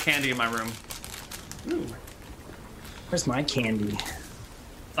there's now candy in my room. Ooh. Where's my candy?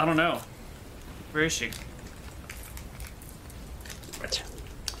 I don't know. Where is she? What?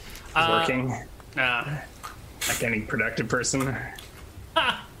 Working? Nah. Like any productive person?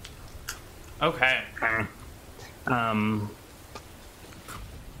 Okay.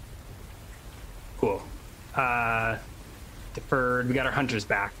 Cool. Deferred. We got our hunters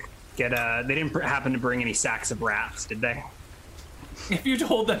back. They didn't happen to bring any sacks of rats, did they? If you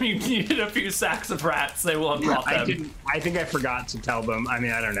told them you needed a few sacks of rats, they will have brought them. I think I forgot to tell them. I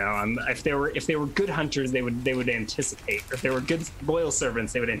mean, I don't know. If they were good hunters, they would anticipate. If they were good loyal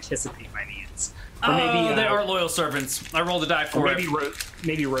servants, they would anticipate my needs. Or maybe they are loyal servants. I rolled a die for it.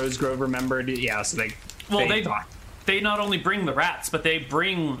 Maybe Rosegrove remembered. Yeah, so they not only bring the rats, but they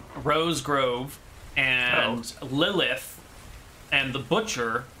bring Rosegrove and Lilith and the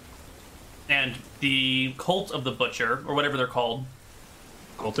Butcher and the Cult of the Butcher, or whatever they're called.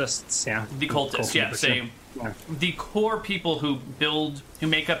 Cultists, yeah. The cultists, yeah. The core people who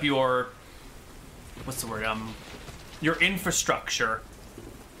make up your, what's the word? Your infrastructure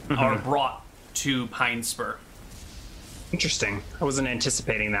are brought to Pinespur. Interesting. I wasn't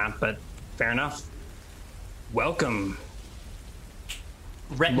anticipating that, but fair enough. Welcome,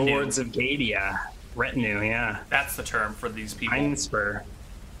 Retinue. Lords of Gadia. Retinue, yeah. That's the term for these people. Pinespur.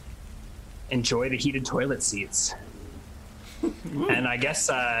 Enjoy the heated toilet seats. And I guess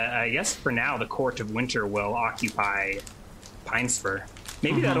for now the Court of Winter will occupy Pinespur.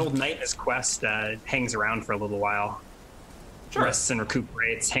 Maybe that old knight in his quest hangs around for a little while. Sure. Rests and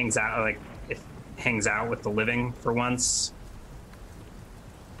recuperates, hangs out with the living for once.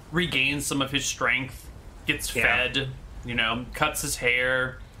 Regains some of his strength, gets fed, cuts his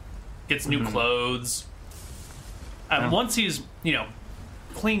hair, gets new clothes. Once he's,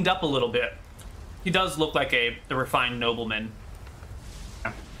 cleaned up a little bit, he does look like a refined nobleman.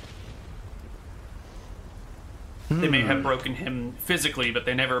 They may have broken him physically, but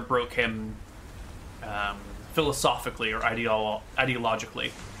they never broke him philosophically or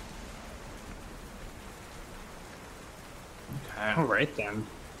ideologically. Okay. All right, then.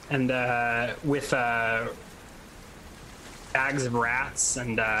 And with bags of rats,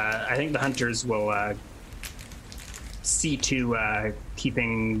 and I think the hunters will see to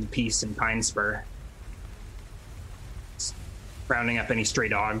keeping peace in Pinespur. Rounding up any stray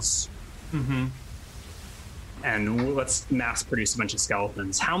dogs. And let's mass produce a bunch of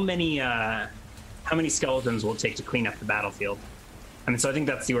skeletons. How many skeletons will it take to clean up the battlefield? I mean, so I think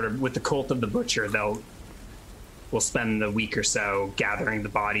that's the order. With the Cult of the Butcher, we'll spend the week or so gathering the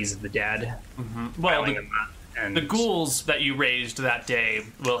bodies of the dead, piling them up. And the ghouls that you raised that day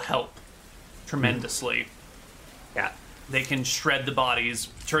will help tremendously. Yeah. They can shred the bodies,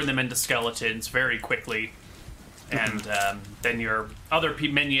 turn them into skeletons very quickly. And then your other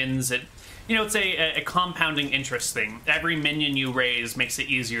minions, it's a compounding interest thing. Every minion you raise makes it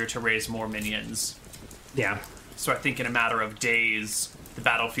easier to raise more minions. Yeah. So I think in a matter of days, the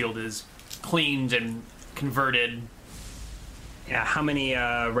battlefield is cleaned and converted. Yeah. How many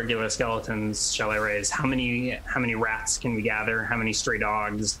regular skeletons shall I raise? How many rats can we gather? How many stray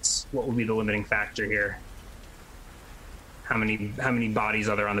dogs? What will be the limiting factor here? How many bodies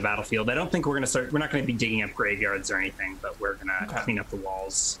are there on the battlefield? I don't think we're not going to be digging up graveyards or anything, but we're going to clean up the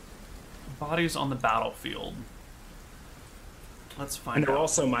walls. Bodies on the battlefield. Let's find out. And there are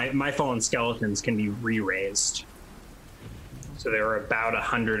also my fallen skeletons can be re-raised. So there are about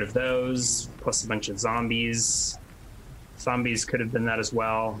 100 of those, plus a bunch of zombies. Zombies could have been that as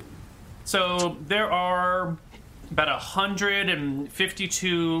well. So there are about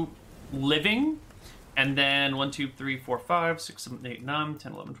 152 living. And then 1, 2, 3, 4, 5, 6, 7, 8, 9,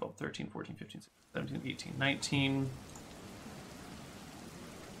 10, 11, 12, 13, 14, 15, 16, 17, 18, 19.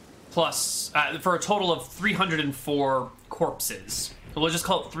 Plus, for a total of 304 corpses. So we'll just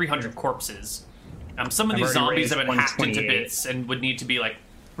call it 300 corpses. Some of these zombies have been hacked into bits and would need to be,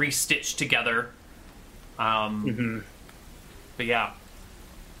 re-stitched together. But yeah.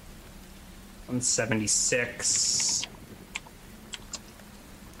 176.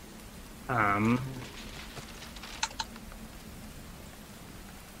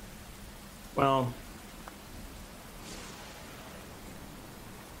 Well,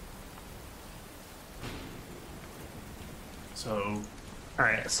 so all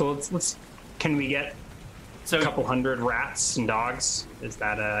right. So let's. Can we get a couple hundred rats and dogs? Is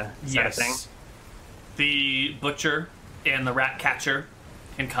that a thing? The butcher and the rat catcher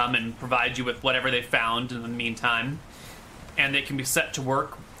can come and provide you with whatever they found in the meantime, and they can be set to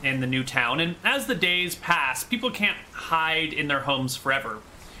work in the new town. And as the days pass, people can't hide in their homes forever.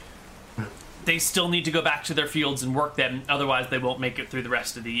 They still need to go back to their fields and work them, otherwise they won't make it through the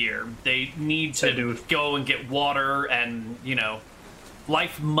rest of the year. They need to go and get water, and,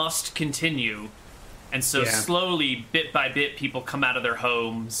 life must continue. And so slowly, bit by bit, people come out of their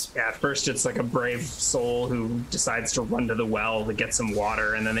homes. Yeah, at first it's like a brave soul who decides to run to the well to get some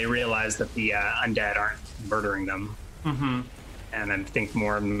water, and then they realize that the undead aren't murdering them. And I think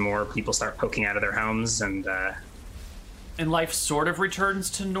more and more people start poking out of their homes, and and life sort of returns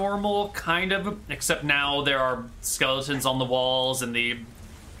to normal, kind of, except now there are skeletons on the walls, and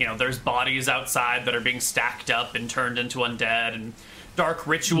there's bodies outside that are being stacked up and turned into undead, and dark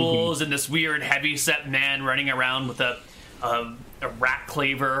rituals, and this weird heavy-set man running around with a rat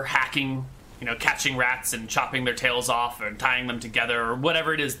claver, hacking, catching rats and chopping their tails off and tying them together, or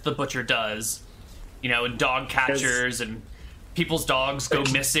whatever it is the butcher does. And dog catchers, and people's dogs go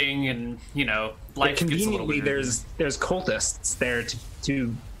missing, and life gets a little weird. There's cultists there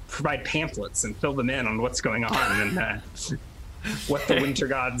to provide pamphlets and fill them in on what's going on and what the winter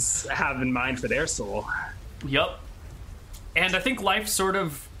gods have in mind for their soul. Yep. And I think life sort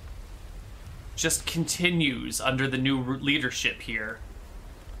of just continues under the new leadership here.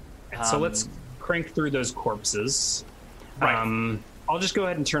 So let's crank through those corpses. Right. I'll just go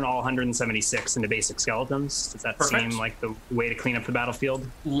ahead and turn all 176 into basic skeletons. Does that Perfect. seem like the way to clean up the battlefield?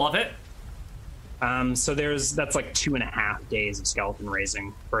 Love it. So that's like 2.5 days of skeleton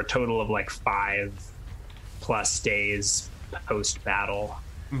raising for a total of like 5+ days post battle.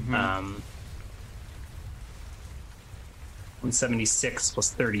 176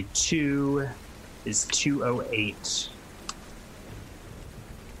 plus 32 is 208.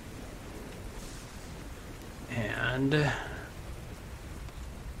 And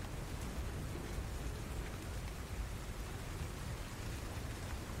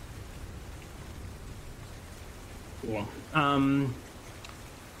cool.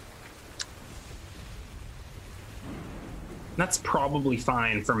 That's probably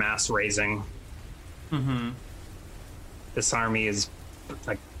fine for mass raising. This army is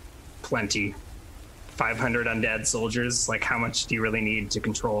like plenty. 500 undead soldiers. Like, how much do you really need to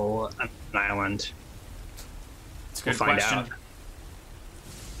control an island? It's a good We'll find question. out.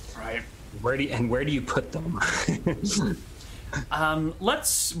 Right. Where do you put them?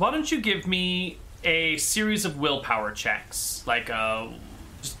 Why don't you give me a series of willpower checks, like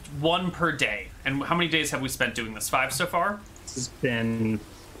just one per day. And how many days have we spent doing this? 5 so far? This has been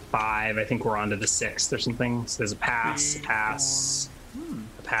 5. I think we're on to the 6th or something. So there's a pass, a pass,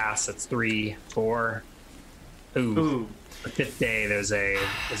 a pass. That's 3, 4. Ooh. The 5th day, there's a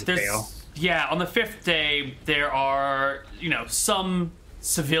fail. Yeah, on the 5th day, there are, some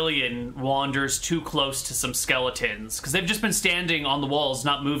civilian wanders too close to some skeletons, because they've just been standing on the walls,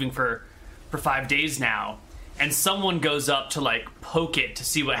 not moving for 5 days now. And someone goes up to, poke it to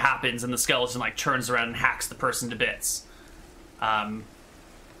see what happens, and the skeleton, turns around and hacks the person to bits.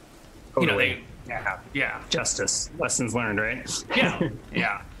 Totally. Yeah. Justice. Lessons learned, right? Yeah.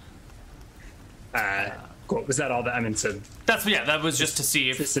 Cool. Was that all that? I mean, so that was just to see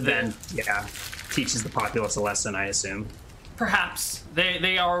if this event, teaches the populace a lesson, I assume. Perhaps.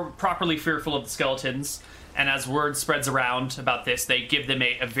 They are properly fearful of the skeletons, and as word spreads around about this, they give them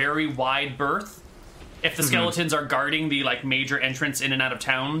a very wide berth. If the skeletons are guarding the major entrance in and out of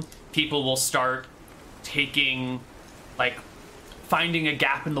town, people will start taking finding a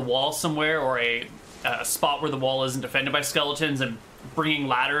gap in the wall somewhere, or a spot where the wall isn't defended by skeletons, and bringing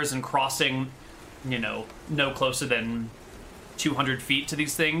ladders and crossing no closer than 200 feet to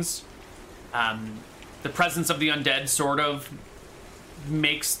these things. The presence of the undead sort of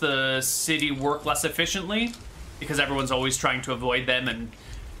makes the city work less efficiently, because everyone's always trying to avoid them and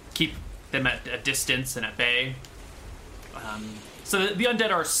keep them at a distance and at bay. So the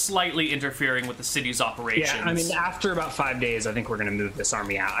undead are slightly interfering with the city's operations. Yeah, I mean, after about 5 days, I think we're going to move this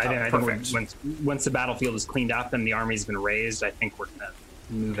army out. I think once the battlefield is cleaned up and the army's been raised, I think we're going to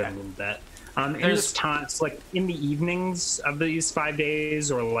move it a little bit. In this time, it's in the evenings of these 5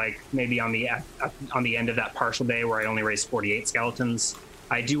 days, or maybe on the end of that partial day where I only raised 48 skeletons,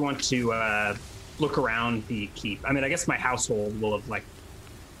 I do want to look around the keep. I mean, I guess my household will have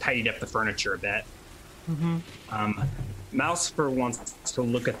tidied up the furniture a bit. Malcifer wants to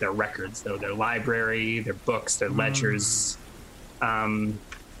look at their records, though, their library, their books, their ledgers. The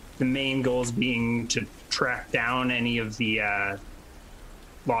main goals being to track down any of the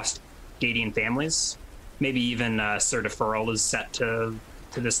lost Gadian families. Maybe even Sir Deferral is set to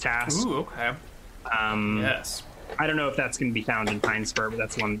this task. Ooh, okay. Yes. I don't know if that's going to be found in Pinespur, but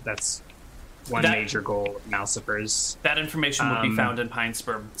that's one major goal of Malcifer's. That information would be found in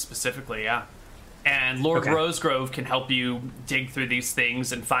Pinespur specifically, yeah. And Lord Rosegrove can help you dig through these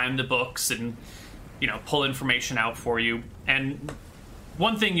things and find the books and, pull information out for you. And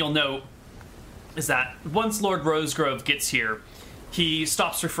one thing you'll note is that once Lord Rosegrove gets here, he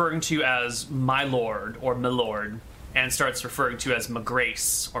stops referring to you as my lord or my lord, and starts referring to you as my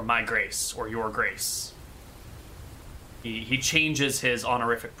grace or my grace or your grace. He changes his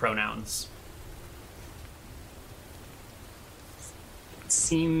honorific pronouns.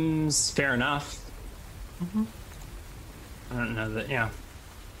 Seems fair enough. I don't know that. Yeah.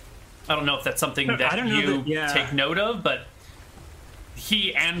 I don't know if that's something that you take note of, but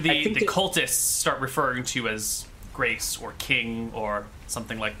he and the cultists start referring to as Grace or King or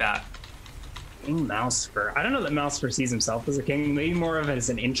something like that. Malcifer. I don't know that Malcifer sees himself as a king. Maybe more of it as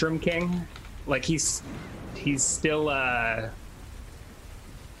an interim king. Like he's still.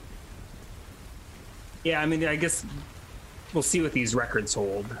 Yeah, I mean, I guess we'll see what these records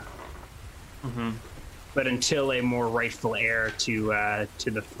hold. Mm-hmm. But until a more rightful heir to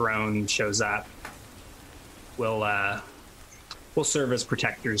the throne shows up, we'll serve as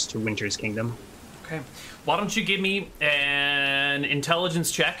protectors to Winter's kingdom. Okay. Why don't you give me an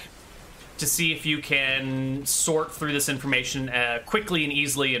intelligence check to see if you can sort through this information quickly and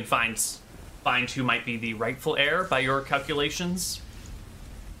easily and find who might be the rightful heir by your calculations?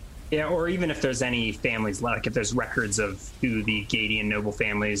 Yeah, or even if there's any families, like if there's records of who the Gadian noble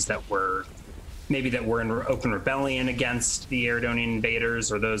families that were in open rebellion against the Eridonian invaders,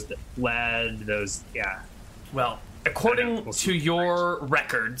 or those that fled, Well, according to your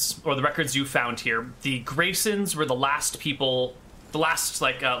records, or the records you found here, the Graysons were the last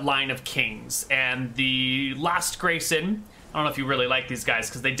line of kings, and the last Grayson, I don't know if you really like these guys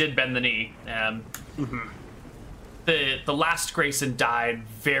because they did bend the knee. The last Grayson died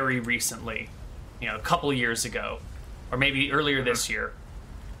very recently, a couple years ago, or maybe earlier this year.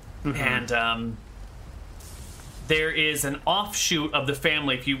 And there is an offshoot of the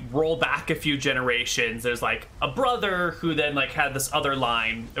family. If you roll back a few generations, there's like a brother who then had this other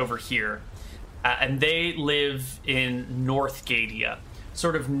line over here. And they live in North Gadia,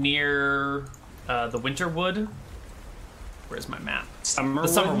 sort of near the Winterwood. Where's my map? The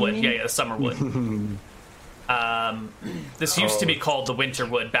Summerwood. Yeah, the Summerwood. This used to be called the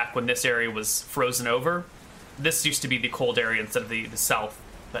Winterwood back when this area was frozen over. This used to be the cold area instead of the south,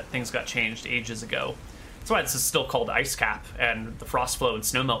 but things got changed ages ago. That's why this is still called Ice Cap, and the Frost Flow and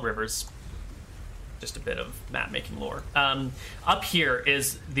Snowmelt rivers. Just a bit of map-making lore. Up here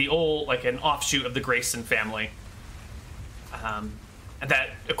is the old, an offshoot of the Grayson family. And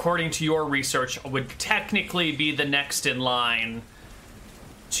that, according to your research, would technically be the next in line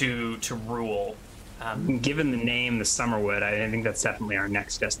to rule. Given the name, the Summerwood, I think that's definitely our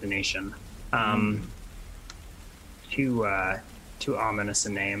next destination. Too ominous a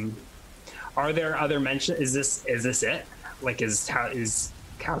name. Are there other mentions? Is this it? Is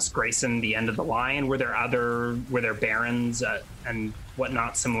House Grayson the end of the line? Were there barons and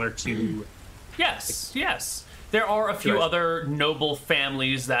whatnot similar to? Yes. There are a few other noble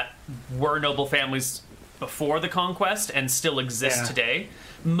families that were noble families before the conquest and still exist today.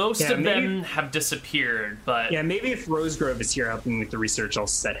 Most of them have disappeared, but maybe if Rosegrove is here helping with the research, I'll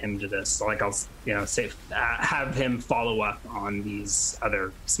set him to this. I'll say have him follow up on these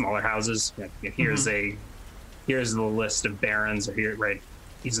other smaller houses. Here's the list of barons, or here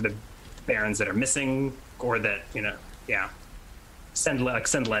these are the barons that are missing, or that send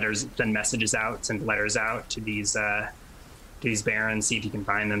letters, send messages out, send letters out to these barons, see if you can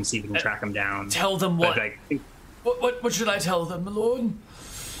find them, see if you can track them down. Tell them what? What should I tell them, my lord?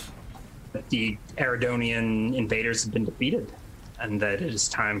 That the Eridonian invaders have been defeated, and that it is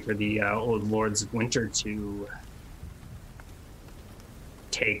time for the old lords of Winter to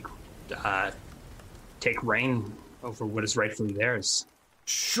take reign over what is rightfully theirs.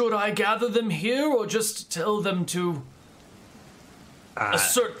 Should I gather them here, or just tell them to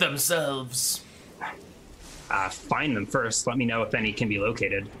assert themselves? Find them first. Let me know if any can be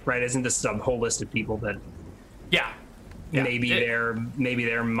located. Right? Isn't this a whole list of people that? Yeah. Maybe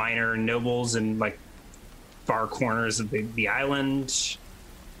they're minor nobles in far corners of the island.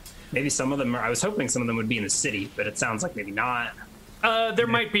 Maybe some of them I was hoping some of them would be in the city, but it sounds like maybe not. There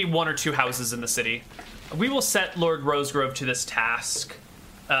might be one or two houses in the city. We will set Lord Rosegrove to this task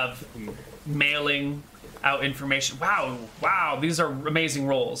of mailing out information. Wow, these are amazing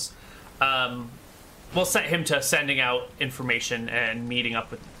rolls. We'll set him to sending out information and meeting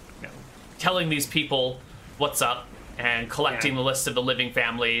up with, telling these people what's up, and collecting the list of the living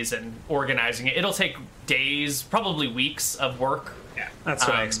families and organizing it. It'll take days, probably weeks of work. Yeah, that's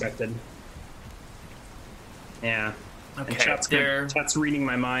what I expected. Yeah. Okay. Chat's reading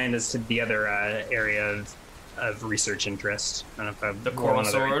my mind as to the other area of research interest. I don't know if the Coral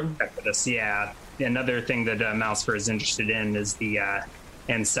Sword? Yeah. Another thing that Malcifer is interested in is the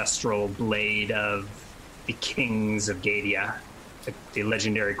ancestral blade of the kings of Gadia. The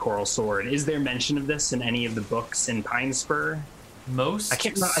legendary Coral Sword. Is there mention of this in any of the books in Pinespur?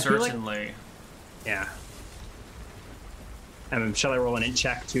 Certainly. Yeah. Shall I roll an int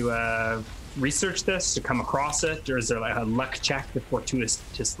check to research this, to come across it, or is there a luck check to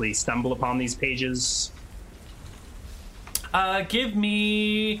fortuitously stumble upon these pages? Give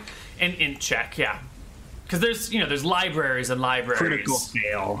me an int check, yeah. Because there's libraries and libraries. Critical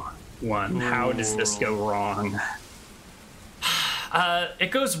fail. 1. How does this go wrong?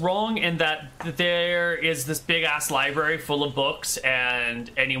 It goes wrong in that there is this big ass library full of books,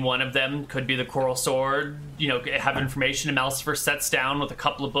 and any one of them could be the Coral Sword. Have information. And Malcifer sets down with a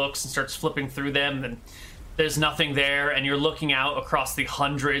couple of books and starts flipping through them, and there's nothing there. And you're looking out across the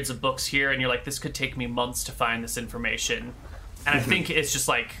hundreds of books here, and you're like, this could take me months to find this information. And I think it's just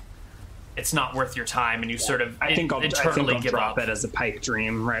like, it's not worth your time, and you sort of internally give drop up. it as a pipe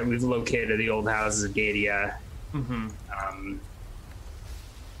dream, right? We've located the old houses of Gadia.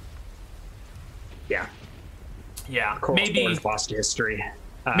 Yeah, maybe lost to history.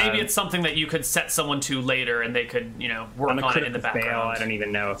 Maybe it's something that you could set someone to later, and they could, work on it in the background. Fail, I don't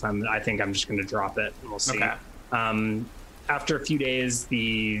even know if I think I'm just going to drop it, and we'll see. Okay. After a few days,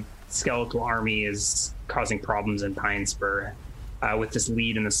 the skeletal army is causing problems in Pinespur with this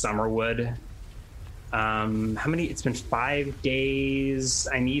lead in the Summerwood. How many? It's been 5 days.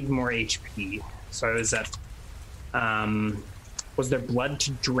 I need more HP. So I was at. Was there blood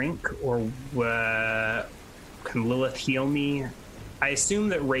to drink, or can Lilith heal me? I assume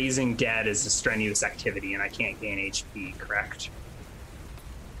that raising dead is a strenuous activity, and I can't gain HP, correct?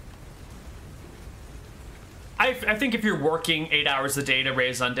 I think if you're working 8 hours a day to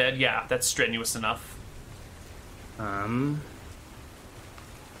raise undead, yeah, that's strenuous enough.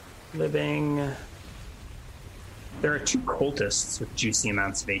 Living. There are 2 cultists with juicy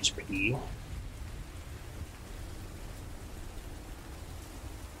amounts of HP.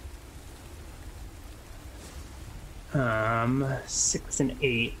 6 and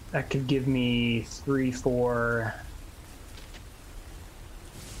 8. That could give me 3, 4.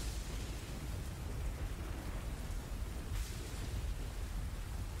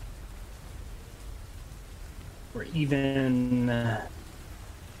 Or even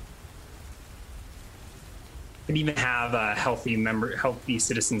could even have healthy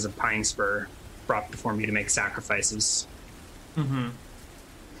citizens of Pinespur brought before me to make sacrifices.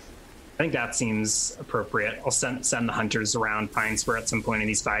 I think that seems appropriate. I'll send the hunters around Pinespur at some point in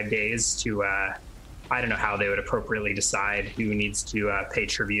these 5 days to, I don't know how they would appropriately decide who needs to pay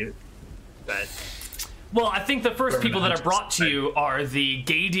tribute, but... Well, I think the first people that are brought to you are the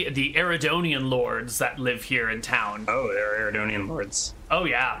Eridonian lords that live here in town. Oh, they're Eridonian lords. Oh,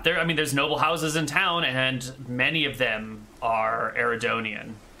 yeah. There's noble houses in town, and many of them are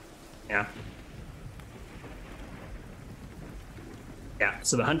Eridonian. Yeah. Yeah,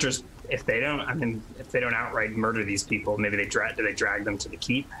 so the hunters... If they don't outright murder these people, maybe do they drag them to the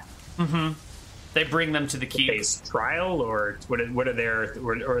keep? They bring them to the keep. Face trial, or what are their,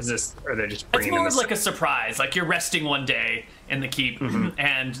 or is this? Are they just bringing them? It's more of like a surprise. Like you're resting one day in the keep,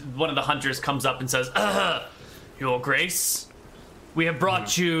 and one of the hunters comes up and says, "Your Grace, we have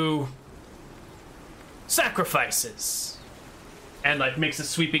brought you sacrifices," and like makes a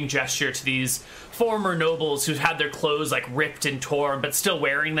sweeping gesture to these former nobles who've had their clothes like ripped and torn, but still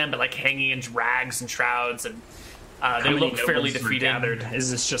wearing them, but like hanging in rags and shrouds, and they look fairly defeated.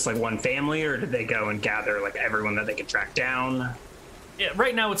 Is this just like one family, or did they go and gather like everyone that they could track down? Yeah,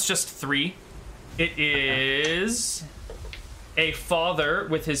 right now it's just 3. It is a father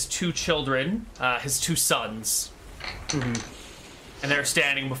with his 2 children, his 2 sons, and they're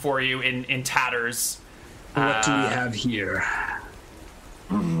standing before you in tatters. What do we have here?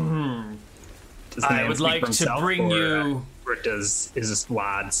 I would like to bring you... Or is this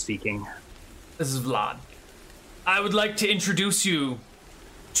Vlad speaking? This is Vlad. I would like to introduce you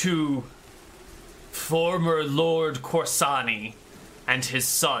to former Lord Corsani and his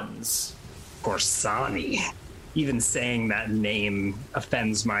sons. Corsani? Even saying that name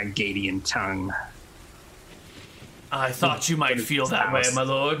offends my Gadian tongue. I thought you might feel that way, my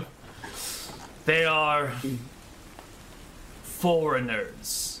lord. They are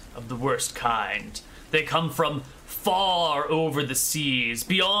foreigners of the worst kind. They come from far over the seas,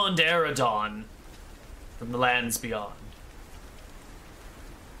 beyond Eridon, from the lands beyond.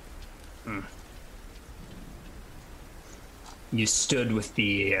 You stood with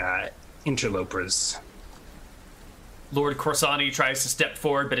the interlopers. Lord Corsani tries to step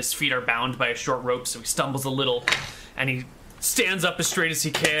forward, but his feet are bound by a short rope, so he stumbles a little, and he stands up as straight as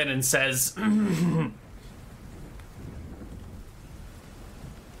he can and says,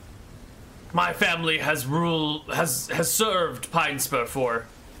 "My family has served Pinespur for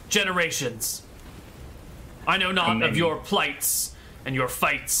generations. I know not of your plights and your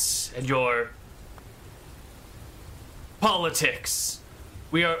fights and your politics.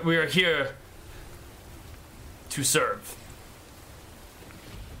 We are here to serve."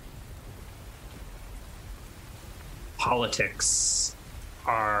 politics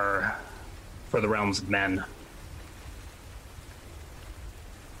are for the realms of men.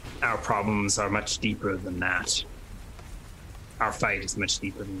 Our problems are much deeper than that. Our fight is much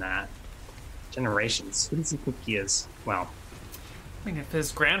deeper than that. Generations. Who does he think he is? Well, I mean, if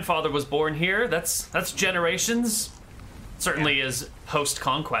his grandfather was born here, that's generations. Certainly is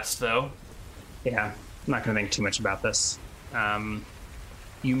post-conquest, though. yeah, I'm not going to think too much about this.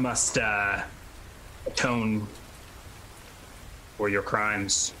 You must atone for your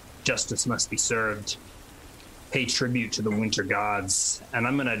crimes. Justice must be served. Pay tribute to the winter gods. And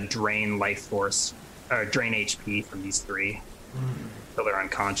I'm going to drain life force, or drain HP from these three. Until they're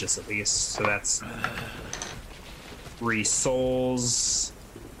unconscious, at least. So that's 3 souls.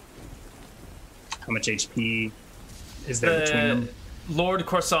 How much HP is there between them? Lord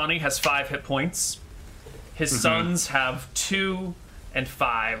Corsani has 5 hit points. His sons have 2 and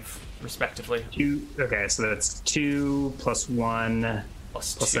 5, respectively. 2. Okay, so that's 2 plus 1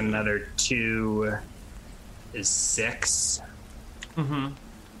 plus 2. another 2 is 6.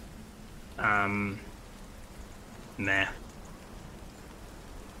 Nah.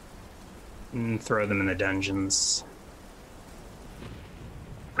 Throw them in the dungeons.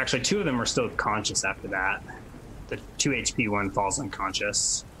 Actually, 2 of them are still conscious after that. The 2 HP one falls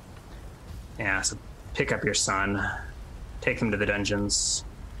unconscious. Yeah, so pick up your son. Take them to the dungeons.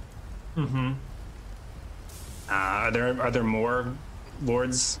 Are there more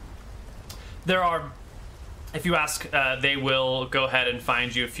lords? There are. If you ask, they will go ahead and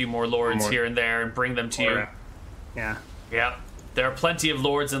find you a few more lords here and there and bring them to you. Yeah. Yep. There are plenty of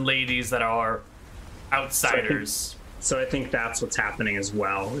lords and ladies that are outsiders. So I think that's what's happening as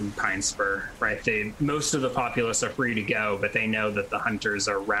well in Pinespur, right? Most of the populace are free to go, but they know that the hunters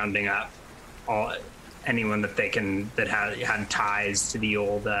are rounding up anyone that they can that had ties to the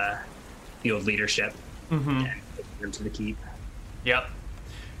old leadership and taking them to the keep. Yep.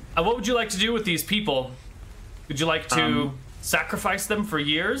 What would you like to do with these people? Would you like to sacrifice them for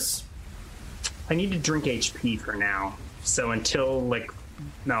years? I need to drink HP for now. So until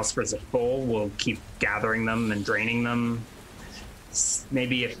Malcifer's at full, we'll keep gathering them and draining them.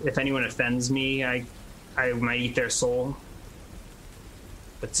 Maybe if anyone offends me, I might eat their soul.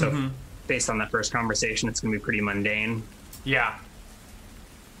 But so based on that first conversation, it's going to be pretty mundane. Yeah.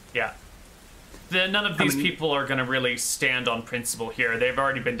 Yeah. None of these people are going to really stand on principle here. They've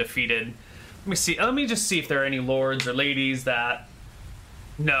already been defeated. Let me see. Let me just see if there are any lords or ladies that...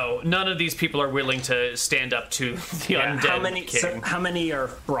 No, none of these people are willing to stand up to the undead king. So how many are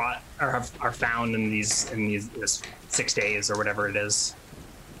brought or are found in this 6 days or whatever it is?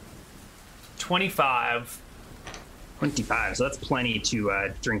 25. 25. So that's plenty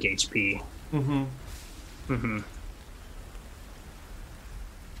to drink HP.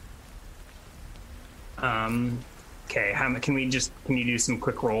 Okay. Can you do some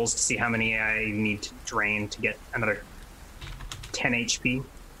quick rolls to see how many I need to drain to get another 10 HP?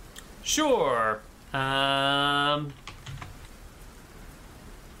 Sure. To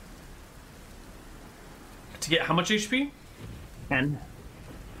get how much HP? 10.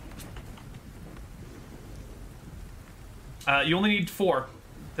 You only need 4.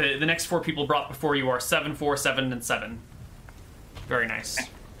 The next 4 people brought before you are 7, 4, 7, and 7. Very nice. Okay.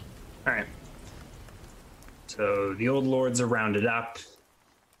 All right. So the old lords are rounded up.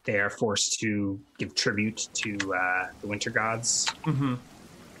 They are forced to give tribute to the winter gods.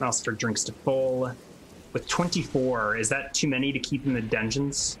 Malcifer drinks to full. With 24, is that too many to keep in the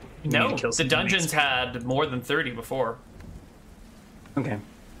dungeons? No, the dungeons had more than 30 before. Okay.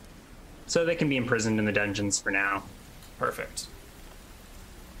 So they can be imprisoned in the dungeons for now. Perfect.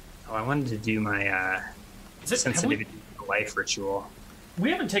 Oh, I wanted to do my sensitivity to life ritual. We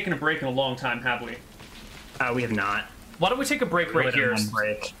haven't taken a break in a long time, have we? We have not. Why don't we take a break right here? One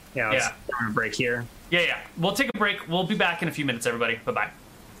break. Yeah, let's have a break here. Yeah. We'll take a break. We'll be back in a few minutes, everybody. Bye-bye.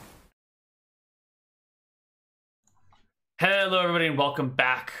 Hello, everybody, and welcome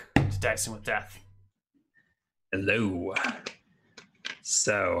back to Dicing with Death. Hello.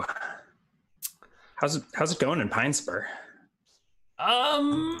 So, how's it going in Pinespur?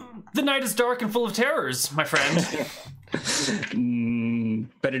 The night is dark and full of terrors, my friend.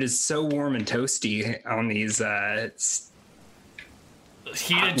 But it is so warm and toasty on these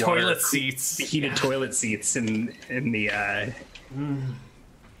heated toilet seats. Heated toilet seats in the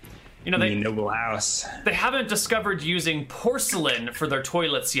the noble house. They haven't discovered using porcelain for their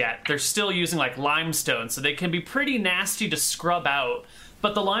toilets yet. They're still using limestone, so they can be pretty nasty to scrub out.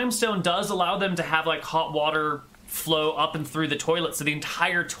 But the limestone does allow them to have hot water flow up and through the toilet, so the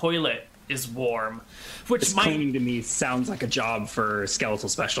entire toilet is warm. Cleaning to me sounds like a job for skeletal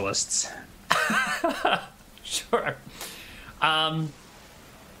specialists. Sure. All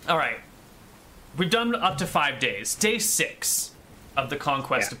right. We've done up to 5 days. Day 6 of the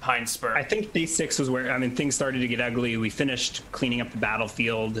conquest of Pinespur. I think day 6 was where, things started to get ugly. We finished cleaning up the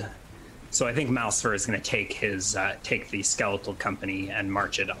battlefield. So I think Malcifer is going to take the skeletal company and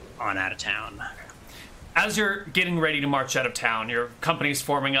march it on out of town. As you're getting ready to march out of town, your company's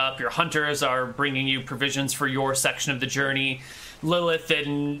forming up, your hunters are bringing you provisions for your section of the journey. Lilith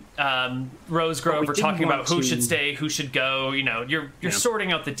and Rosegrove are talking about who should stay, who should go. You know, you're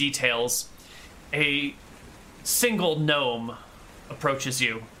sorting out the details. A single gnome approaches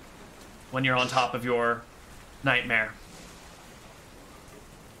you when you're on top of your nightmare.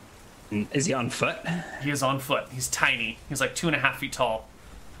 Is he on foot? He is on foot. He's tiny. He's like 2.5 feet tall.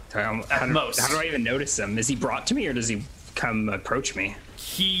 At most. How do I even notice him? Is he brought to me, or does he come approach me?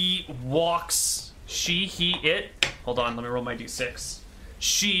 He walks. It. Hold on, let me roll my d6.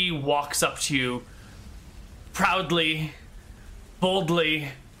 She walks up to you proudly, boldly,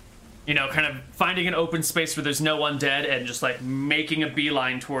 kind of finding an open space where there's no undead and just like making a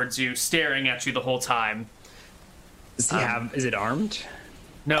beeline towards you, staring at you the whole time. Is it armed?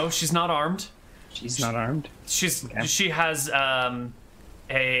 No, she's not armed. She's not armed? She has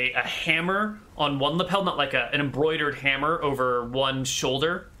a hammer on one lapel, not like an embroidered hammer over one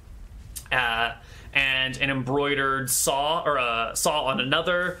shoulder, and an embroidered saw, or a saw on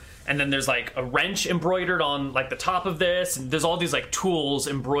another, and then there's like a wrench embroidered on like the top of this, and there's all these like tools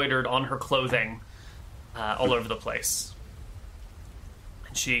embroidered on her clothing all over the place.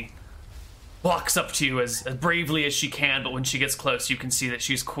 And she walks up to you as bravely as she can, but when she gets close, you can see that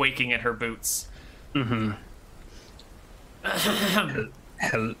she's quaking in her boots. Mm-hmm.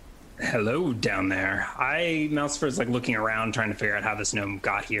 Hello down there. Malcifer's like looking around, trying to figure out how this gnome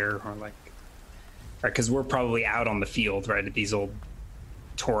got here, or like, because we're probably out on the field, right, at these old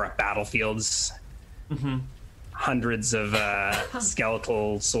tore up battlefields. Mm-hmm. Hundreds of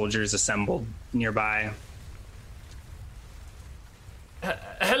skeletal soldiers assembled nearby.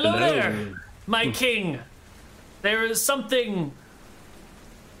 Hello there, my king. There is something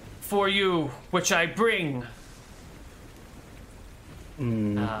for you which I bring.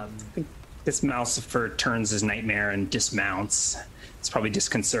 This Malcifer turns his nightmare and dismounts. It's probably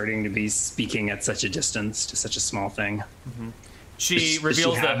disconcerting to be speaking at such a distance to such a small thing. Mm-hmm. She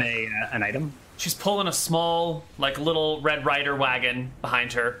reveals an item. She's pulling a small, like, little Red Rider wagon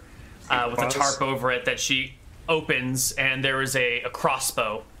behind her with a tarp over it that she opens, and there is a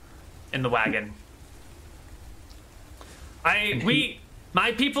crossbow in the wagon.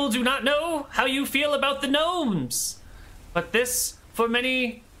 My people do not know how you feel about the gnomes, but this, for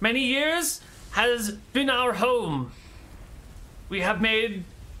many, many years, has been our home. We have made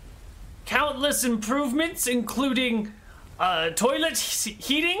countless improvements, including toilet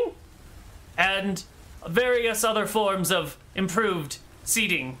heating and various other forms of improved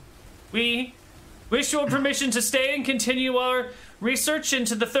seating. We wish your permission to stay and continue our research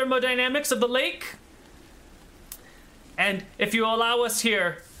into the thermodynamics of the lake. And if you allow us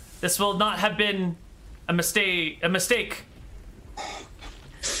here, this will not have been a mistake.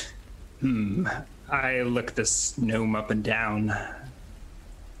 I look this gnome up and down.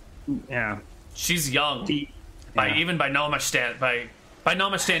 Yeah. She's young. Even by gnomish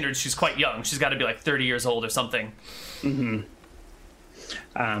standards, she's quite young. She's got to be like 30 years old or something. Mm-hmm.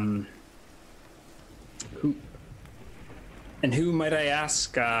 Who might I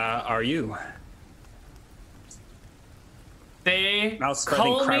ask are you? Mouse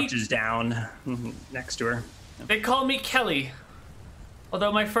crouches down next to her. They call me Kelly,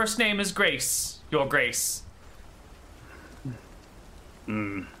 although my first name is Grace. Your Grace.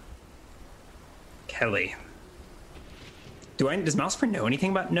 Kelly. Does Malcifer know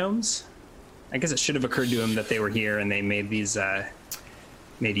anything about gnomes? I guess it should have occurred to him that they were here and they made these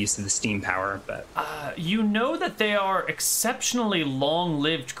made use of the steam power, but you know that they are exceptionally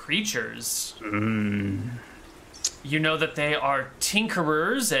long-lived creatures. You know that they are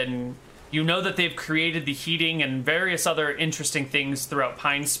tinkerers, and you know that they've created the heating and various other interesting things throughout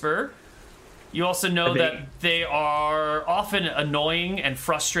Pinespur. You also know that they are often annoying and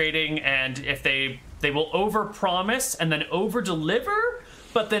frustrating, and if they will overpromise and then overdeliver,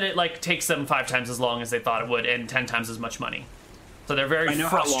 but then it like takes them 5 times as long as they thought it would and 10 times as much money. So they're very frustrating.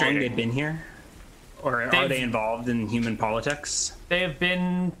 How long they've been here? Or are they involved in human politics? They have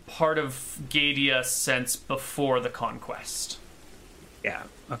been part of Gadia since before the conquest. Yeah.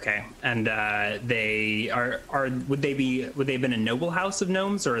 Okay. And they are would they have been a noble house of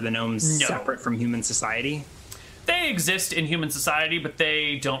gnomes, or are the gnomes separate from human society? They exist in human society, but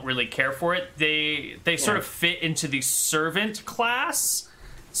they don't really care for it. They sort of fit into the servant class,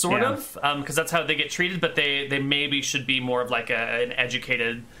 sort of, because that's how they get treated. But they maybe should be more of like an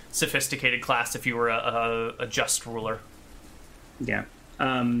educated, sophisticated class if you were a just ruler. Yeah.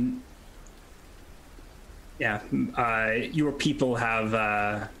 Your people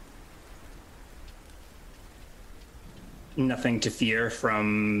have nothing to fear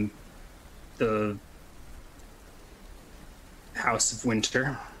from the House of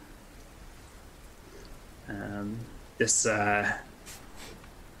Winter. This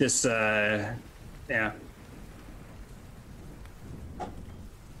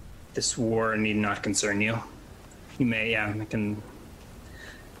war need not concern you. You may, can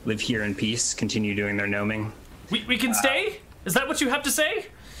live here in peace, continue doing their gnoming. We can stay? Is that what you have to say?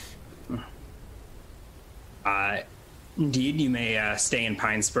 Indeed, you may stay in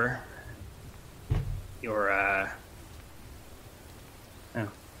Pinespur. Your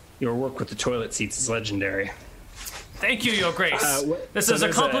work with the toilet seats is legendary. Thank you, Your Grace. This is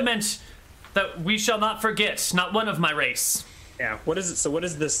a compliment that we shall not forget, not one of my race. Yeah, what is it? So what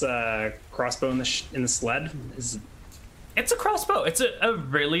is this crossbow in the sled? It's a crossbow. It's a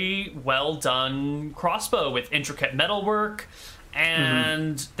really well done crossbow with intricate metalwork,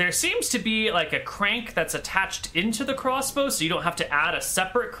 and there seems to be like a crank that's attached into the crossbow, so you don't have to add a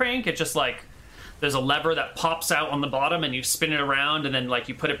separate crank. It just like there's a lever that pops out on the bottom, and you spin it around, and then like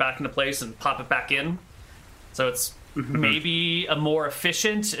you put it back into place and pop it back in. So it's maybe a more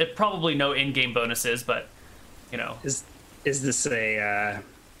efficient. Probably no in-game bonuses, but you know. Is this a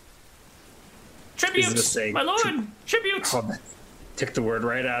tribute, my lord? Tribute. Oh, took the word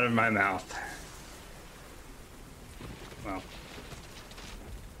right out of my mouth. Well,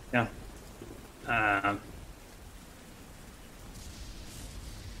 yeah. I'm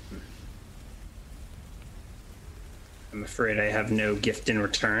afraid I have no gift in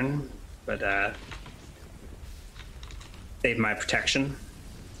return, but save my protection.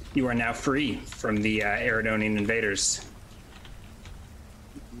 You are now free from the Eridonian invaders.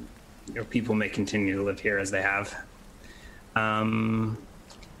 Your people may continue to live here as they have.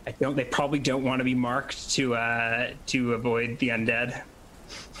 They probably don't want to be marked to avoid the undead.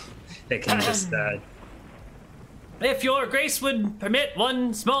 They can just. If Your Grace would permit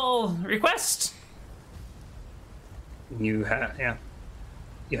one small request. You have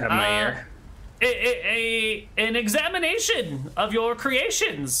my ear. An examination of your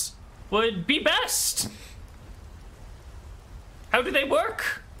creations would be best. How do they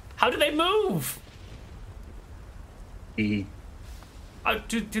work? How do they move? The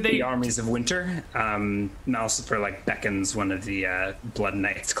armies of winter. Malcifer beckons one of the blood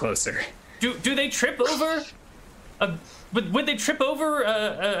knights closer. Do they trip over? Would they trip over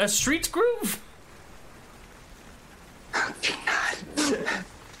a street groove? Do not.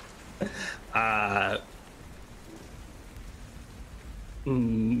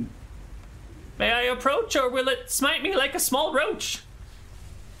 May I approach, or will it smite me like a small roach?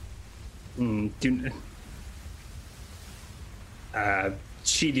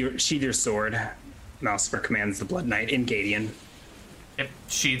 Sheathe your sword. Malcifer commands the Blood Knight in Gadian. It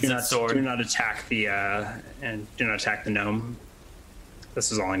sheathes its sword. Do not attack the gnome.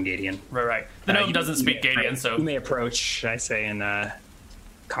 This is all in Gadian. Right. The gnome doesn't speak Gadian, so you may approach. I say in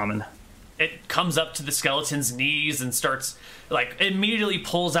common. It comes up to the skeleton's knees and starts, immediately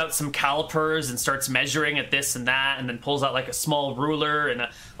pulls out some calipers and starts measuring at this and that, and then pulls out, a small ruler and a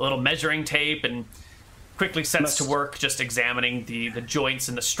little measuring tape, and quickly sets to work just examining the joints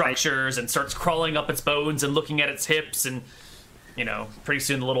and the structures, and starts crawling up its bones and looking at its hips, and, pretty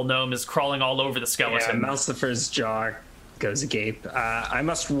soon the little gnome is crawling all over the skeleton. Yeah, Malcifer's jaw goes agape. I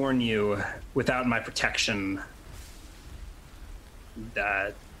must warn you, without my protection,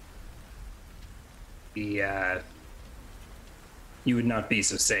 that you would not be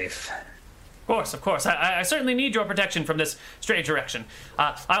so safe. Of course. I certainly need your protection from this strange direction.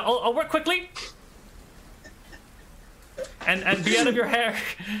 I'll work quickly and be out of your hair.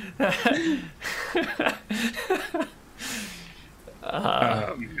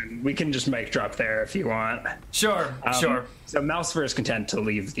 We can just mic drop there if you want. Sure. So Malcifer is content to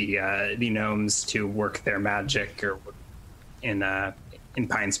leave the gnomes to work their magic or in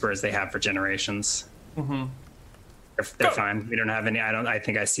Pinespur as they have for generations. Mm-hmm. They're fine. We don't have any. I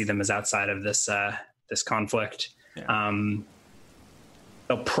think I see them as outside of this this conflict. Yeah.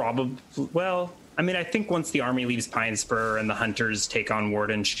 They'll probably. Well, I think once the army leaves Pinespur and the hunters take on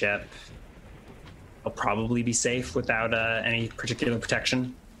wardenship, they'll probably be safe without any particular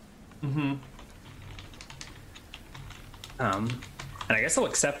protection. Mm-hmm. And I guess I'll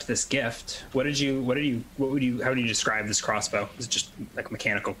accept this gift. How would you describe this crossbow? Is it just like a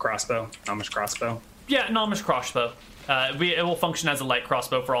mechanical crossbow, Amish crossbow? Yeah, an Amish crossbow. It will function as a light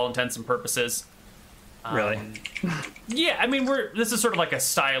crossbow for all intents and purposes. Really? Yeah, I mean, this is sort of like a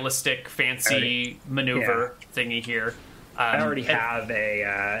stylistic, fancy maneuver thingy here. I already have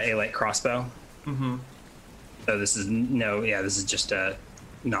a light crossbow. Mm-hmm. So this is just a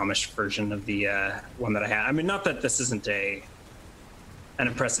Amish version of the one that I had. I mean, not that this isn't an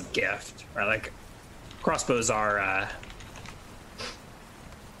impressive gift, right? Like, crossbows are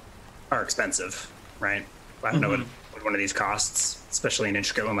expensive, right? I don't know what one of these costs, especially an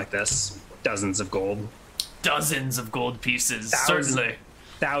intricate one like this. Dozens of gold. Dozens of gold pieces, certainly.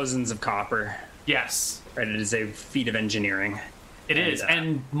 Thousands of copper. Yes. Right, it is a feat of engineering. It is,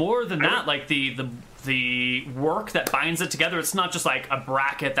 and more than that, like the work that binds it together, it's not just like a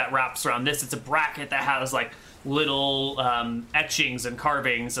bracket that wraps around this, it's a bracket that has like little etchings and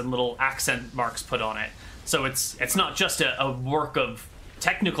carvings and little accent marks put on it. So it's not just a work of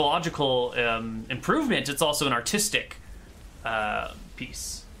technological improvement, it's also an artistic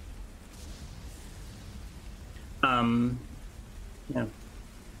piece. Yeah.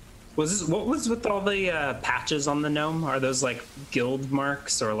 What was with all the patches on the gnome? Are those like guild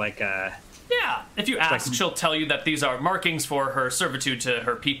marks or like Yeah, if you ask, she'll tell you that these are markings for her servitude to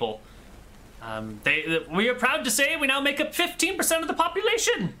her people. We are proud to say we now make up 15% of the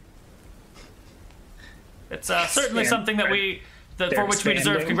population. It's certainly something that for which we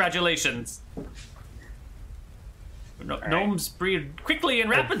deserve congratulations. Gnomes breed quickly and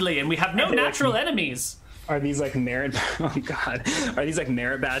rapidly, and we have no natural enemies. Are these like merit? Oh God! Are these like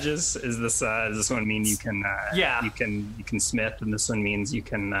merit badges? Does this one mean you can? You can smith, and this one means you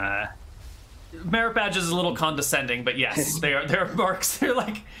can. Merit badges is a little condescending, but yes, they're marks. They're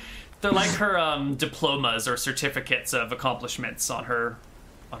like her diplomas or certificates of accomplishments on her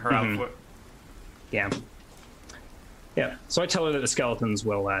outfit. Yeah. Yeah. So I tell her that the skeletons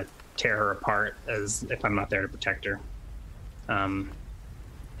will tear her apart as if I'm not there to protect her.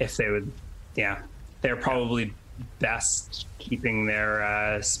 If they would, they're probably best keeping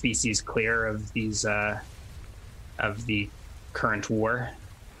their species clear of these of the current war.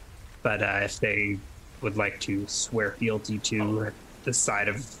 But if they would like to swear fealty to the side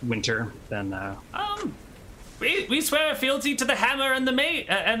of Winter, then we swear fealty to the hammer and the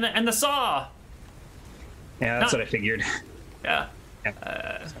and the saw. Yeah, that's what I figured. Yeah.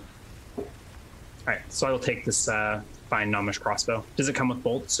 All right, so I will take this fine Amish crossbow. Does it come with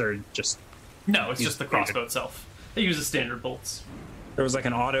bolts or just? No, it's just the crossbow itself. They use standard bolts. There was like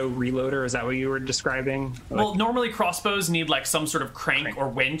an auto reloader. Is that what you were describing? Well, normally crossbows need like some sort of crank or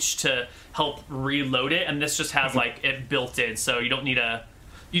winch to help reload it, and this just has like it built in, so you don't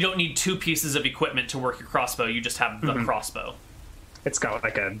need two pieces of equipment to work your crossbow. You just have the crossbow. It's got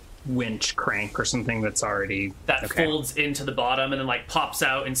like a winch crank or something that's already folds into the bottom and then like pops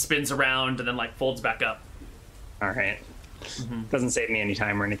out and spins around and then like folds back up. All right. Doesn't save me any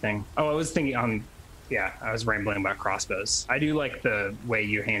time or anything. Oh, I was thinking I was rambling about crossbows. I do like the way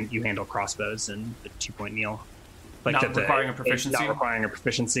you handle crossbows in the 2-point meal. Like not requiring a proficiency. Not requiring a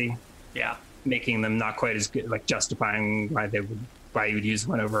proficiency. Yeah. Making them not quite as good, like justifying why you would use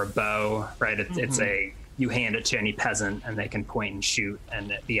one over a bow, right? It's you hand it to any peasant and they can point and shoot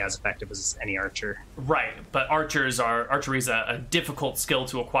and be as effective as any archer. Right, but archery is a difficult skill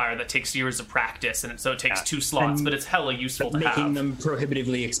to acquire that takes years of practice, and so it takes 2 slots, but it's hella useful to have. Making them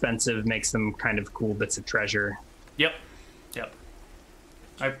prohibitively expensive makes them kind of cool bits of treasure. Yep.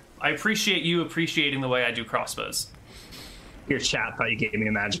 I appreciate you appreciating the way I do crossbows. Your chat thought you gave me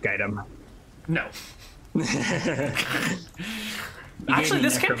a magic item. No. Actually,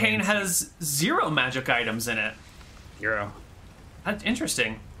 this campaign has 0 magic items in it. 0. That's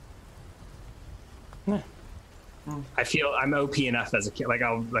interesting. I feel I'm OP enough as a kid.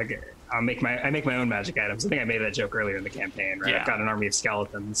 I make my own magic items. I think I made that joke earlier in the campaign, right? Yeah. I've got an army of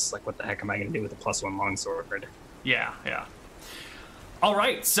skeletons. Like, what the heck am I going to do with a +1 longsword? Yeah. All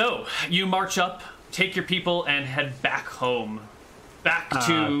right, so you march up, take your people, and head back home. Back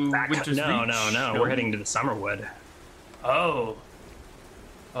to Winter's Reach. No. We're heading to the Summerwood. Oh.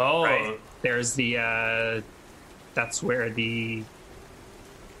 Right. There's the that's where the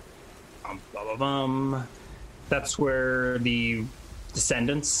that's where the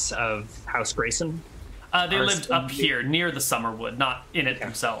descendants of House Grayson they lived up here near the Summerwood, not in it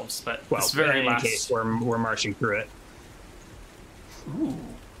themselves, but this very last case we're marching through it.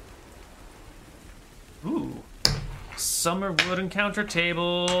 Summerwood encounter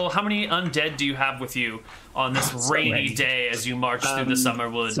table. How many undead do you have with you on this rainy day as you march through the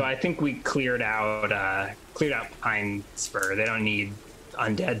Summerwood? So I think we cleared out Pinespur. They don't need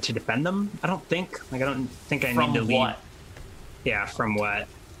undead to defend them. I don't think. Like I don't think I need to lead. What? Yeah, from what?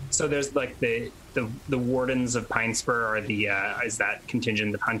 So there's like the wardens of Pinespur are the is that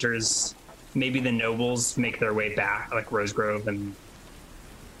contingent of hunters. Maybe the nobles make their way back, like Rosegrove and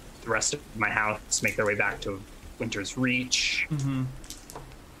the rest of my house make their way back to Winter's Reach. Mm-hmm.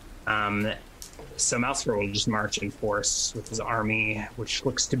 So Malcifer will just march in force with his army, which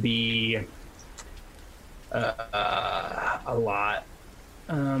looks to be a lot.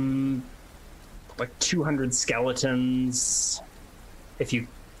 Like 200 skeletons. If you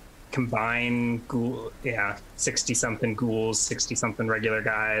combine 60-something ghouls, 60-something regular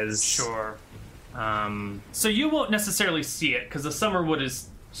guys. Sure. So you won't necessarily see it because the Summerwood is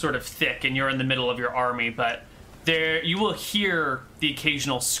sort of thick and you're in the middle of your army, but there you will hear the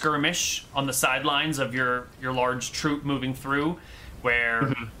occasional skirmish on the sidelines of your large troop moving through,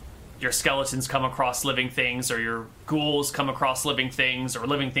 where your skeletons come across living things, or your ghouls come across living things, or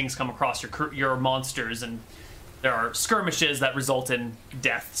living things come across your monsters, and there are skirmishes that result in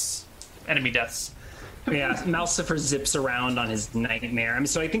deaths, enemy deaths. Yeah, Malcifer zips around on his nightmare. I mean,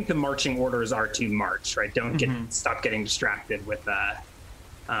 so I think the marching orders are to march, right? Don't stop getting distracted with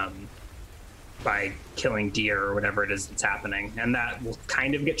by killing deer or whatever it is that's happening, and that will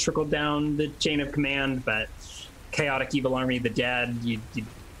kind of get trickled down the chain of command. But chaotic evil army of the dead,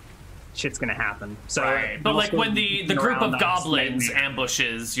 shit's gonna happen. So, right. But like when the group of goblins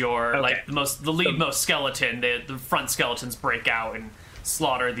ambushes your the leadmost skeleton, the front skeletons break out and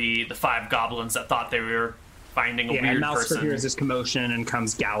slaughter the 5 goblins that thought they were finding a weird person. Malcifer hears this commotion and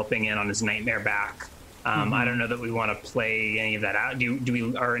comes galloping in on his nightmare back. I don't know that we want to play any of that out.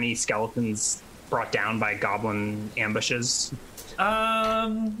 Are any skeletons brought down by goblin ambushes?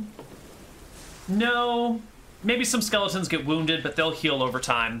 No. Maybe some skeletons get wounded, but they'll heal over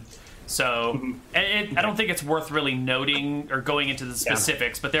time. So I don't think it's worth really noting or going into the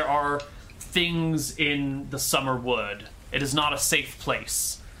specifics, but there are things in the Summerwood. It is not a safe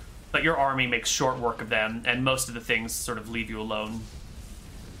place, but your army makes short work of them, and most of the things sort of leave you alone.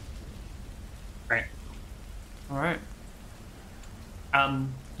 Right. All right.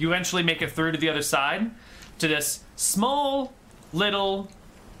 You eventually make it through to the other side, to this small, little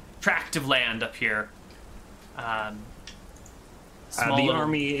tract of land up here. The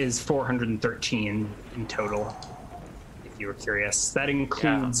army is 413 in total, if you were curious. That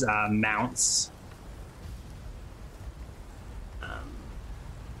includes mounts.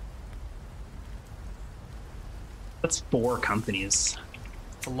 That's 4 companies.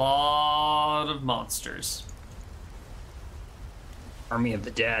 It's a lot of monsters. Army of the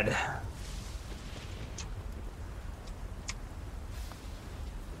dead.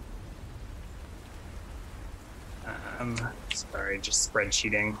 Sorry, just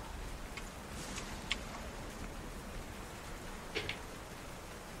spreadsheeting.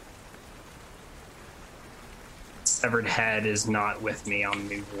 Severed Head is not with me on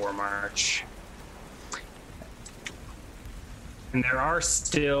the War March. And there are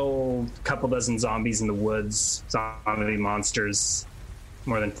still a couple dozen zombies in the woods, zombie monsters,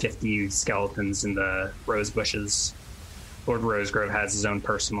 more than 50 skeletons in the rose bushes. Lord Rosegrove has his own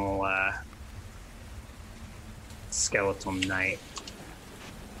personal skeletal knight.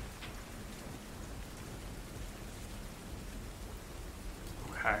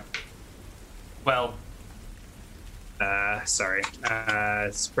 Okay. Well. Sorry.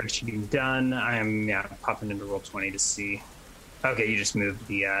 Spreadsheeting done. I'm popping into Roll20 to see. Okay, you just moved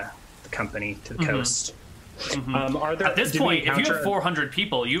the company to the coast. Are there, at this point, if you have 400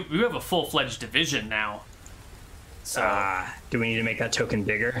 people, you have a full-fledged division now. So, do we need to make that token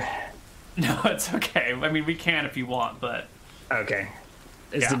bigger? No, it's okay. I mean, we can if you want, but okay.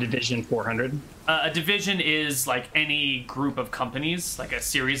 Is the division 400? A division is like any group of companies, like a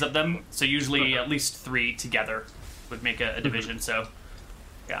series of them. So usually at least 3 together would make a division. So,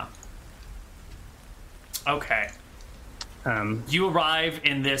 yeah. Okay. You arrive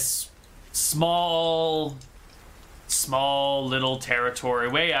in this small little territory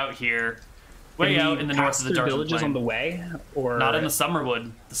way out here, way out in the north of the Darkland villages Plain. On the way, or not in the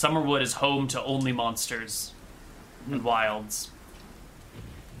Summerwood. The Summerwood is home to only monsters and wilds.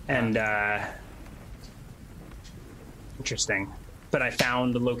 And interesting. But I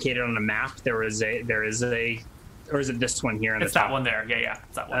found located on a map there is a, or is it this one here? It's that one there. Yeah,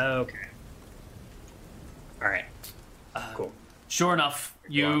 it's that one. Okay. All right. Cool. Sure enough,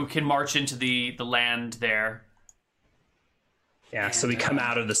 you can march into the land there. Yeah, so we come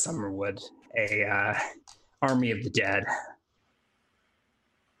out of the Summerwood, a army of the dead.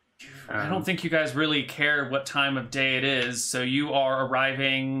 I don't think you guys really care what time of day it is, so you are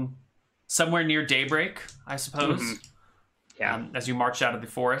arriving somewhere near daybreak, I suppose. Mm-hmm. Yeah. As you march out of the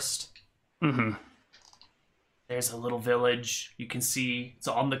forest. Mm-hmm. There's a little village. You can see it's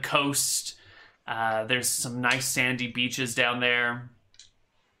on the coast. There's some nice sandy beaches down there.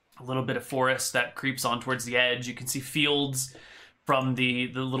 A little bit of forest that creeps on towards the edge. You can see fields from the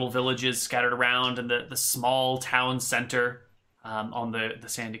little villages scattered around, and the small town center on the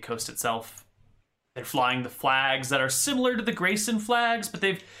sandy coast itself. They're flying the flags that are similar to the Grayson flags, but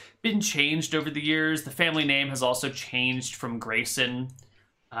they've been changed over the years. The family name has also changed from Grayson.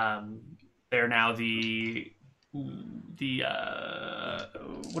 They're now the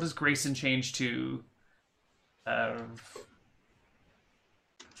what does Grayson change to?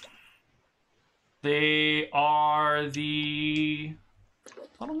 They are the...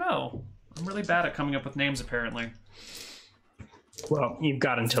 I don't know. I'm really bad at coming up with names, apparently. Well, you've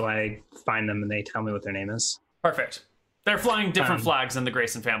got until I find them and they tell me what their name is. Perfect. They're flying different flags than the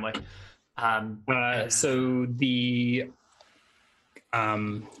Grayson family. So the...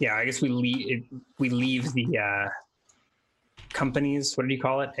 I guess we leave the companies. What do you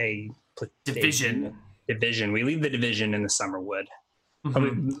call it? Division. Division. We leave the division in the Summerwood. Mm-hmm.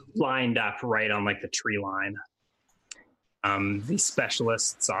 We've lined up right on like the tree line. The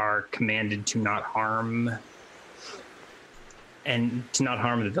specialists are commanded to not harm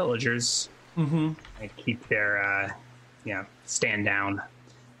the villagers. Mm-hmm. And keep their stand down.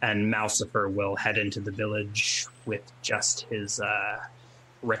 And Malcifer will head into the village with just his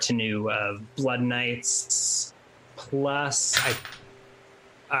retinue of blood knights, plus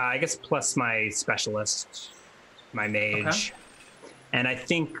plus my specialist, my mage. Okay. And I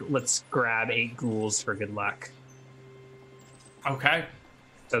think let's grab 8 ghouls for good luck. Okay.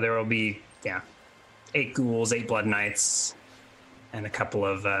 So there will be 8 ghouls, 8 blood knights, and a couple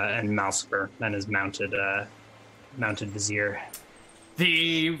of and Malcifer and his mounted vizier.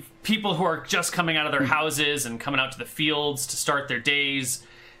 The people who are just coming out of their houses and coming out to the fields to start their days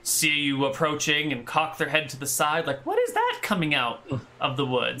see you approaching and cock their head to the side like, what is that coming out of the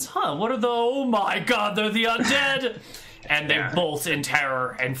woods? What are the... Oh my god, they're the undead! And they bolt in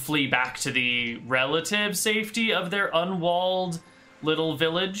terror and flee back to the relative safety of their unwalled little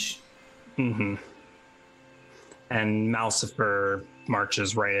village. Mm-hmm. And Malcifer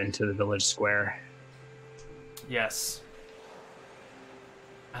marches right into the village square. Yes.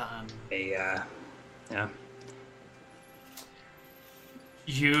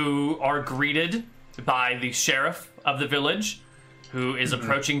 You are greeted by the sheriff of the village, who is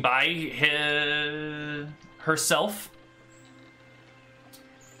approaching by herself.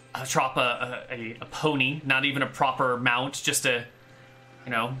 Atop a pony, not even a proper mount, just a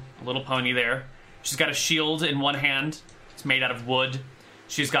little pony there. She's got a shield in one hand. It's made out of wood.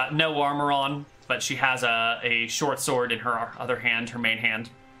 She's got no armor on, but she has a short sword in her other hand, her main hand.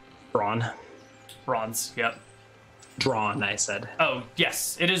 Bronze, yep. Drawn, I said. Oh,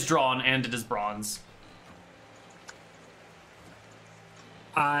 yes, it is drawn and it is bronze.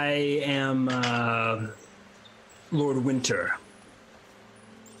 I am Lord Winter.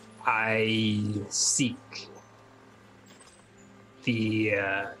 I seek the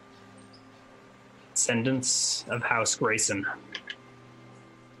descendants of House Grayson.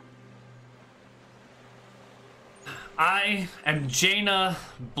 I am Jaina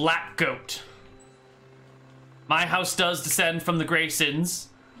Blackgoat. My house does descend from the Graysons,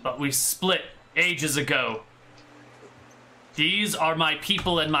 but we split ages ago. These are my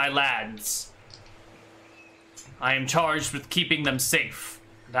people and my lands. I am charged with keeping them safe,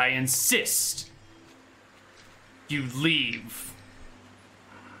 and I insist you leave.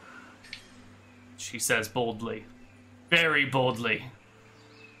 She says boldly, very boldly.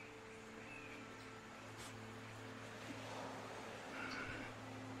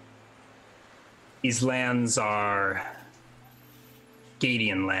 These lands are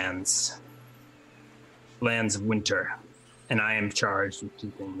Gadian lands, lands of winter, and I am charged with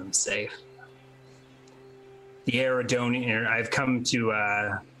keeping them safe. The Eridonian, I've come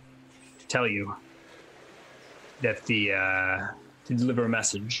to tell you that to deliver a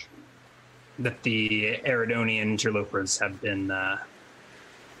message that the Eridonian interlopers have been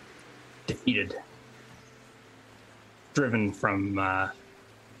defeated, driven from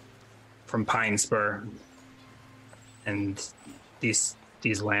Pinespur and these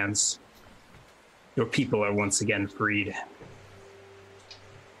lands. Your people are once again freed.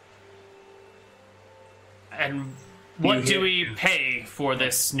 And what do we pay for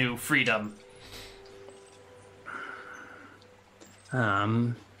this new freedom?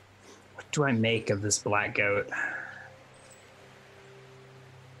 What do I make of this black goat?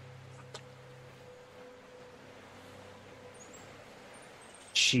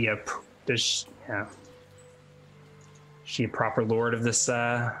 She a proper lord of this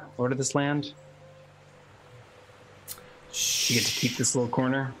land? She get to keep this little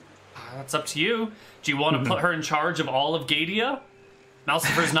corner? That's up to you. Do you want to put her in charge of all of Gadia?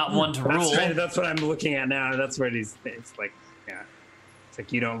 Malcifer's not one to rule. Right, that's what I'm looking at now. That's what it's like. Yeah, it's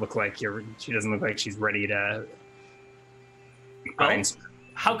like you don't look like she doesn't look like she's ready to. Well,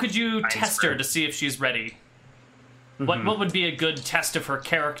 how could you test her to see if she's ready? What would be a good test of her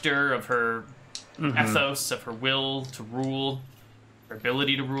character, of her ethos, of her will to rule, her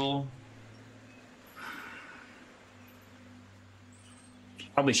ability to rule?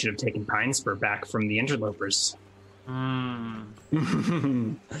 Probably should have taken Pinespur back from the interlopers.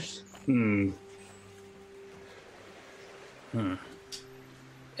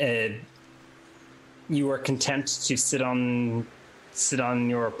 You are content to sit on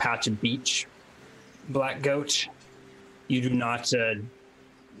your patch of beach, black goat. You do not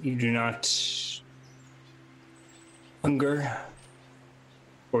hunger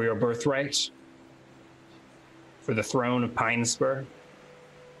for your birthright, for the throne of Pinespur.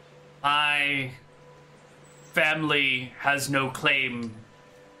 My family has no claim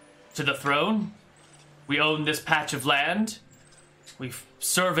to the throne. We own this patch of land. We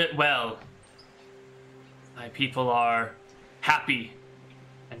serve it well. My people are happy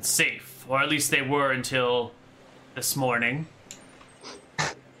and safe, or at least they were until this morning.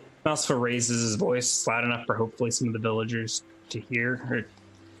 Malcifer raises his voice loud enough for hopefully some of the villagers to hear.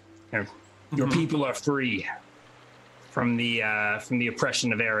 Your people are free from the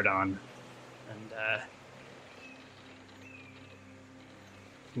oppression of Eridon,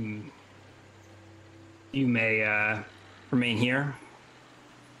 and you may remain here,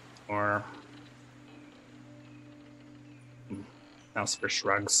 or Malcifer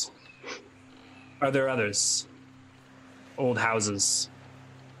shrugs. Are there others? Old houses,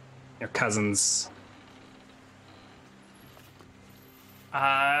 your cousins,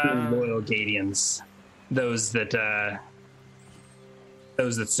 loyal Gadians, those that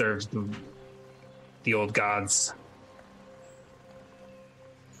served the old gods.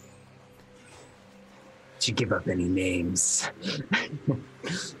 Did you give up any names?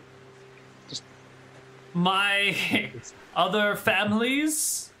 My other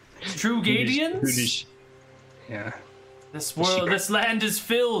families, true Gadians. Yeah. This land is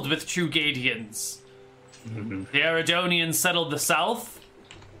filled with true Gadians. The Eridonians settled the south.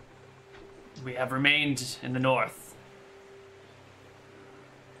 We have remained in the north.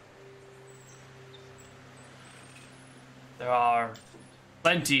 There are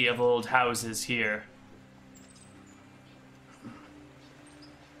plenty of old houses here.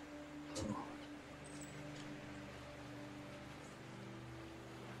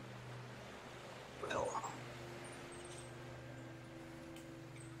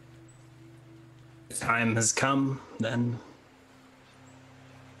 Time has come, then,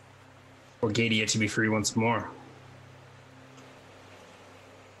 for Gadia to be free once more.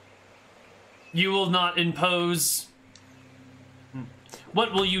 You will not impose.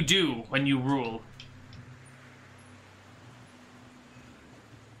 What will you do when you rule?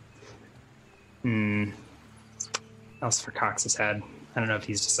 Malcifer cocks his head. I don't know if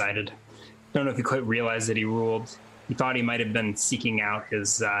he's decided. I don't know if he quite realized that he ruled. He thought he might have been seeking out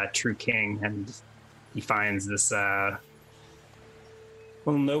his true king, and he finds this little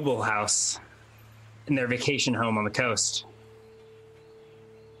noble house in their vacation home on the coast.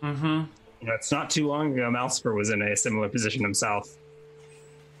 It's not too long ago Malcifer was in a similar position himself.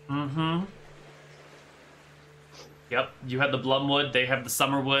 Yep, you had the Blumwood, they have the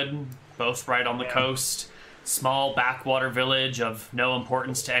Summerwood, both right on the coast. Small backwater village of no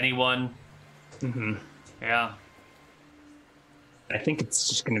importance to anyone. Yeah. I think it's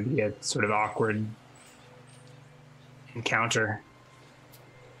just going to be a sort of awkward encounter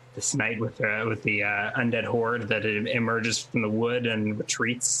this night with the undead horde that emerges from the wood and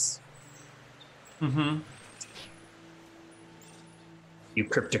retreats. Few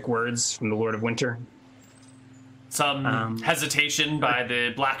cryptic words from the Lord of Winter. Some hesitation by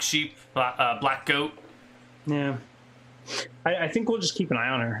the black sheep, black goat. Yeah. I think we'll just keep an eye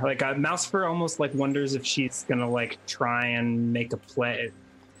on her. Like, Malcifer almost wonders if she's gonna try and make a play,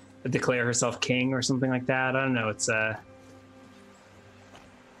 declare herself king or something like that. I don't know. It's I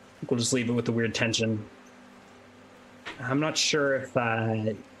think we'll just leave it with the weird tension. I'm not sure if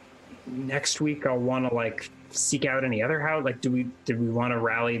next week I'll want to seek out any other house. Did we want to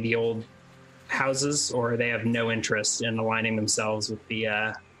rally the old houses, or they have no interest in aligning themselves with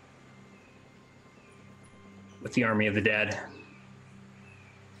the with the army of the dead.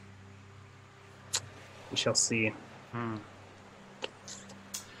 We shall see.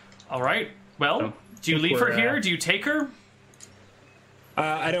 All right. Well, So, do you leave her here? Do you take her?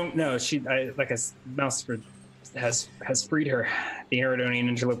 I don't know. Malcifer has freed her. The Aridonian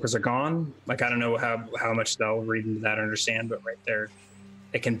interlopers are gone. Like, I don't know how much they'll read into that or understand, but right there,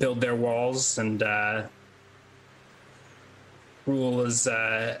 they can build their walls and rule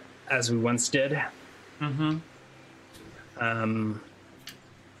as we once did. Mm-hmm.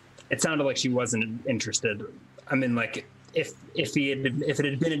 It sounded like she wasn't interested. I mean, like, if it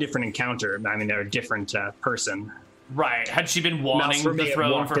had been a different encounter, I mean, they're a different person. Right. Had she been wanting Malcifer the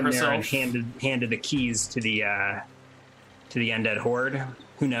throne for herself? And handed the keys to the undead horde.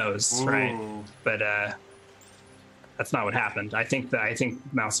 Who knows, right? But that's not what happened. I think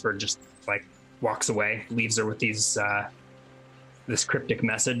Malcifer just like walks away, leaves her with these this cryptic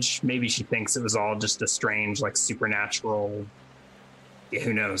message. Maybe she thinks it was all just a strange, like, supernatural. Yeah,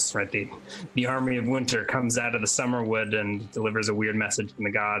 who knows, right? The army of winter comes out of the Summerwood and delivers a weird message from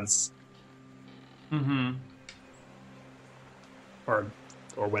the gods. Mm-hmm. Or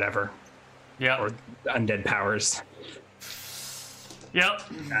whatever. Yeah. Or undead powers. Yep.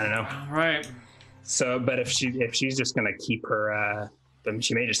 I don't know. Right. So, but if she's just gonna keep her, then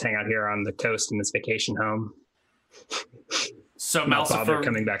she may just hang out here on the coast in this vacation home. So not bother Malcifer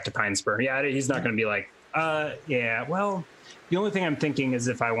coming back to Pinespur. Yeah, he's not gonna be like, yeah. Well, the only thing I'm thinking is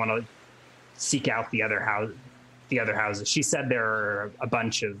if I want to seek out the other houses. She said there are a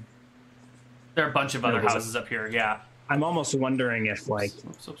bunch of other houses up here. Yeah. I'm almost wondering if, like,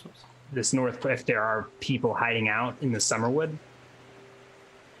 this if there are people hiding out in the Summerwood.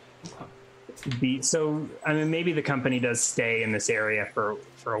 So, I mean, maybe the company does stay in this area for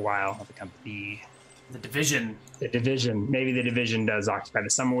a while. The division. Maybe the division does occupy the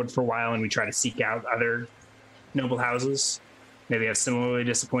Summerwood for a while, and we try to seek out other noble houses. Maybe have similarly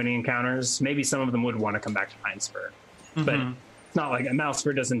disappointing encounters. Maybe some of them would want to come back to Pinespur. Mm-hmm. But it's not like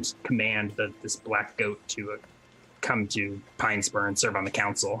Malcifer doesn't command this black goat to come to Pinespur and serve on the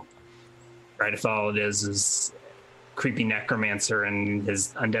council, right? If all it is creepy necromancer and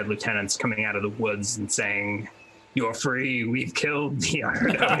his undead lieutenants coming out of the woods and saying, "You're free, we've killed the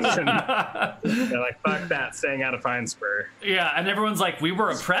Ardonian." They're like, fuck that, staying out of Pinespur. Yeah, and everyone's like, we were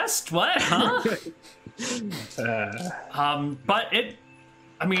oppressed? What? Huh? But it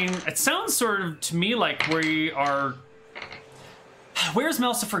sounds sort of to me like we are... Where's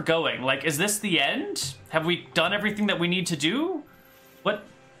Malcifer going? Like, is this the end? Have we done everything that we need to do? What?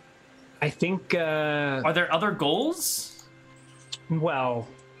 I think... Are there other goals? Well,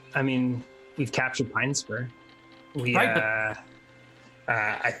 I mean, we've captured Pinespur. Gadia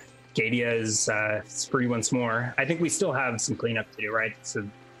is free once more. I think we still have some cleanup to do, right? So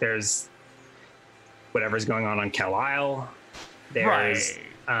there's whatever's going on Kel Isle. There's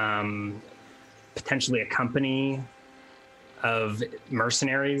potentially a company of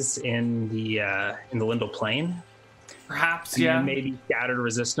mercenaries in the Lindell Plain. Perhaps, and yeah. Maybe scattered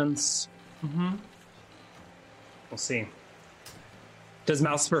resistance. Mm-hmm. We'll see. Does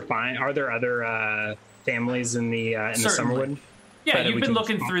Malcifer find? Are there other families in the Summerwood? Yeah, you've been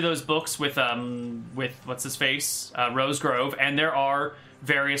looking through those books with what's his face, Rose Grove, and there are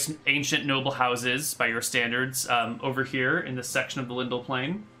various ancient noble houses by your standards over here in this section of the Lindell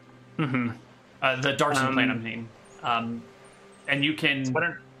Plain. Mm-hmm. The Darkson Plain, I mean. And you can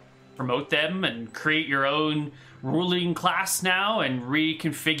promote them and create your own ruling class now and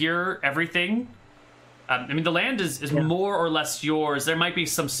reconfigure everything. I mean, the land is more or less yours. There might be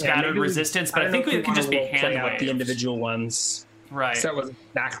some scattered resistance, but I think it can just be hand-waved. The individual ones. Right. So that was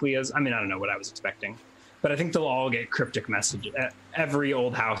exactly as... I mean, I don't know what I was expecting. But I think they'll all get cryptic messages. Every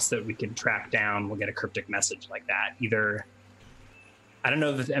old house that we can track down will get a cryptic message like that. Either... I don't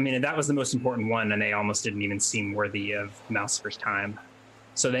know. That was the most important one, and they almost didn't even seem worthy of Malcifer's time.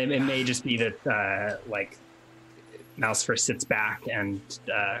 So it may just be that, Malcifer sits back and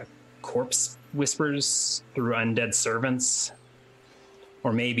corpse whispers through undead servants.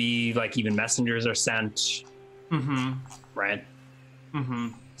 Or maybe, even messengers are sent. Mm-hmm. Right? Mm-hmm.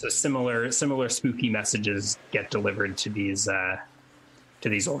 So similar spooky messages get delivered to these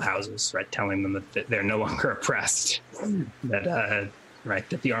old houses, right? Telling them that they're no longer oppressed. That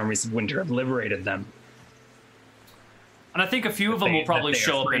the armies of winter have liberated them. And I think a few of them will probably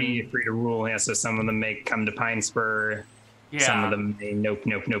show up free to rule. Yeah, so some of them may come to Pinespur. Yeah. Some of them may nope.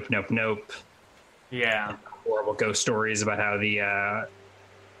 Yeah. Horrible ghost stories about how the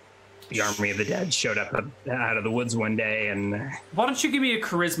army of the dead showed up out of the woods one day. And why don't you give me a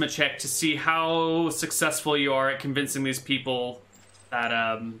charisma check to see how successful you are at convincing these people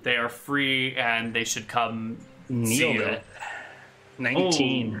that they are free and they should come Nailed it.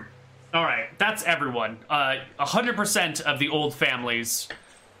 19. Oh. All right, that's everyone. 100% of the old families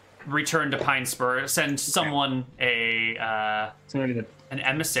return to Pinespur. Send someone an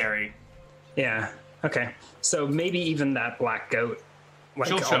emissary. Yeah. Okay. So maybe even that black goat.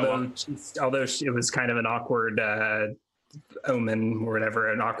 Like, although it was kind of an awkward omen or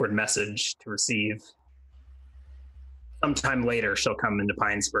whatever, an awkward message to receive. Sometime later, she'll come into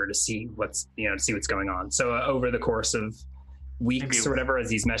Pinespur to see what's going on. So over the course of weeks or whatever, as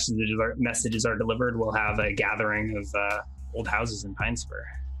these messages are delivered, we'll have a gathering of old houses in Pinespur.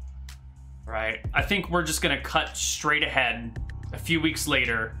 Right. I think we're just going to cut straight ahead a few weeks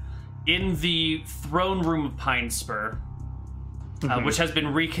later in the throne room of Pinespur, which has been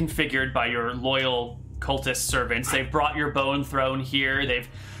reconfigured by your loyal cultist servants. They've brought your bone throne here. They've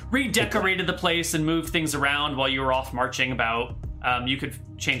redecorated the place and moved things around while you were off marching about. You could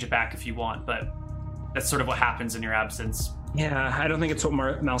change it back if you want, but that's sort of what happens in your absence. Yeah, I don't think it's what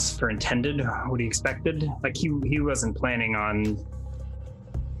Malcifer intended, what he expected. Like, he wasn't planning on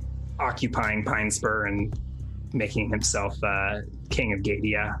occupying Pinespur and making himself king of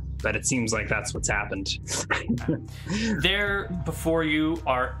Gadia, but it seems like that's what's happened. There before you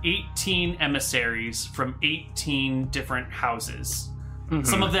are 18 emissaries from 18 different houses.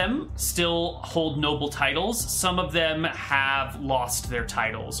 Some of them still hold noble titles. Some of them have lost their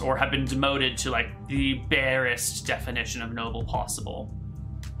titles or have been demoted to like the barest definition of noble possible.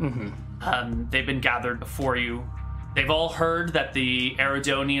 They've been gathered before you. They've all heard that the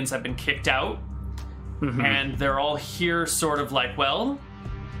Eridonians have been kicked out, and they're all here sort of like, well,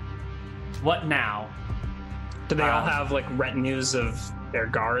 what now? Do they all have like retinues of their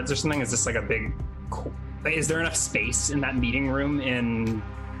guards or something? Is this like a big... Is there enough space in that meeting room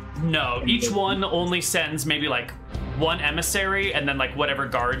No, each one only sends maybe like one emissary and then like whatever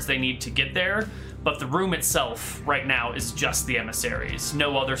guards they need to get there. But the room itself right now is just the emissaries.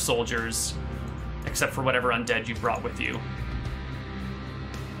 No other soldiers except for whatever undead you brought with you.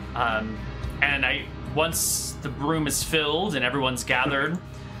 Once the room is filled and everyone's gathered,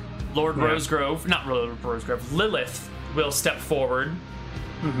 Lilith will step forward.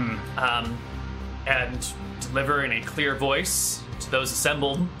 And deliver in a clear voice to those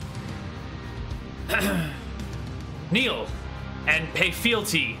assembled. Kneel and pay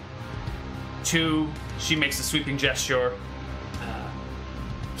fealty to, she makes a sweeping gesture,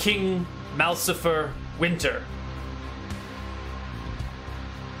 King Malcifer Winter.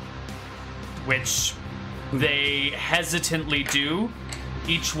 Which they hesitantly do,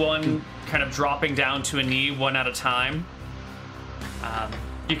 each one kind of dropping down to a knee one at a time.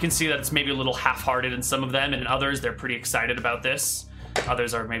 You can see that it's maybe a little half-hearted in some of them, and in others, they're pretty excited about this.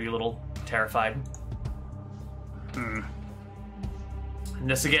 Others are maybe a little terrified. And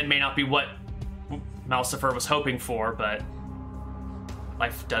this, again, may not be what Malcifer was hoping for, but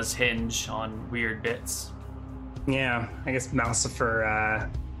life does hinge on weird bits. Yeah, I guess Malcifer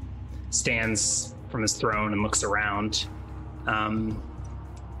stands from his throne and looks around.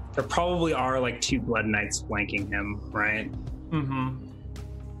 There probably are, like, 2 Blood Knights flanking him, right?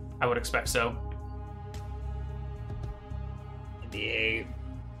 I would expect so. Maybe a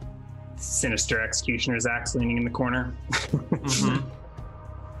sinister executioner's axe leaning in the corner.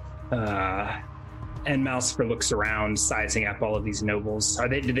 And Malcifer looks around, sizing up all of these nobles.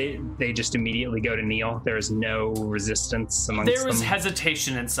 Do they just immediately go to kneel? There is no resistance amongst them? There was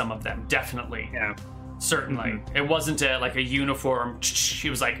hesitation in some of them, definitely. Yeah. Certainly. It wasn't like a uniform. It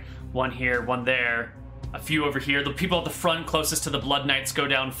was like one here, one there. A few over here. The people at the front closest to the Blood Knights go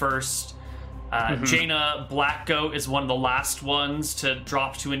down first. Jaina Blackgoat is one of the last ones to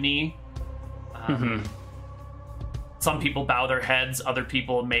drop to a knee. Some people bow their heads. Other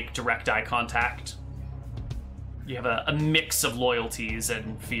people make direct eye contact. You have a mix of loyalties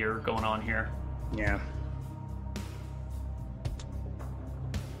and fear going on here. Yeah.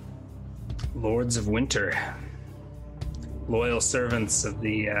 Lords of Winter. Loyal servants of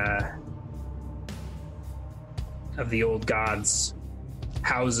the old gods,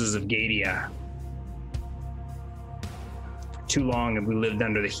 houses of Gadia. For too long have we lived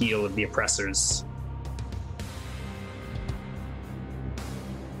under the heel of the oppressors.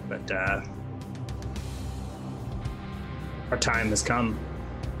 But our time has come.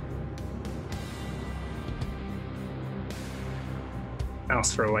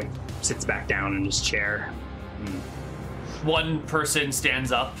 Malcifer sits back down in his chair. One person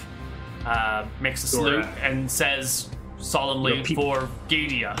stands up, makes a salute, and says solemnly, "For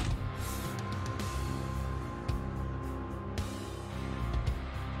Gadia."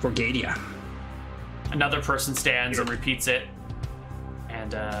 For Gadia. Another person stands and repeats it,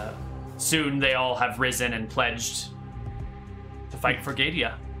 and soon they all have risen and pledged to fight for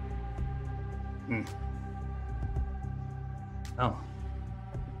Gadia. Oh.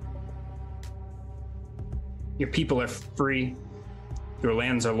 Your people are free. Your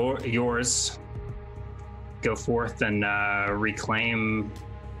lands are yours. Go forth and reclaim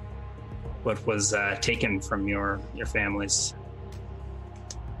what was taken from your families.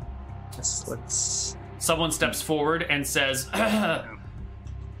 Let's... Someone steps forward and says,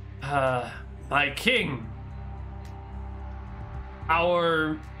 my king,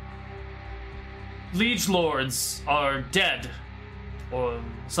 our liege lords are dead, or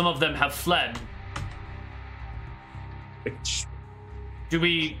some of them have fled. Which...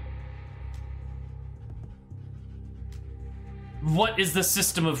 What is the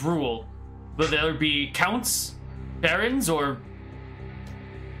system of rule? Will there be counts, barons, or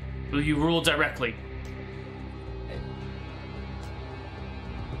will you rule directly?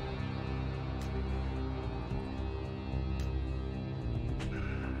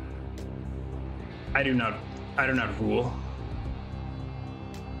 I do not rule.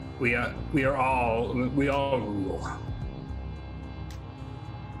 We all rule.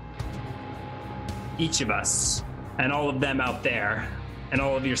 Each of us, and all of them out there, and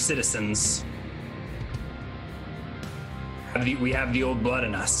all of your citizens. We have the old blood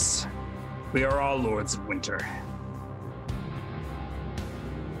in us. We are all Lords of Winter.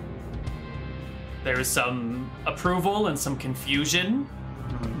 There is some approval and some confusion.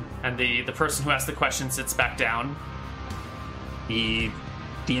 And the person who asked the question sits back down. The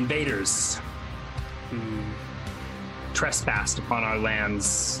invaders who trespassed upon our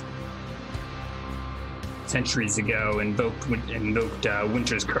lands centuries ago invoked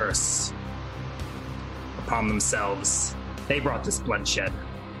Winter's curse upon themselves. They brought this bloodshed.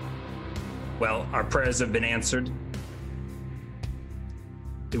 Well, our prayers have been answered.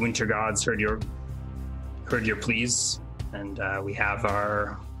 The Winter Gods heard your pleas, and we have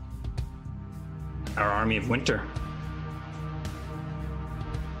our army of Winter.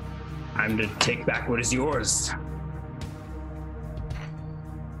 Time to take back what is yours.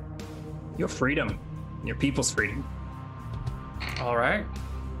 Your freedom. Your people's freedom. All right.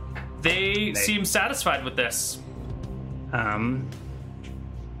 They seem satisfied with this. I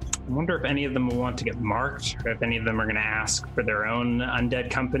wonder if any of them will want to get marked, or if any of them are going to ask for their own undead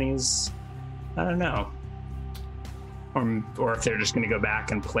companies. I don't know. Or if they're just going to go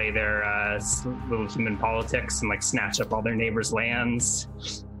back and play their little human politics and like snatch up all their neighbors' lands.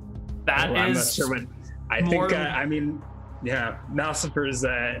 I'm not sure what. I think. Yeah, Malcifer is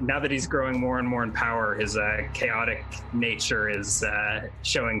now that he's growing more and more in power, his chaotic nature is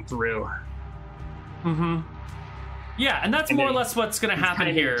showing through. Mm-hmm. Yeah, and that's more or less what's going to happen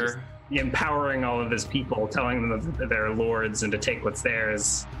here. Empowering all of his people, telling them that they're lords and to take what's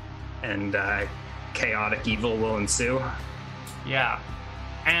theirs, and chaotic evil will ensue. Yeah,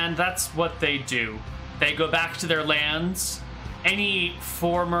 and that's what they do. They go back to their lands. Any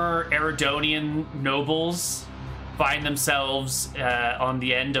former Eridonian nobles find themselves on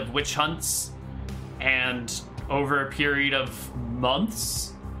the end of witch hunts, and over a period of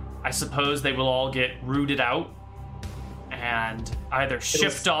months, I suppose they will all get rooted out and either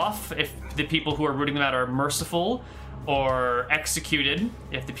shipped off if the people who are rooting them out are merciful, or executed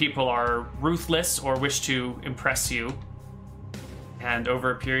if the people are ruthless or wish to impress you. And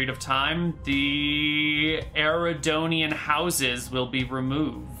over a period of time, the Eridonian houses will be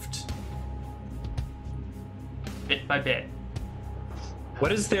removed. Bit by bit.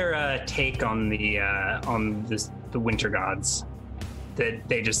 What is their take on the Winter Gods? That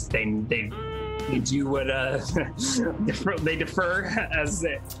they do what they defer as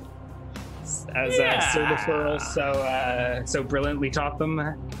Sir Deferral so brilliantly taught them.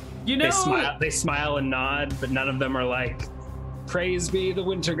 You know, they smile and nod, but none of them are like, "Praise be the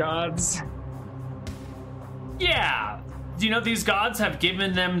Winter Gods." Yeah. You know, these gods have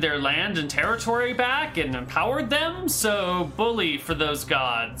given them their land and territory back and empowered them, so bully for those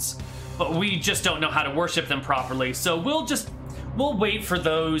gods. But we just don't know how to worship them properly, so we'll wait for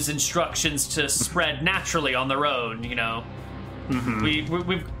those instructions to spread naturally on their own, you know. Mm-hmm.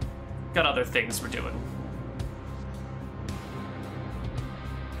 We've got other things we're doing.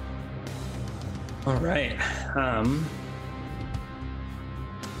 All right. I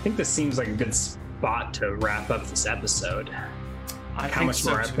think this seems like a good spot to wrap up this episode. How much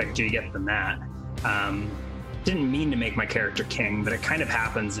more epic do you get than that? Didn't mean to make my character king, but it kind of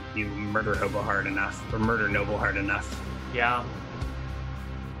happens if you murder Hobo hard enough, or murder Noble hard enough. Yeah.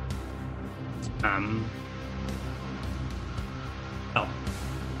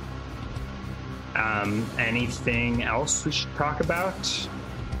 Anything else we should talk about?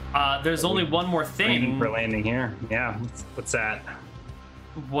 There's only one more thing. For landing here. Yeah. What's that?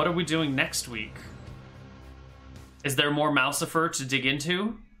 What are we doing next week? Is there more Malcifer to dig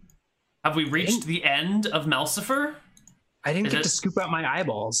into? Have we reached the end of Malcifer? I didn't get to scoop out my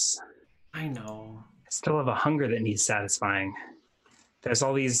eyeballs. I know. I still have a hunger that needs satisfying. There's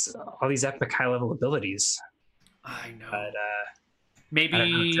all these epic high level abilities. I know. But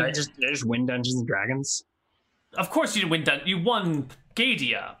maybe did I just win Dungeons and Dragons? Of course you didn't win. You won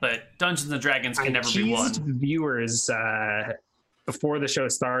Gadia, but Dungeons and Dragons can never be won. I teased viewers before the show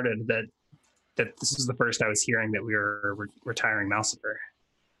started that this is the first I was hearing that we were retiring Malcifer.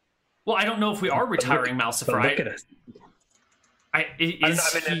 Well, I don't know if we are retiring Malcifer. Look at it.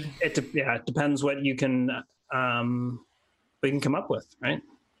 It depends what you can come up with, right?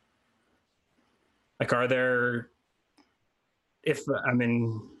 Like, are there?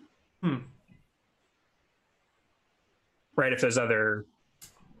 Right, if there's other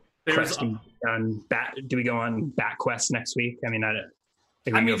quests done, do we go on Bat Quest next week? I mean,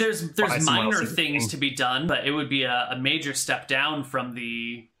 there's minor things to be done, but it would be a major step down from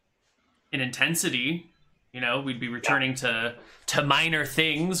in intensity. You know, we'd be returning to minor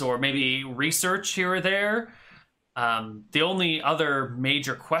things, or maybe research here or there. The only other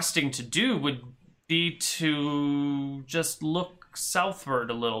major questing to do would be to just look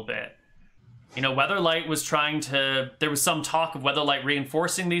southward a little bit. You know, Weatherlight was there was some talk of Weatherlight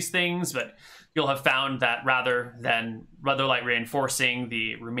reinforcing these things, but you'll have found that rather than Weatherlight reinforcing,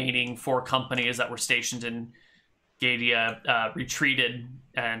 the remaining 4 companies that were stationed in Gadia retreated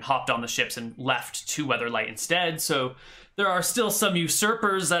and hopped on the ships and left to Weatherlight instead. So there are still some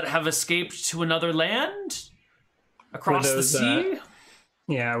usurpers that have escaped to another land across the sea.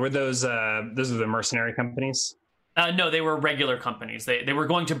 Were those are the mercenary companies? No, they were regular companies. They were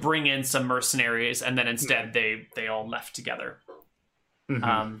going to bring in some mercenaries, and then instead they all left together.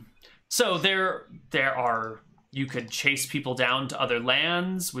 Mm-hmm. So there are, you could chase people down to other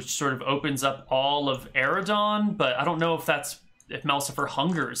lands, which sort of opens up all of Eridon, but I don't know if Malcifer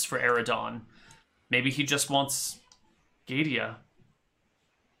hungers for Eridon. Maybe he just wants Gadia.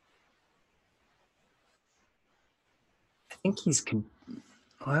 I think he's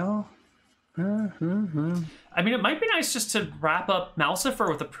I mean, it might be nice just to wrap up Malcifer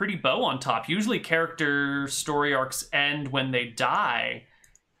with a pretty bow on top. Usually character story arcs end when they die.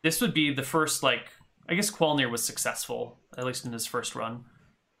 This would be the first, I guess Qualnir was successful, at least in his first run.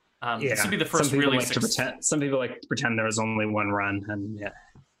 This would be the first really some people like to pretend there was only one run, and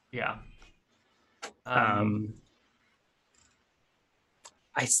yeah.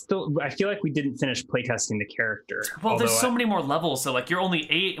 I feel like we didn't finish playtesting the character. Well, there's so many more levels. So you're only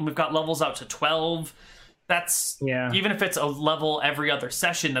 8, and we've got levels out to 12. That's even if it's a level every other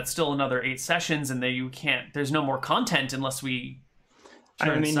session, that's still another 8 sessions, and there's no more content unless we.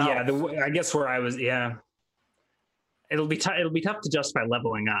 I guess where I was, it'll be tough to justify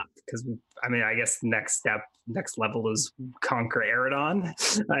leveling up, because I guess next level is conquer Eridon.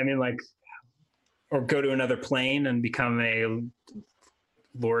 Or go to another plane and become a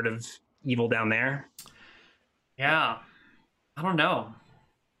Lord of Evil down there. Yeah, I don't know.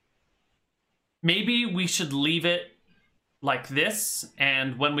 Maybe we should leave it like this,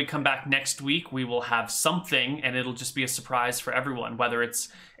 and when we come back next week, we will have something, and it'll just be a surprise for everyone, whether it's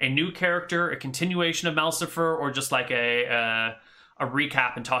a new character, a continuation of Malcifer, or just like a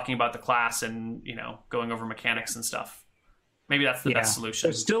recap and talking about the class and, going over mechanics and stuff. Maybe that's the best solution.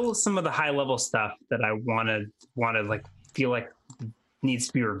 There's still some of the high level stuff that I want to feel like needs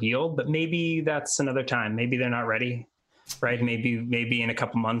to be revealed, but maybe that's another time. Maybe they're not ready, right? Maybe in a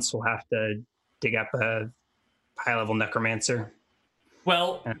couple months we'll have to dig up a high-level necromancer.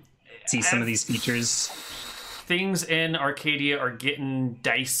 Well, see some of these features. Things in Arcadia are getting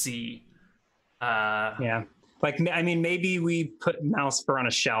dicey. Maybe we put Malcifer on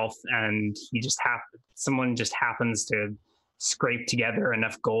a shelf, and someone just happens to scrape together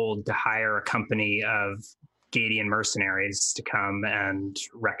enough gold to hire a company of Gadian mercenaries to come and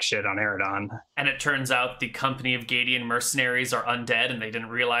wreck shit on Eridon. And it turns out the company of Gadian mercenaries are undead, and they didn't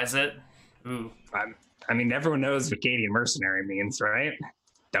realize it. Ooh. Everyone knows what Gadian mercenary means, right?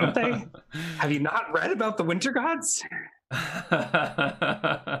 Don't they? Have you not read about the Winter Gods?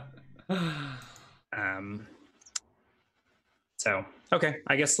 Okay,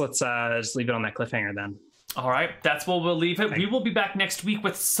 I guess let's just leave it on that cliffhanger then. All right, that's where we'll leave it. We will be back next week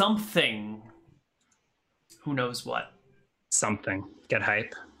with something. Who knows what? Something. Get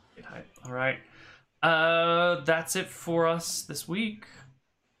hype. All right. That's it for us this week.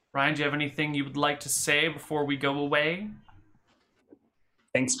 Ryan, do you have anything you would like to say before we go away?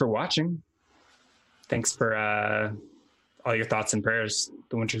 Thanks for watching. Thanks for all your thoughts and prayers.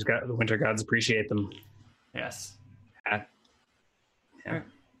 The winter gods appreciate them. Yes. Yeah.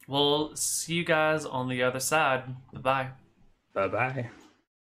 We'll see you guys on the other side. Bye-bye. Bye-bye.